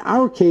 In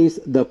our case,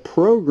 the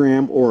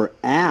program or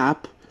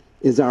app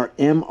is our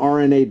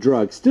mRNA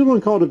drug. Still don't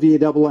call it a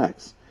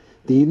VAXX.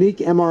 The unique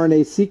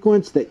mRNA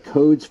sequence that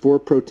codes for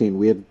protein.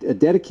 We have a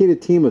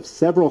dedicated team of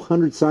several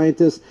hundred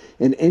scientists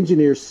and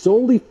engineers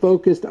solely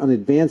focused on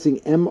advancing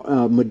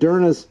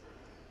Moderna's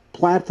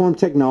platform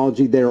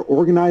technology. They are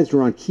organized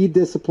around key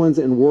disciplines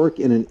and work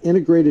in an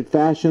integrated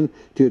fashion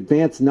to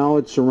advance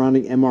knowledge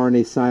surrounding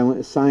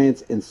mRNA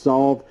science and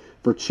solve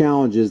for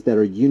challenges that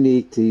are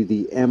unique to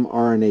the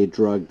mRNA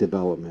drug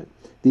development.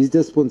 These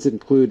disciplines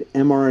include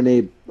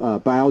mRNA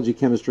biology,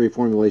 chemistry,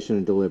 formulation,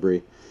 and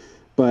delivery.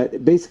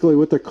 But basically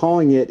what they're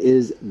calling it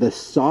is the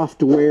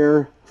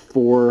software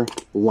for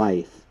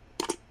life.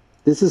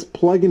 This is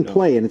plug and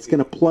play, and it's going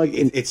to plug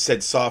in. It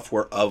said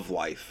software of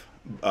life.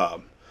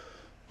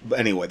 But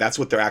anyway, that's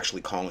what they're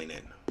actually calling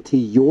it. To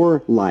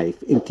your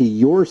life, into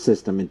your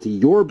system, into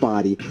your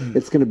body.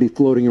 It's going to be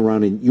floating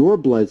around in your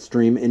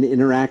bloodstream and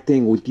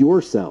interacting with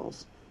your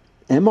cells.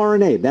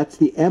 mRNA, that's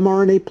the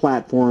mRNA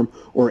platform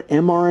or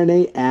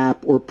mRNA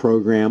app or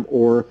program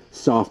or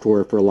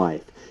software for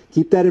life.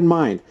 Keep that in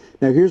mind.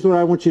 Now, here's what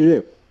I want you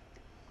to do.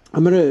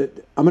 I'm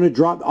going to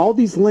drop all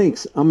these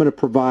links. I'm going to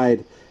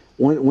provide,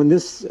 when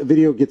this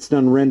video gets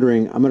done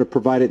rendering, I'm going to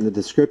provide it in the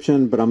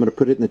description, but I'm going to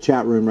put it in the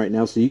chat room right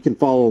now so you can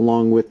follow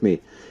along with me.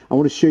 I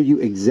want to show you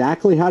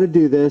exactly how to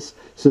do this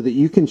so that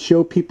you can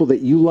show people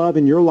that you love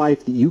in your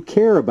life, that you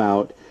care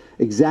about,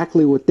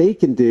 exactly what they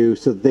can do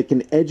so that they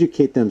can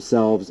educate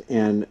themselves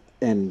and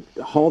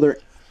haul their...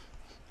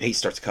 He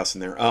starts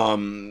cussing there.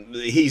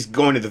 He's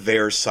going to the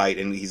VAERS site,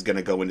 and he's going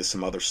to go into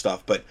some other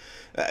stuff. But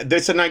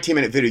it's a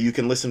 19-minute video. You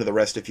can listen to the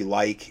rest if you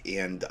like.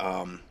 And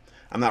I'm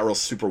not real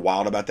super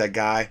wild about that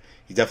guy.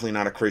 He's definitely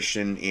not a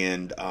Christian.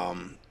 And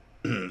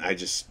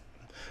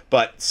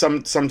but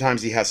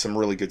sometimes he has some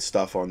really good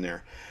stuff on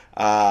there.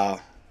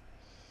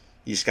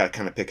 You just got to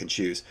kind of pick and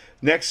choose.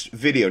 Next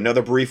video,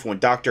 another brief one.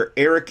 Dr.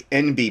 Eric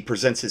Enby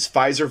presents his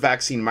Pfizer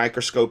vaccine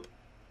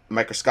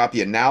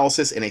microscopy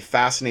analysis in a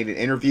fascinating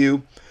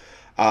interview.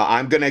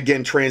 I'm going to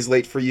again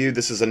translate for you.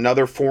 This is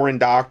another foreign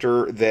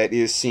doctor that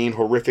is seeing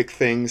horrific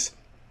things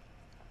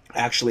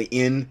actually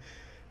in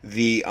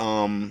the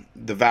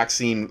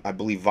vaccine, I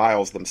believe,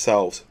 vials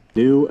themselves.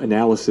 New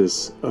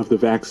analysis of the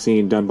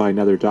vaccine done by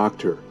another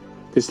doctor.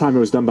 This time it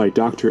was done by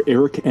Dr.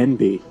 Eric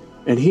Enby.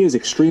 And he is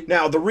extreme.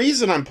 Now, the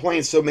reason I'm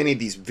playing so many of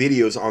these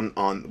videos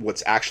on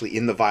what's actually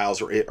in the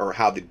vials or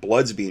how the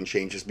blood's being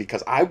changed is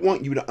because I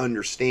want you to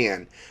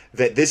understand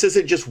that this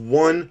isn't just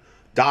one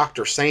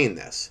doctor saying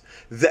this.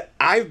 That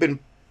I've been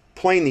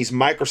playing these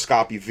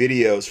microscopy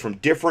videos from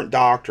different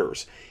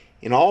doctors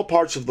in all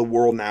parts of the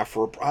world now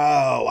for,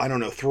 I don't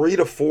know, 3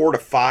 to 4 to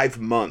 5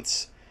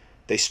 months.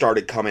 They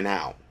started coming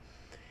out.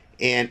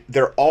 And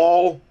they're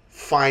all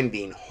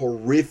finding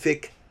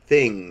horrific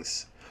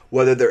things,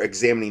 whether they're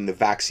examining the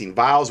vaccine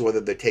vials, whether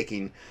they're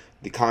taking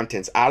the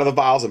contents out of the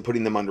vials and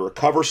putting them under a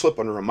cover slip,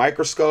 under a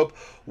microscope,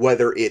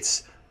 whether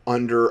it's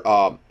under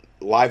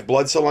live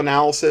blood cell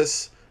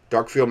analysis,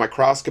 dark field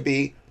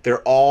microscopy.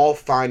 They're all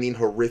finding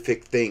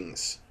horrific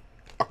things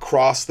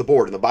across the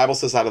board. And the Bible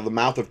says out of the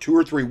mouth of 2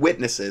 or 3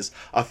 witnesses,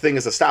 a thing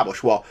is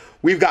established. Well,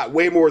 we've got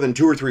way more than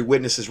 2 or 3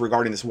 witnesses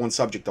regarding this one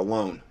subject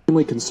alone.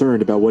 Extremely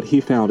concerned about what he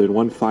found in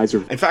one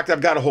Pfizer. In fact,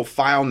 I've got a whole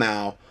file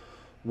now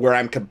where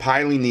I'm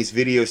compiling these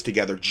videos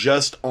together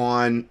just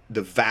on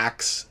the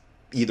vax,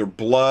 either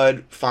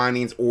blood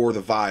findings or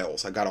the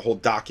vials. I got a whole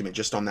document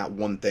just on that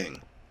one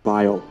thing.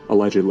 Vial,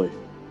 allegedly.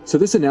 So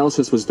this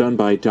analysis was done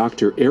by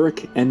Dr.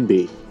 Eric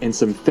Enby, and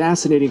some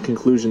fascinating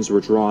conclusions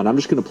were drawn. I'm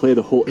just going to play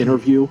the whole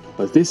interview,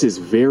 but this is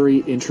very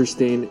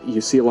interesting.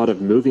 You see a lot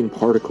of moving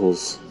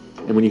particles,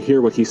 and when you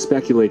hear what he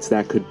speculates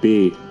that could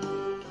be,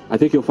 I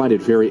think you'll find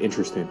it very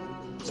interesting.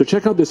 So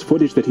check out this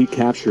footage that he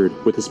captured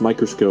with his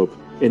microscope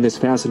in this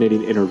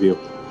fascinating interview.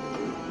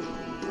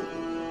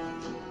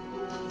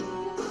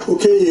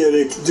 Okej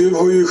Erik, du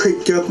har ju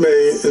skickat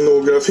mig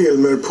några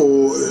filmer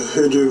på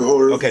hur du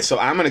har... Okay, so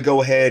I'm going to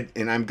go ahead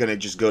and I'm going to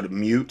just go to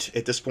mute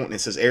at this point. And it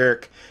says,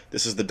 Eric,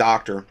 this is the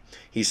doctor.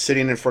 He's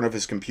sitting in front of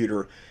his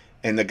computer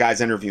and the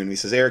guy's interviewing him. He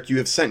says, Eric, you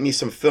have sent me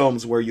some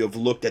films where you have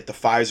looked at the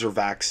Pfizer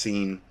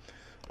vaccine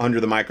under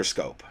the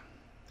microscope.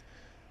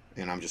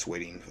 And I'm just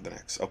waiting for the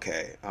next.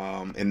 Okay.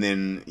 And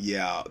then,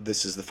 yeah,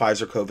 this is the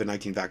Pfizer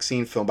COVID-19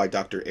 vaccine filmed by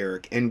Dr.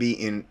 Eric Enby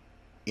in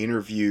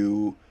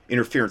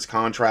interference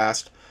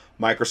contrast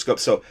microscope.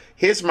 So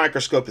his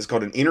microscope is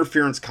called an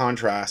interference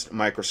contrast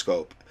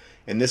microscope.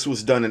 And this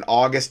was done in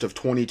August of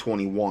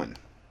 2021.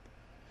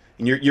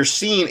 And you're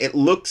seeing, it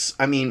looks,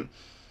 I mean,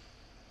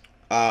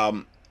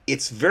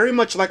 it's very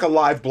much like a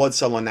live blood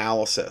cell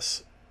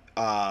analysis,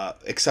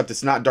 except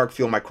it's not dark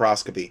field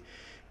microscopy.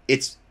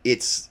 It's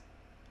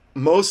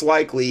most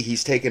likely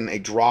he's taken a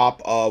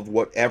drop of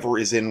whatever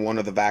is in one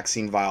of the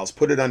vaccine vials,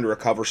 put it under a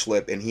cover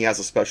slip, and he has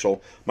a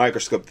special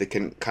microscope that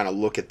can kind of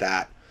look at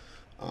that.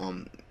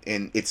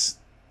 And it's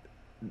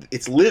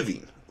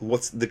living.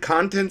 What's the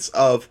contents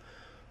of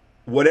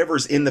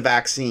whatever's in the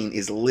vaccine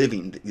is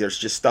living. There's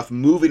just stuff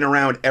moving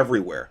around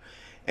everywhere.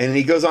 And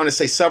he goes on to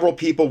say several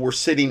people were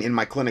sitting in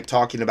my clinic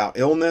talking about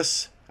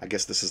illness. I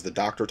guess this is the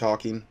doctor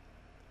talking.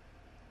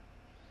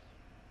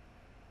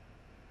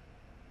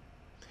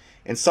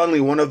 And suddenly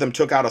one of them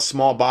took out a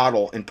small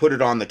bottle and put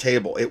it on the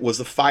table. It was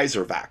the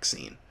Pfizer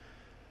vaccine.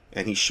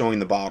 And he's showing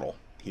the bottle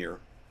here.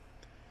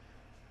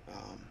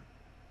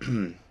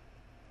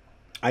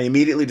 I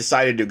immediately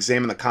decided to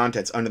examine the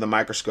contents under the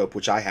microscope,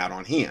 which I had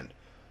on hand.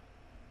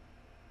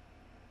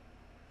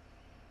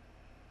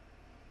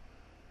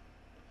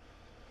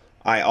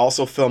 I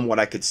also filmed what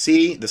I could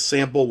see. The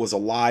sample was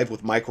alive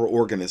with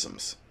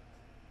microorganisms.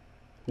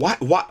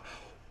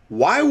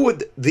 Why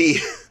would the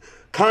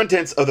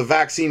contents of the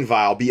vaccine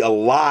vial be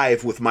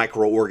alive with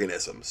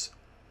microorganisms?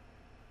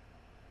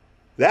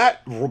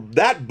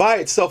 That by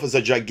itself is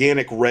a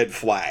gigantic red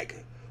flag.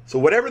 So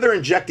whatever they're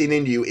injecting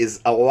into you is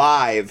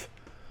alive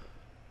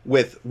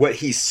with what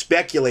he's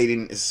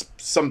speculating is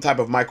some type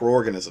of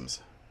microorganisms.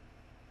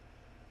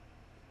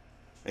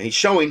 And he's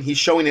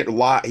showing it a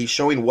lot. He's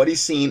showing what he's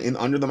seen in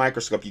under the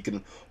microscope. You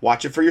can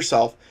watch it for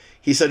yourself.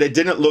 He said it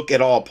didn't look at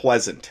all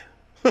pleasant.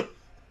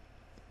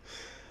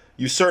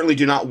 You certainly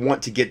do not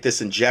want to get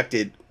this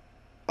injected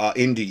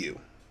into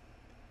you,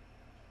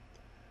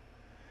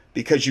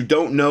 because you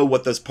don't know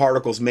what those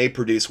particles may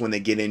produce when they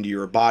get into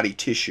your body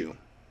tissue.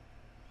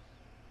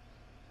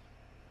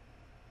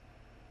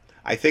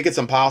 I think it's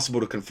impossible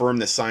to confirm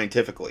this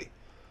scientifically.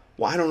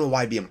 Well, I don't know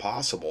why it'd be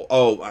impossible.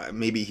 Oh,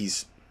 maybe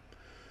he's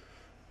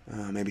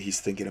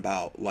thinking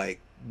about like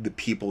the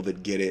people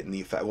that get it and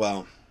the effect.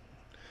 Well,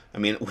 I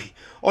mean,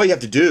 all you have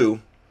to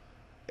do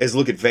is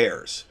look at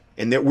VAERS,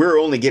 and that we're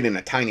only getting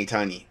a tiny,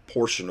 tiny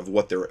portion of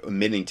what they're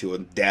emitting to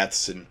in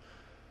deaths and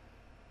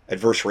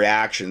adverse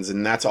reactions,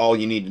 and that's all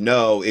you need to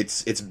know.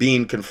 It's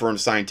being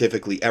confirmed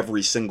scientifically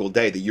every single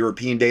day. The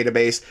European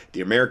database,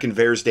 the American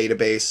VAERS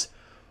database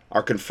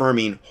are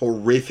confirming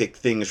horrific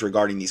things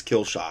regarding these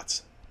kill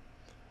shots.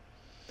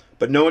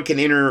 But no one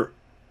can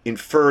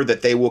infer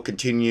that they will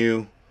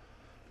continue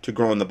to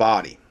grow in the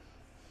body.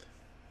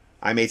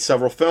 I made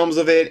several films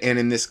of it, and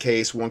in this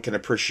case, one can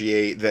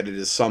appreciate that it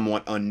is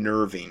somewhat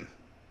unnerving.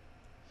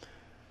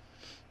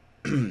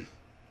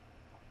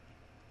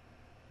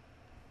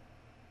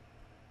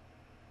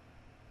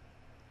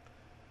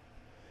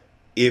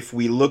 If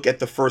we look at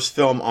the first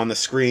film on the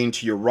screen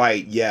to your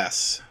right,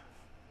 yes.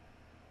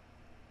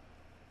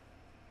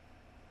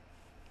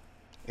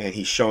 And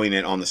he's showing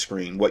it on the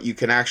screen. What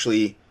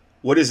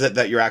is it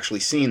that you're actually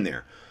seeing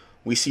there?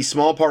 We see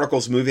small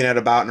particles moving at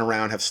about and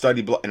around.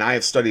 And I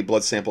have studied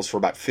blood samples for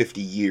about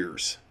 50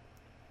 years.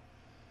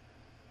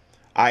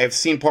 I have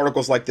seen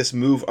particles like this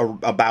move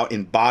about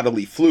in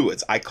bodily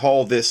fluids. I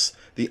call this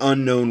the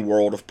unknown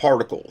world of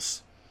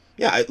particles.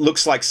 Yeah, it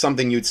looks like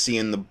something you'd see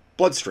in the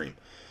bloodstream.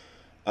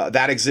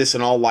 That exists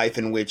in all life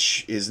in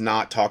which is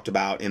not talked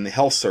about in the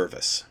health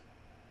service.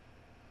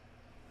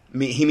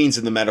 He means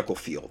in the medical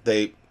field.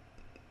 They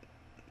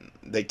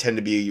tend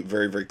to be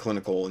very, very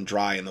clinical and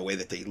dry in the way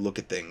that they look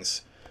at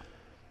things.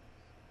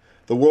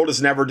 The world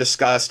is never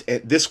discussed.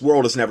 This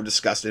world is never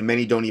discussed, and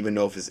many don't even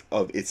know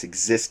of its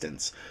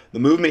existence. The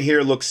movement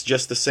here looks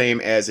just the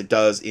same as it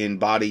does in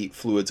body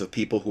fluids of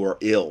people who are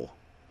ill.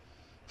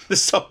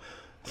 So,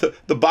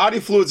 the body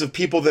fluids of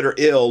people that are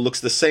ill looks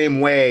the same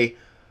way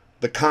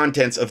the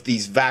contents of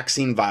these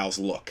vaccine vials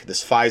look,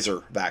 this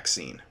Pfizer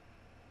vaccine.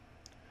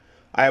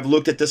 I have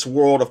looked at this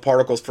world of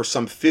particles for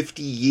some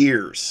 50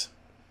 years.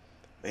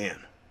 Man.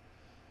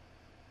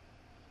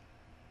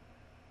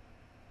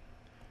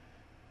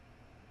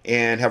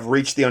 And have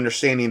reached the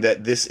understanding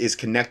that this is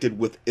connected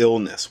with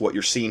illness. What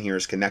you're seeing here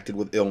is connected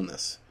with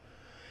illness.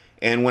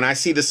 And when I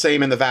see the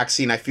same in the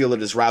vaccine, I feel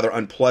it is rather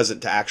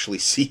unpleasant to actually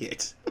see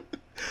it.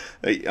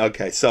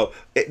 Okay, so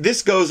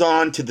this goes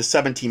on to the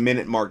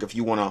 17-minute mark if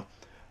you want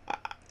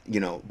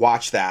to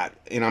watch that.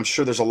 And I'm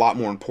sure there's a lot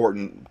more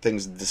important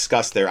things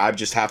discussed there. I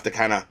just have to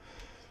kind of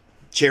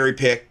cherry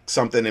pick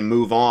something and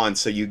move on.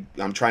 So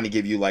I'm trying to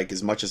give you like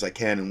as much as I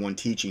can in one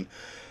teaching.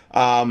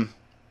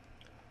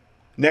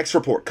 Next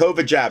report,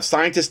 COVID jab.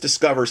 Scientist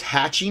discovers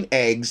hatching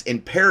eggs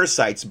and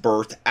parasites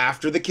birthed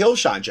after the kill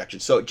shot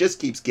injection. So it just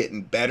keeps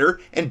getting better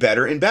and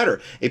better and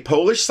better. A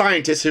Polish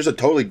scientist, here's a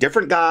totally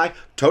different guy,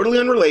 totally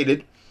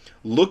unrelated,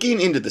 looking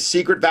into the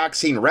secret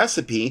vaccine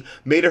recipe,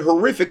 made a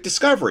horrific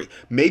discovery.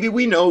 Maybe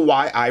we know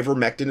why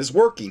ivermectin is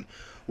working.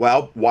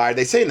 Well, why are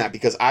they saying that?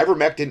 Because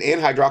ivermectin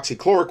and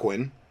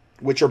hydroxychloroquine,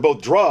 which are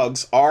both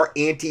drugs, are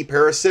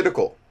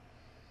anti-parasitical.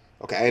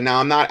 Okay, now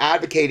I'm not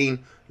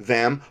advocating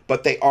them,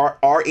 but they are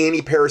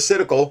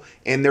anti-parasitical,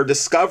 and they're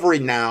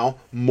discovering now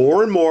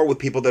more and more with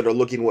people that are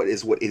looking what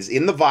is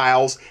in the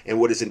vials and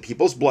what is in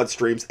people's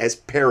bloodstreams as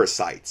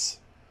parasites.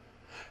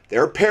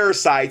 There are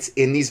parasites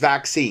in these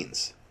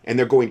vaccines, and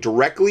they're going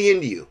directly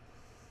into you.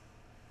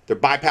 They're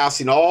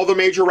bypassing all the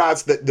major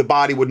routes that the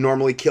body would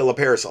normally kill a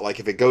parasite. Like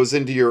if it goes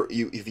into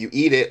if you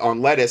eat it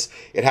on lettuce,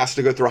 it has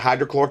to go through a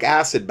hydrochloric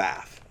acid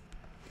bath.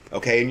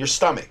 Okay, in your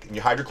stomach. And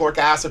your hydrochloric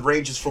acid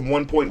ranges from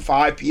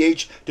 1.5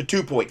 pH to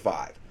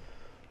 2.5.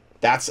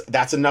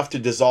 That's enough to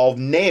dissolve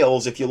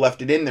nails if you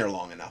left it in there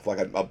long enough, like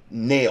a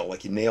nail,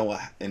 like you nail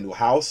into a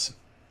house.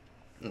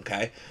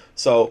 Okay,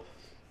 so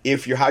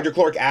if your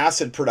hydrochloric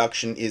acid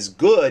production is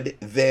good,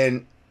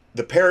 then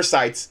the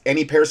parasites,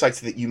 any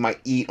parasites that you might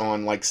eat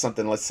on like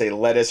something, let's say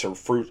lettuce or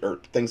fruit or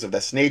things of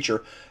this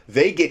nature,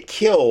 they get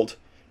killed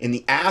in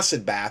the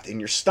acid bath in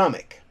your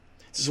stomach.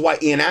 This is why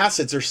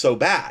antacids are so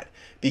bad.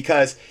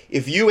 Because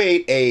if you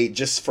ate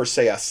just for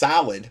say a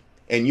salad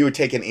and you were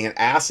taking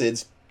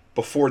antacids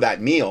before that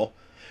meal,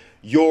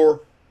 you're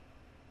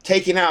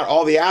taking out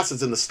all the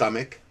acids in the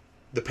stomach.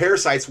 The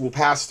parasites will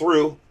pass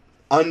through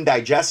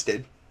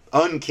undigested,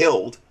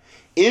 unkilled,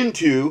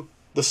 into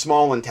the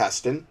small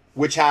intestine,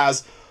 which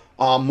has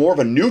more of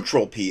a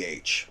neutral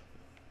pH.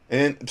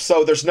 And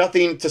so there's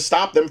nothing to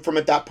stop them from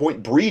at that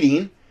point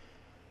breeding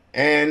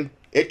and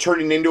it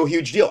turning into a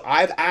huge deal.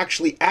 I've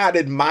actually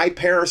added my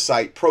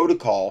parasite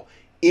protocol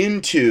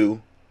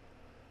into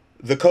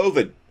the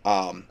COVID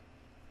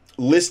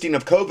listing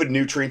of COVID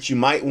nutrients you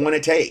might want to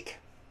take,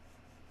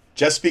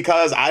 just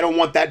because I don't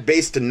want that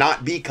base to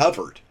not be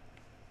covered.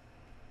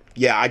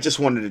 Yeah, I just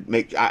wanted to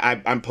make,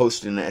 I'm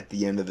posting it at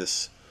the end of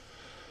this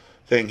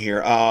thing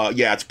here.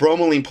 Yeah, it's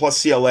bromelain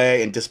plus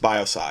CLA and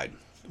dysbiocide.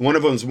 One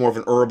of them is more of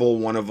an herbal,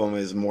 one of them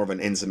is more of an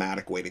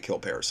enzymatic way to kill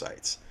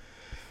parasites.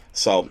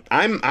 So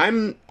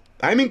I'm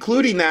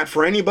including that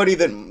for anybody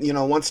that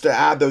wants to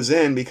add those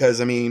in,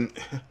 because I mean,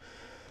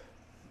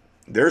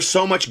 there's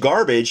so much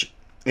garbage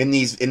in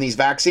these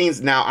vaccines.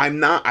 Now,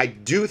 I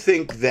do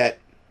think that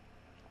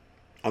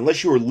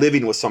unless you are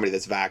living with somebody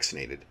that's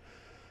vaccinated,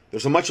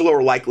 there's a much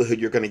lower likelihood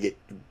you're going to get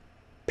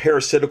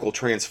parasitical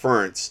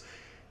transference.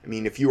 I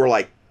mean, if you were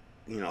like,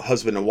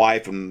 husband and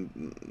wife,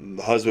 and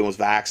the husband was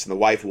vaxxed and the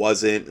wife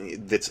wasn't,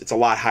 it's a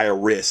lot higher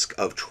risk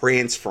of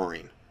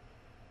transferring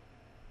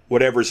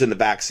whatever's in the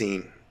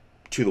vaccine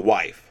to the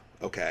wife.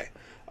 Okay.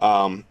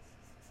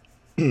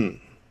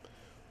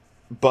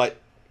 But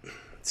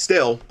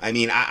still, I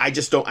mean, I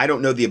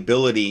don't know the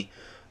ability.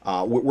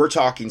 We're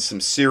talking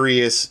some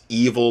serious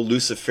evil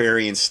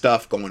Luciferian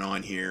stuff going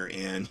on here,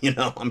 and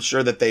I'm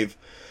sure that they've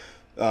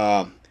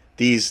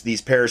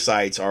these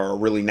parasites are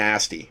really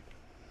nasty.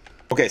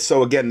 Okay,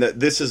 so again,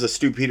 this is a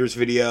Stu Peters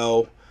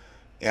video,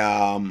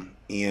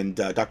 and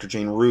Dr.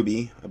 Jane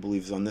Ruby, I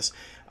believe, is on this.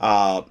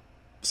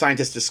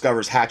 Scientist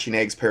discovers hatching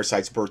eggs,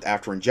 parasites birthed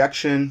after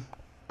injection.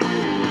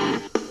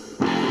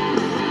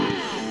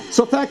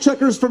 So fact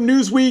checkers from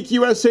Newsweek,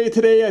 USA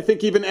Today, I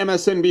think even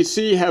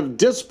MSNBC have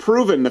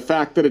disproven the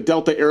fact that a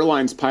Delta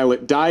Airlines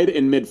pilot died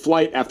in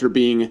mid-flight after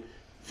being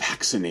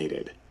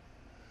vaccinated.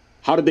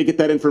 How did they get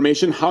that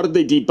information? How did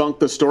they debunk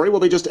the story?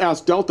 Well, they just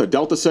asked Delta.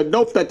 Delta said,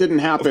 nope, that didn't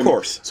happen. Of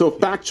course. So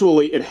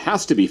factually, it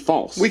has to be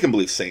false. We can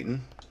believe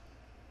Satan.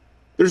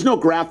 There's no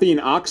graphene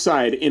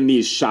oxide in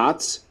these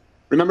shots.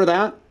 Remember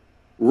that?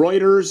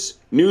 Reuters,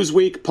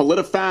 Newsweek,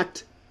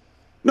 PolitiFact.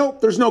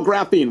 Nope, there's no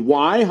graphene.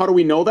 Why? How do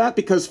we know that?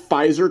 Because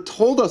Pfizer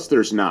told us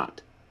there's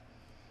not.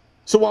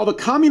 So while the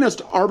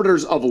communist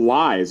arbiters of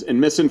lies and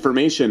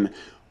misinformation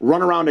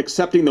run around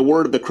accepting the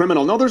word of the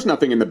criminal, no, there's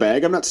nothing in the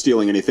bag, I'm not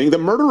stealing anything, the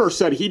murderer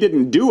said he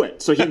didn't do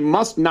it, so he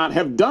must not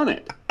have done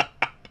it.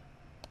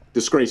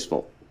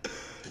 Disgraceful.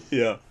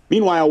 Yeah.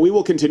 Meanwhile, we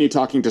will continue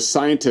talking to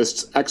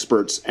scientists,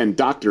 experts, and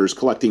doctors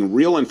collecting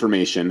real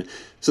information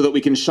so that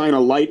we can shine a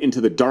light into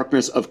the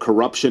darkness of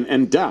corruption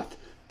and death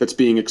that's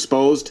being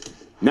exposed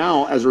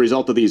now as a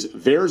result of these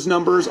VAERS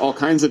numbers, all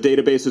kinds of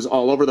databases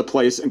all over the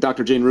place. And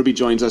Dr. Jane Ruby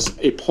joins us.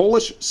 A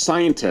Polish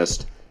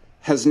scientist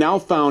has now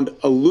found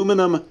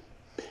aluminum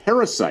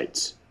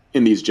parasites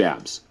in these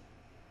jabs.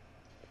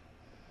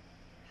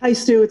 Hi,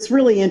 Stu. It's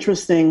really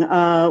interesting.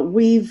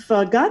 We've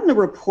gotten a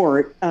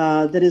report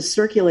that is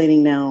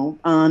circulating now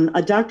on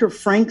a Dr.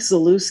 Frank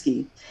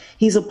Zalewski.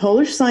 He's a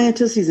Polish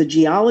scientist. He's a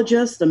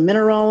geologist, a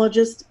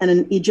mineralogist, and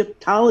an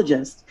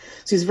Egyptologist.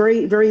 So he's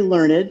very, very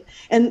learned.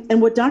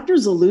 And what Dr.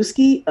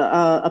 Zalewski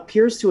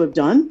appears to have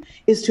done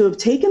is to have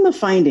taken the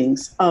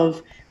findings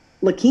of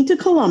La Quinta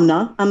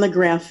Columna on the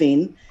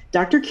graphene,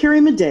 Dr. Carrie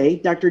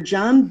Madej, Dr.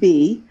 John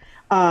B.,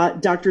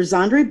 Dr.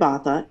 Zandre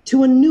Botha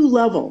to a new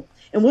level.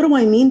 And what do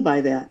I mean by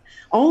that?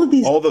 All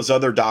those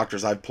other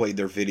doctors, I've played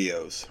their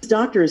videos.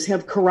 Doctors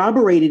have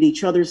corroborated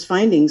each other's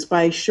findings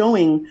by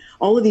showing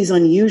all of these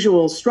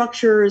unusual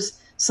structures.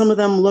 Some of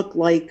them look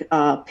like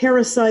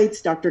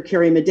parasites. Dr.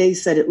 Carrie Madej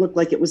said it looked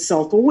like it was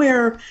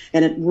self-aware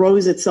and it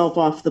rose itself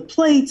off the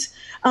plate.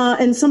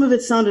 And some of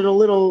it sounded a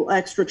little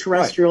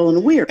extraterrestrial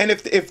and weird. And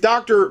if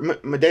Dr.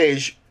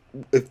 Madej,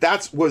 if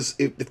that was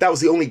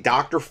the only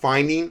doctor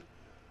finding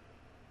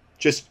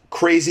just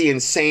crazy,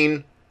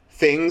 insane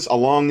things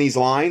along these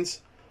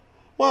lines,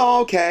 well,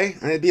 okay.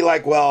 And it'd be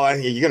like, well,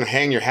 you're going to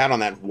hang your hat on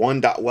that one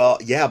dot. Well,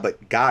 yeah,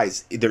 but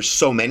guys, there's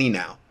so many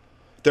now.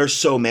 There's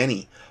so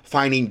many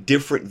finding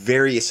different,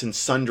 various and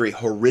sundry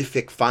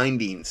horrific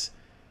findings.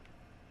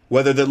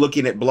 Whether they're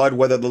looking at blood,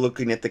 whether they're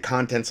looking at the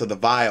contents of the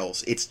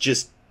vials,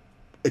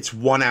 it's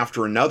one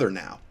after another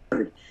now.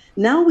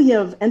 Now we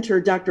have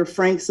entered Dr.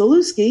 Frank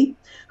Zalewski,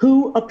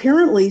 who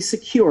apparently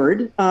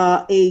secured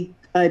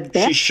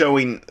She's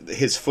showing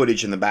his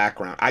footage in the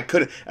background.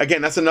 Again,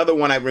 that's another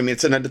one. I mean,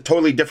 it's in a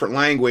totally different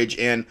language,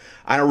 and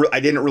I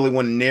didn't really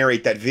want to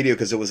narrate that video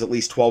because it was at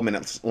least 12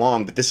 minutes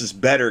long, but this is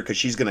better because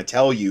she's going to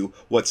tell you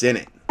what's in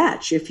it.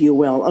 Batch, if you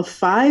will, of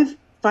 5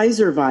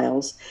 Pfizer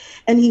vials,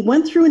 and he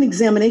went through an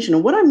examination.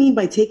 And what I mean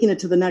by taking it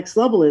to the next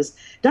level is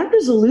Dr.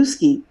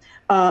 Zalewski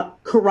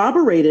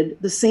corroborated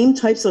the same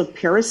types of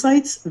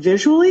parasites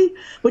visually,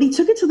 but he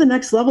took it to the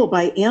next level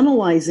by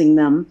analyzing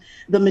them,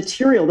 the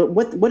material, that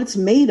what it's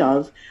made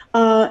of,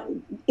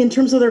 in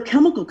terms of their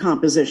chemical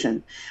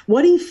composition.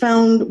 What he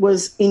found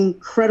was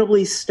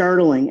incredibly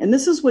startling, and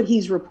this is what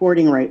he's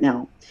reporting right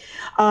now.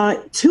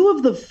 2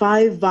 of the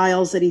 5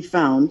 vials that he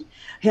found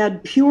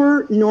had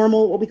pure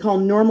normal, what we call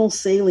normal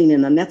saline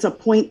in them. That's a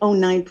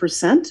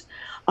 0.09%.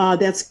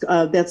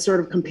 That's sort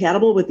of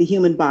compatible with the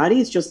human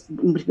body. It's just,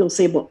 people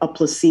say, a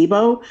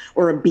placebo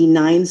or a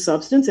benign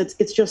substance.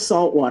 It's just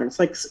salt water. It's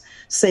like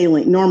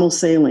saline, normal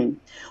saline.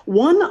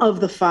 One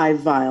of the 5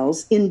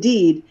 vials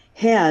indeed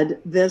had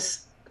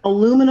this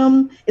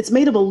aluminum. It's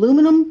made of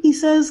aluminum, he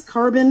says,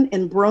 carbon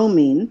and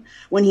bromine.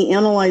 When he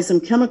analyzed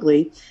them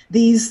chemically,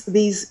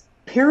 these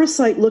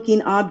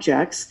parasite-looking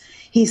objects,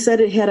 he said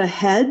it had a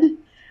head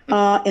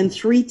and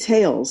 3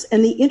 tails.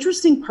 And the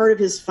interesting part of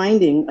his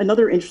finding,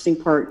 another interesting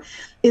part,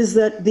 is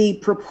that the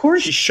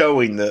proportion... She's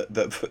showing the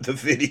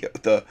video,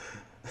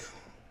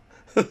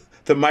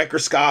 the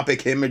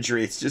microscopic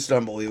imagery. It's just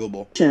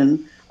unbelievable.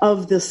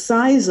 ...of the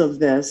size of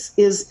this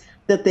is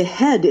that the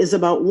head is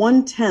about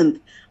 1/10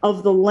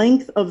 of the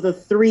length of the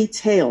 3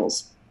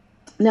 tails.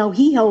 Now,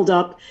 he held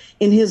up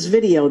in his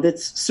video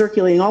that's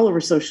circulating all over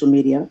social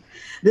media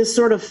this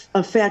sort of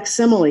a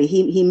facsimile.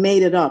 He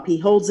made it up. He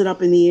holds it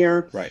up in the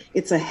air. Right.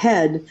 It's a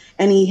head,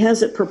 and he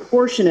has it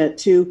proportionate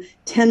to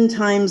 10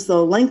 times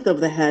the length of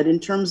the head in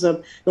terms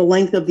of the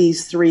length of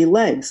these 3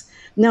 legs.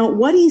 Now,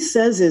 what he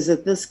says is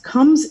that this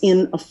comes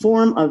in a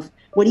form of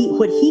what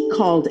he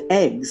called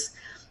eggs.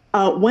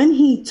 When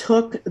he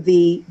took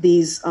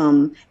these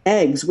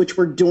eggs, which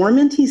were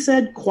dormant, he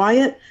said,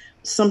 quiet,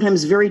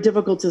 sometimes very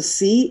difficult to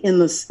see in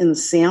the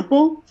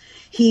sample,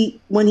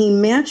 when he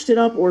matched it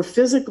up or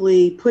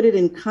physically put it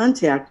in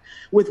contact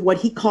with what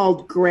he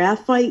called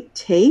graphite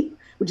tape,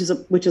 which is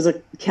a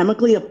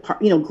chemically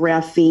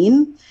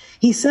graphene,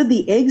 he said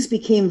the eggs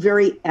became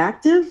very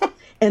active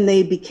and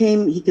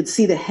he could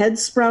see the head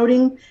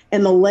sprouting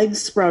and the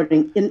legs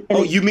sprouting.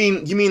 You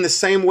mean the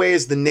same way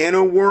as the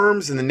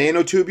nanoworms and the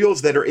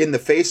nanotubules that are in the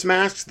face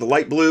masks, the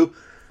light blue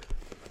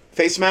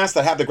face masks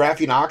that have the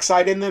graphene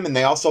oxide in them, and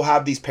they also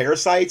have these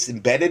parasites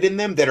embedded in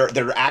them that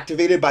are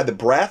activated by the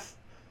breath.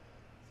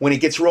 When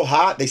it gets real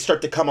hot, they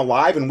start to come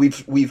alive, and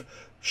we've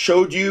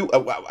showed you.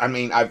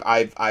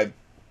 I've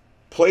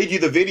played you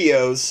the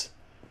videos.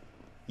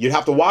 You'd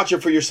have to watch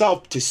it for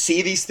yourself to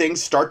see these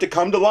things start to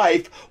come to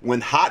life when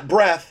hot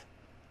breath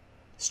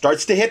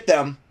starts to hit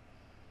them,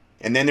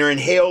 and then they're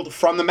inhaled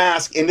from the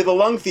mask into the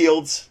lung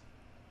fields.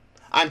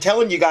 I'm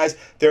telling you guys,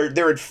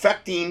 they're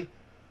infecting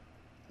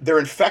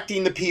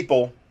the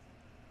people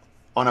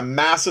on a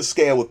massive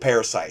scale with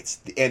parasites.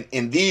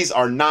 And these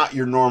are not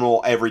your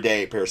normal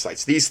everyday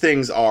parasites. These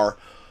things are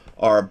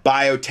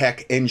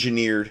biotech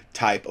engineered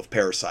type of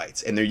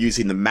parasites. And they're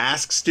using the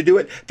masks to do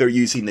it, they're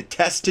using the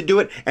tests to do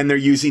it, and they're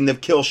using the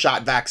kill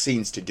shot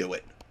vaccines to do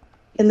it.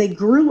 And they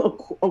grew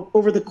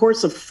over the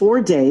course of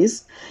 4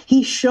 days.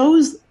 He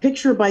shows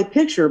picture by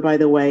picture, by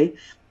the way,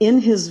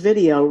 in his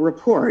video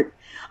report,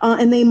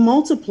 and they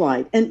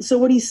multiplied. And so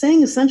what he's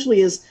saying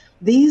essentially is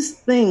these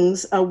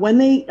things, when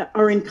they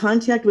are in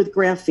contact with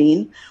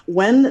graphene,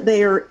 when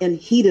they are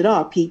heated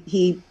up,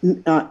 he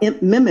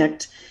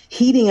mimicked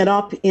heating it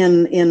up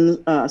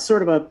in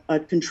sort of a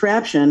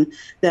contraption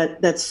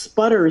that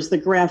sputters the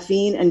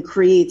graphene and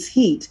creates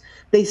heat.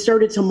 They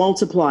started to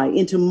multiply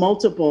into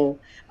multiple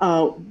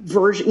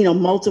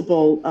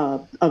multiple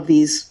of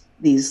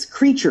these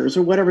creatures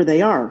or whatever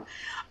they are.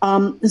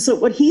 So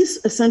what he's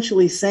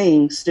essentially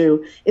saying,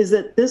 Stu, is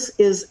that this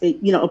is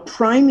a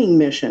priming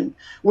mission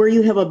where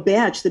you have a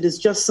batch that is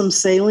just some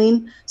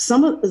saline.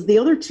 Some of the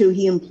other two,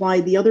 he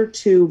implied, the other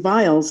two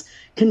vials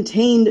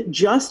contained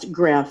just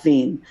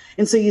graphene.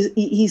 And so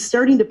he's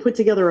starting to put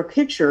together a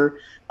picture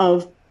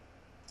of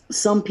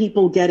some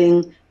people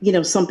getting,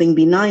 something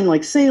benign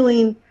like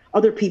saline,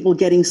 other people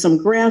getting some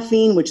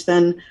graphene, which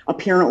then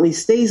apparently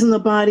stays in the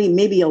body.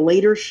 Maybe a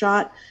later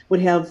shot would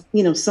have,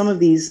 some of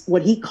these,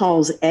 what he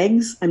calls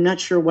eggs. I'm not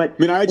sure what.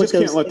 I just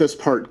can't let this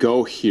part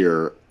go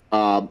here.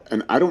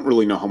 And I don't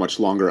really know how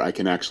much longer I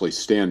can actually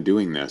stand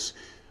doing this.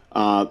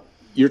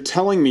 You're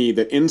telling me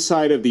that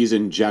inside of these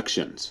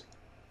injections,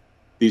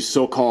 these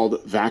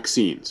so-called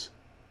vaccines,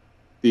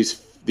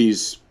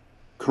 these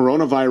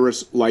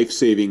coronavirus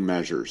life-saving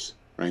measures,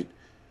 right?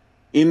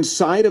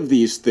 Inside of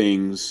these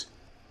things,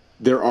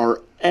 there are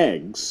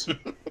eggs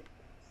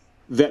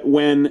that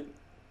when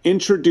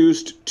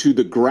introduced to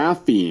the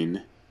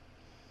graphene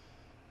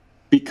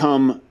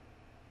become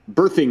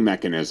birthing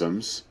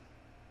mechanisms,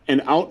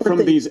 and out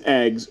from these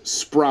eggs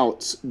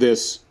sprouts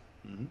this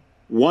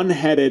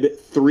one-headed,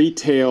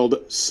 three-tailed,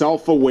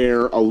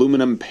 self-aware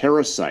aluminum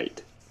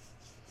parasite.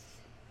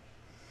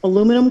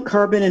 Aluminum,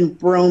 carbon, and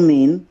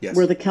bromine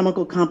were the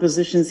chemical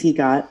compositions he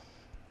got.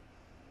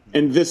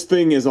 And this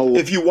thing is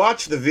if you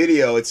watch the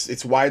video,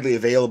 it's widely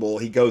available.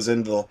 He goes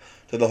into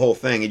the whole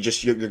thing.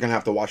 You're going to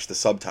have to watch the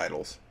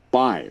subtitles.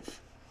 5.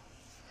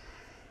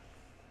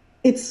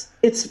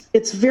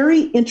 It's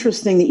very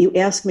interesting that you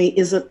ask me,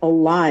 is it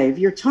alive?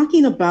 You're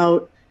talking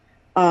about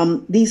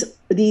carbon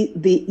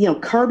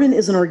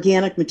is an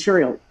organic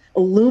material.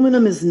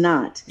 Aluminum is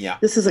not. Yeah.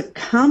 This is a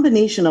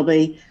combination of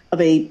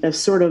a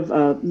sort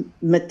of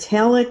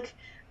metallic,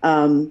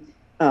 carbon.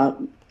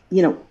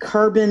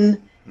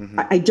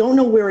 Mm-hmm. I don't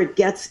know where it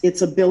gets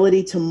its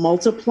ability to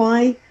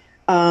multiply.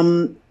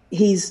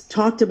 He's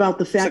talked about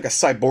the fact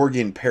it's like a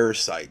cyborgian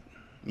parasite,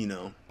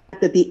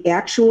 that the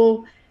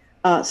actual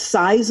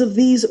size of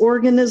these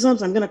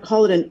organisms, I'm going to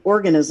call it an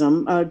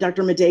organism.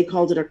 Dr. Madej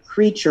called it a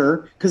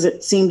creature because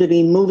it seemed to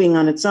be moving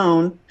on its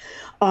own.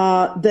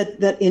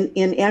 That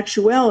in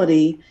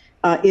actuality,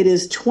 it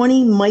is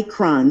 20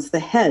 microns. The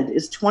head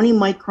is 20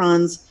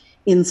 microns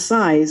in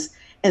size.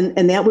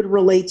 And that would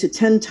relate to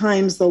 10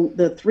 times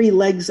the 3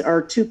 legs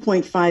are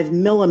 2.5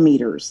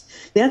 millimeters.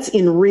 That's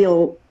in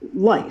real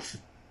life.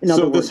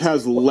 So this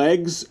has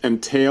legs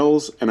and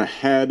tails and a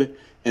head,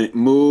 and it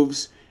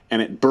moves,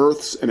 and it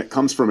births, and it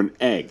comes from an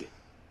egg.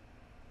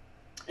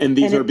 And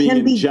these are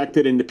being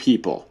injected into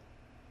people.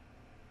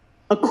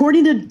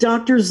 According to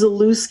Dr.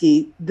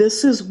 Zalewski,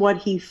 this is what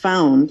he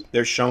found.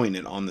 They're showing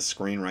it on the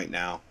screen right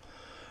now.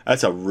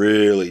 That's a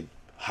really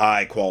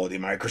high-quality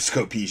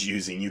microscope he's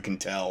using, you can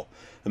tell.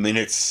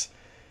 It's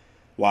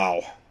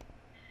wow.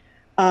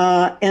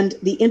 And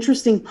the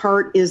interesting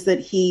part is that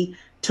he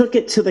took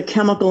it to the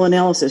chemical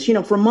analysis.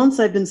 For months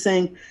I've been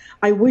saying,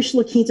 I wish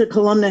La Quinta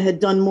Columna had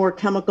done more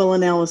chemical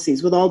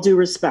analyses, with all due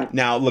respect.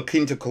 Now, La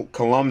Quinta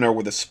Columna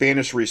were the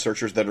Spanish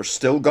researchers that are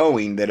still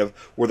going,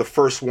 were the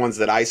first ones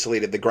that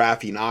isolated the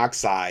graphene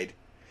oxide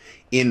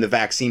in the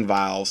vaccine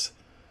vials.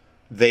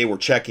 They were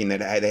checking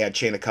that they had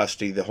chain of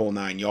custody, the whole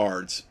 9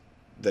 yards,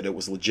 that it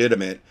was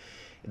legitimate.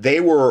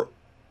 They were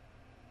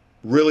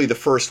really the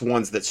first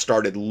ones that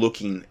started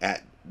looking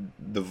at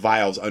the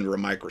vials under a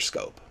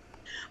microscope.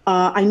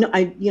 I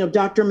know,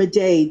 Dr.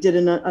 Madej did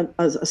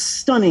a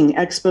stunning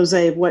expose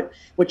of what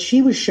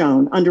she was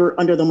shown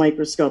under the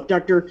microscope.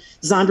 Dr.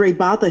 Zandre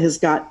Bata has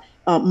got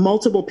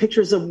multiple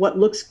pictures of what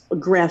looks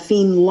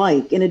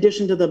graphene-like, in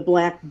addition to the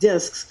black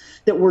discs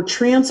that were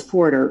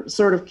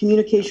sort of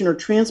communication or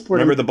transporter.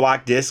 Remember the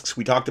black discs?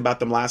 We talked about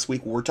them last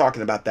week. We're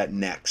talking about that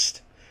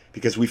next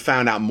because we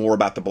found out more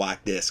about the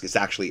black disc. It's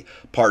actually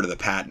part of the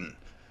patent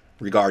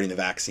regarding the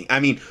vaccine. I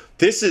mean,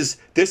 this is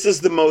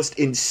the most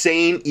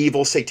insane,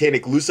 evil,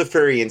 satanic,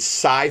 Luciferian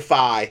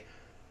sci-fi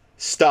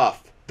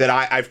stuff that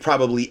I've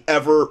probably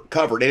ever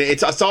covered. And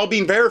it's all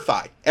being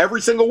verified. Every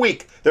single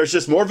week, there's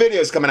just more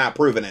videos coming out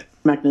proving it.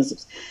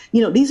 Mechanisms.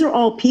 These are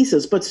all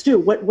pieces. But Stu,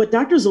 what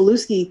Dr.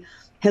 Zalewski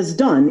has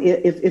done,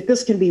 if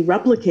this can be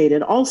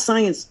replicated, all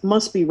science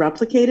must be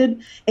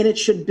replicated, and it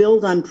should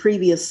build on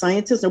previous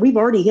scientists. Now, we've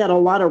already had a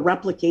lot of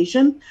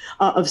replication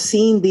of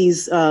seeing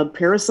these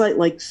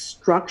parasite-like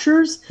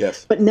structures.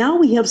 Yes. But now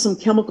we have some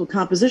chemical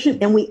composition,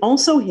 and we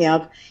also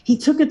have, he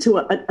took it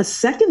to a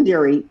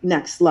secondary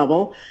next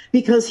level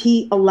because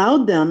he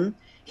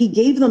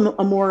gave them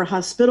a more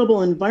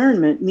hospitable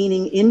environment,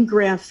 meaning in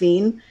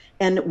graphene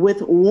and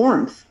with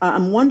warmth.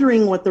 I'm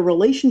wondering what the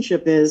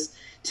relationship is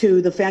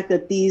to the fact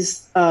that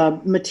these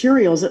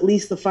materials, at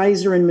least the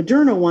Pfizer and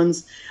Moderna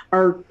ones,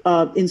 are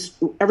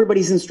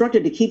everybody's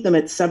instructed to keep them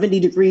at 70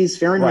 degrees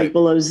Fahrenheit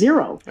below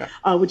zero,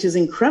 which is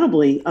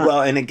incredibly...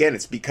 well, and again,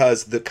 it's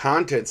because the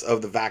contents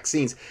of the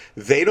vaccines,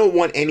 they don't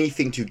want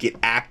anything to get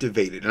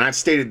activated. And I've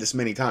stated this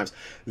many times.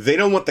 They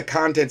don't want the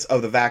contents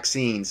of the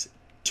vaccines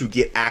to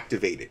get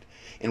activated.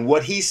 And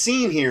what he's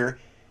seen here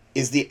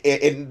is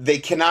they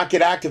cannot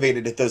get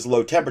activated at those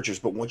low temperatures.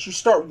 But once you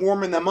start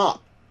warming them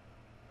up,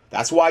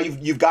 that's why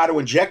you've got to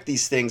inject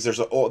these things. There's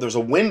a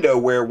window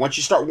where once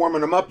you start warming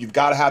them up, you've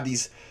got to have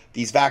these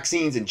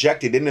vaccines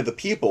injected into the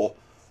people,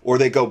 or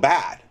they go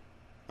bad.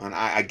 And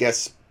I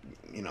guess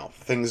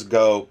things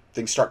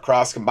start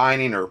cross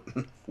combining or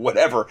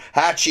whatever,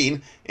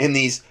 hatching in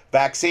these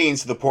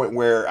vaccines to the point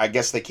where I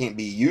guess they can't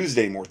be used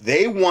anymore.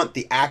 They want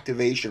the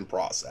activation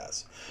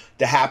process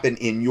to happen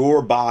in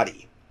your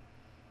body,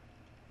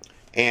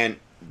 and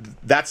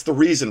that's the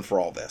reason for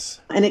all this.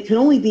 And it can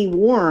only be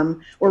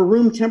warm or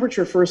room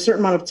temperature for a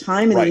certain amount of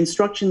time. And the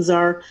instructions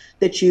are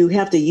that you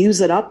have to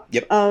use it up,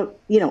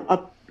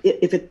 up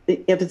if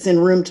it's in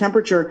room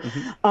temperature.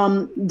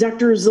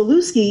 Dr.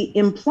 Zalewski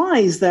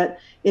implies that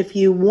if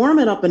you warm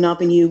it up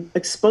enough and you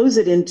expose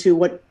it into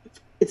what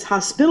it's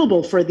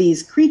hospitable for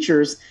these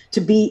creatures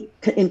to be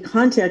in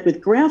contact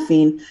with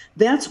graphene,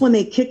 that's when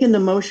they kick into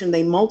motion,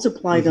 they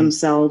multiply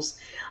themselves,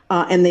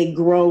 and they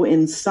grow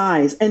in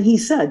size. And he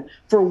said,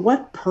 for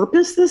what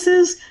purpose this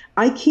is,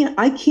 I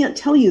can't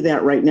tell you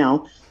that right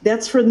now.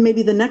 That's for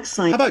maybe the next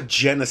science. How about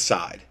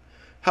genocide?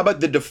 How about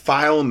the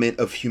defilement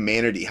of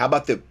humanity? How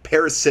about the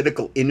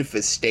parasitical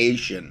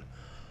infestation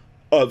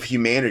of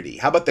humanity?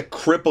 How about the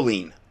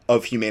crippling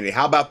of humanity?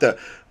 How about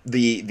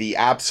the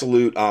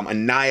absolute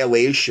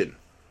annihilation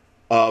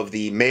of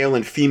the male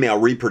and female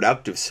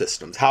reproductive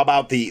systems? How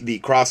about the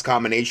cross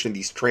combination of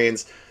these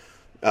trans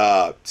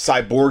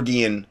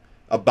cyborgian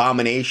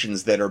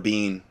abominations that are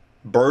being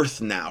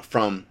birthed now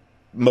from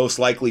most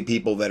likely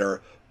people that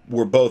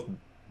were both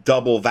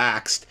double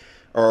vaxxed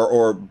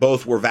or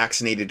both were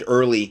vaccinated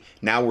early.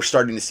 Now we're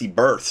starting to see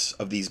births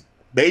of these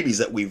babies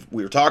that we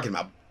were talking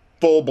about,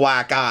 full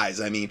black eyes.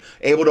 I mean,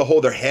 able to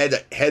hold their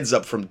heads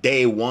up from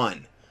day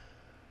one.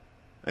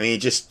 I mean,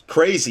 just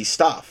crazy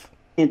stuff.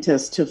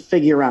 To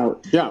figure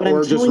out. Yeah,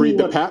 or just read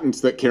the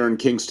patents that Karen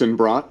Kingston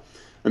brought.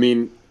 I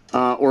mean,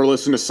 or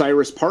listen to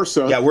Cyrus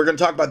Parsa. Yeah, we're going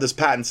to talk about those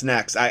patents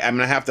next. I'm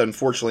going to have to,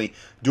 unfortunately,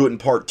 do it in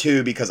part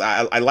 2 because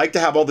I like to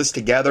have all this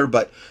together,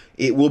 but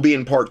it will be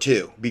in part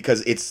 2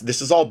 because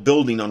this is all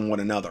building on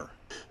one another.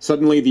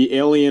 Suddenly, the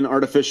alien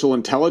artificial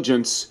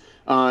intelligence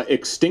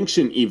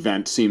extinction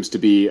event seems to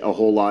be a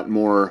whole lot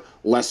more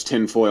less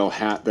tinfoil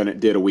hat than it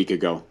did a week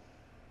ago.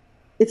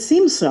 It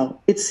seems so.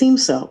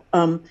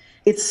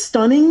 It's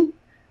stunning.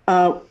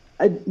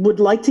 I would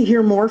like to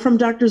hear more from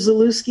Dr.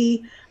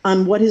 Zalewski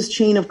on what his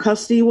chain of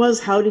custody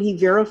was. How did he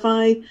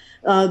verify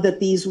that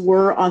these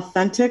were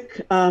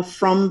authentic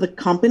from the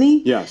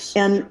company? Yes.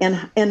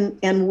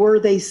 And were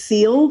they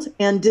sealed?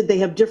 And did they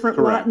have different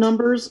lot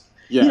numbers?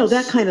 Yes.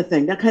 That kind of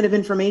thing, that kind of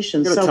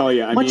information. I'm going to tell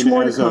you, I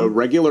mean, as a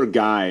regular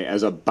guy,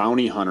 as a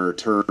bounty hunter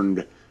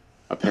turned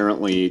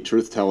apparently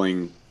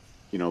truth-telling,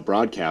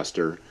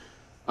 broadcaster,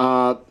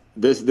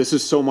 this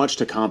is so much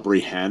to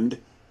comprehend.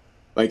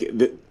 Like,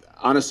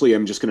 honestly,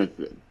 I'm just going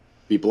to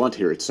be blunt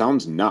here. It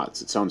sounds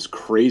nuts. It sounds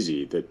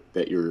crazy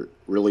that you're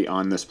really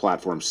on this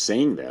platform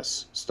saying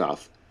this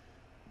stuff.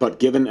 But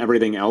given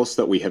everything else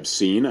that we have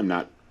seen, I'm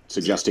not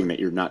suggesting that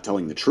you're not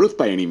telling the truth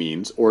by any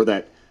means, or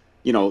that,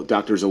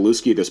 Dr.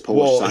 Zalewski, this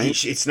Polish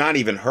scientist. It's not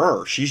even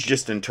her. She's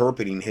just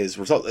interpreting his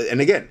result. And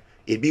again,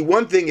 it'd be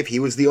one thing if he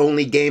was the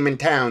only game in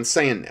town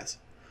saying this.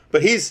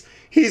 But he's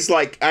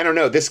like, I don't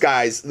know,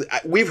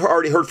 we've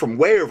already heard from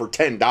way over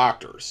 10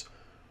 doctors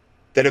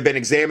that have been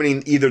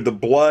examining either the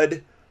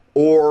blood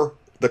or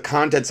the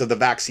contents of the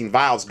vaccine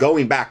vials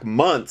going back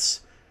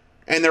months,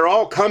 and they're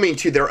all coming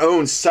to their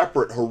own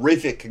separate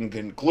horrific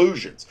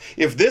conclusions.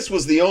 If this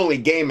was the only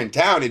game in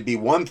town, it'd be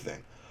one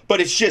thing.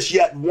 But it's just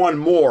yet one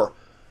more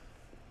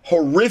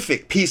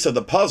horrific piece of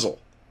the puzzle.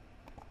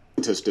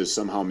 Scientist is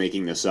somehow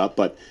making this up,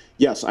 but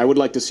yes, I would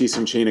like to see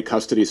some chain of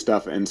custody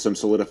stuff and some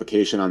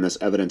solidification on this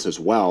evidence as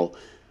well.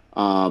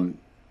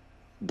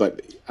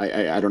 But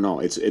I don't know.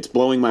 It's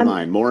blowing my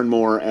mind more and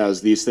more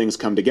as these things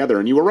come together.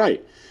 And you were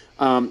right.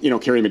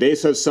 Carrie Madej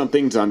says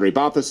something. Zandre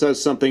Botha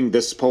says something.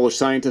 This Polish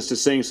scientist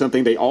is saying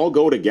something. They all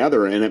go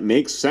together, and it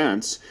makes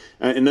sense.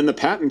 And then the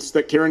patents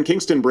that Karen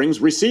Kingston brings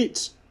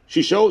receipts.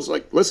 She shows,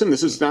 like, listen,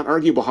 this is not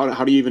arguable.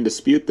 How do you even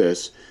dispute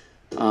this?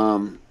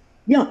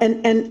 Yeah,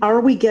 and are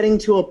we getting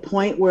to a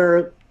point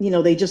where,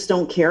 they just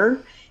don't care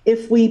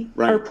if we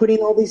are putting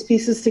all these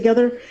pieces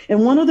together?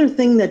 And one other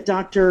thing that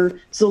Dr.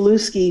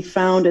 Zalewski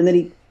found and that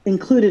he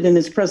included in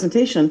his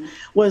presentation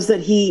was that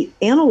he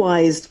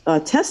analyzed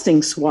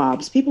testing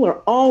swabs. People are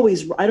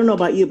always, I don't know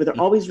about you, but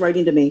they're always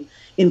writing to me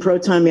in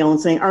Proton Mail and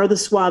saying, are the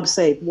swabs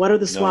safe? What are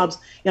the swabs?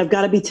 I've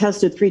got to be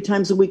tested 3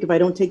 times a week if I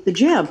don't take the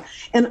jab.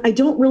 And I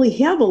don't really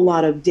have a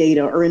lot of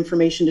data or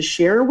information to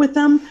share with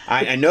them.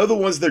 I know the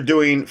ones they're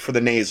doing for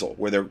the nasal,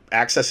 where they're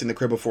accessing the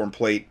cribriform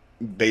plate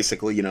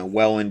basically,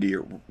 well into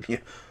your,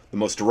 the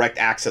most direct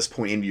access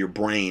point into your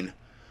brain,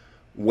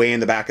 way in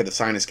the back of the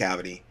sinus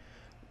cavity.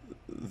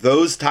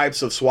 Those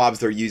types of swabs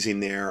they're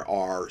using there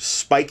are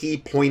spiky,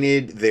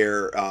 pointed.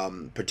 They're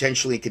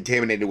potentially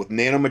contaminated with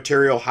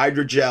nanomaterial,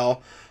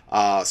 hydrogel.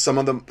 Some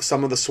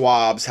of the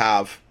swabs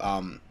have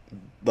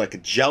like a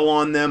gel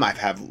on them. I've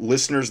had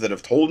listeners that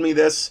have told me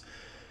this.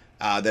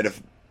 That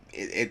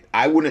if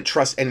I wouldn't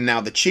trust. And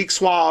now the cheek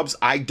swabs,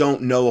 I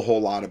don't know a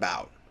whole lot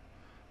about.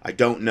 I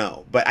don't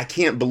know, but I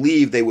can't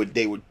believe they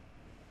would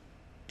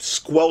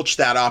squelch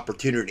that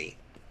opportunity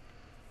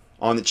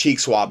on the cheek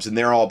swabs, and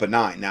they're all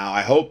benign. Now,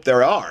 I hope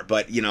there are,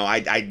 but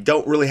I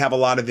don't really have a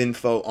lot of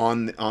info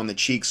on the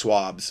cheek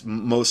swabs.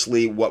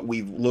 Mostly what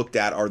we've looked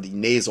at are the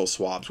nasal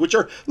swabs, which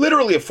are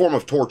literally a form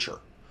of torture.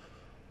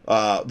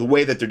 The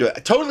way that they're doing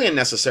it, totally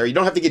unnecessary. You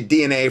don't have to get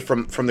DNA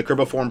from the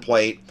cribriform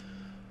plate,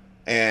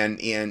 and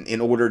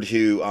in order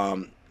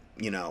to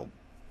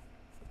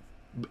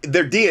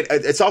their DNA.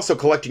 It's also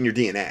collecting your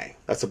DNA.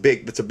 That's a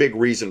big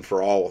reason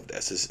for all of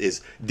this is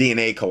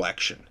DNA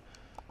collection.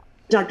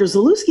 Dr.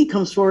 Zalewski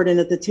comes forward, and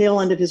at the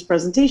tail end of his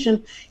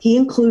presentation, he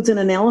includes an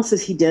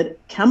analysis he did,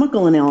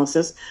 chemical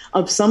analysis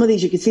of some of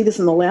these. You can see this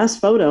in the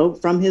last photo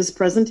from his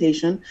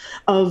presentation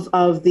of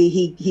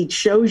he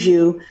shows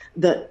you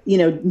the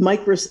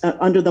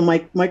under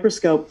the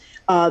microscope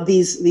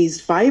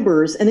these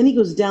fibers, and then he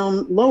goes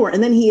down lower,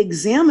 and then he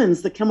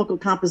examines the chemical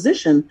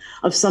composition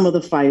of some of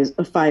the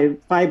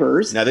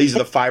fibers. Now these are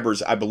the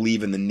fibers, I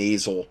believe, in the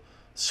nasal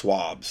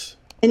swabs.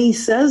 And he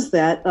says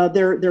that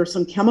there's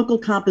some chemical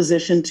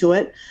composition to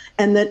it,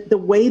 and that the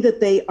way that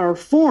they are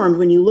formed,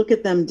 when you look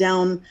at them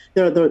down,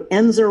 the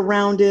ends are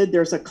rounded.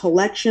 There's a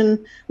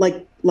collection,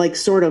 like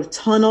sort of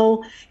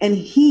tunnel. And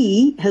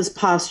he has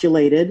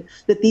postulated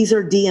that these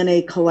are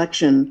DNA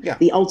collection. Yeah.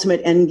 The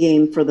ultimate end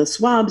game for the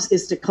swabs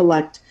is to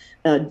collect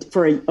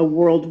for a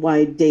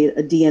worldwide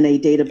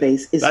DNA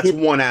database. That's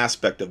one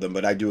aspect of them,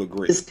 but I do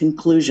agree. His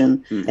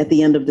conclusion at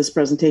the end of this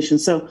presentation.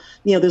 So,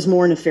 there's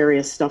more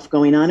nefarious stuff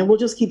going on, and we'll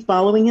just keep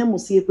following him. We'll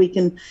see if we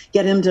can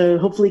get him to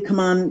hopefully come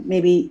on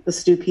maybe the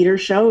Stu Peters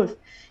show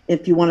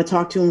if you want to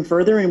talk to him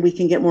further, and we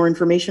can get more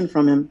information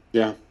from him.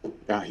 Yeah,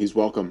 he's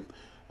welcome.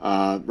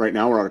 Right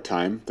now we're out of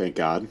time, thank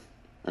God.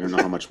 I don't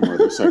know how much more of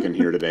this I can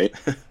hear today.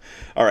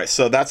 All right,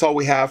 so that's all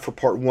we have for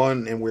part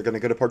 1, and we're going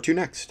to go to part 2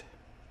 next.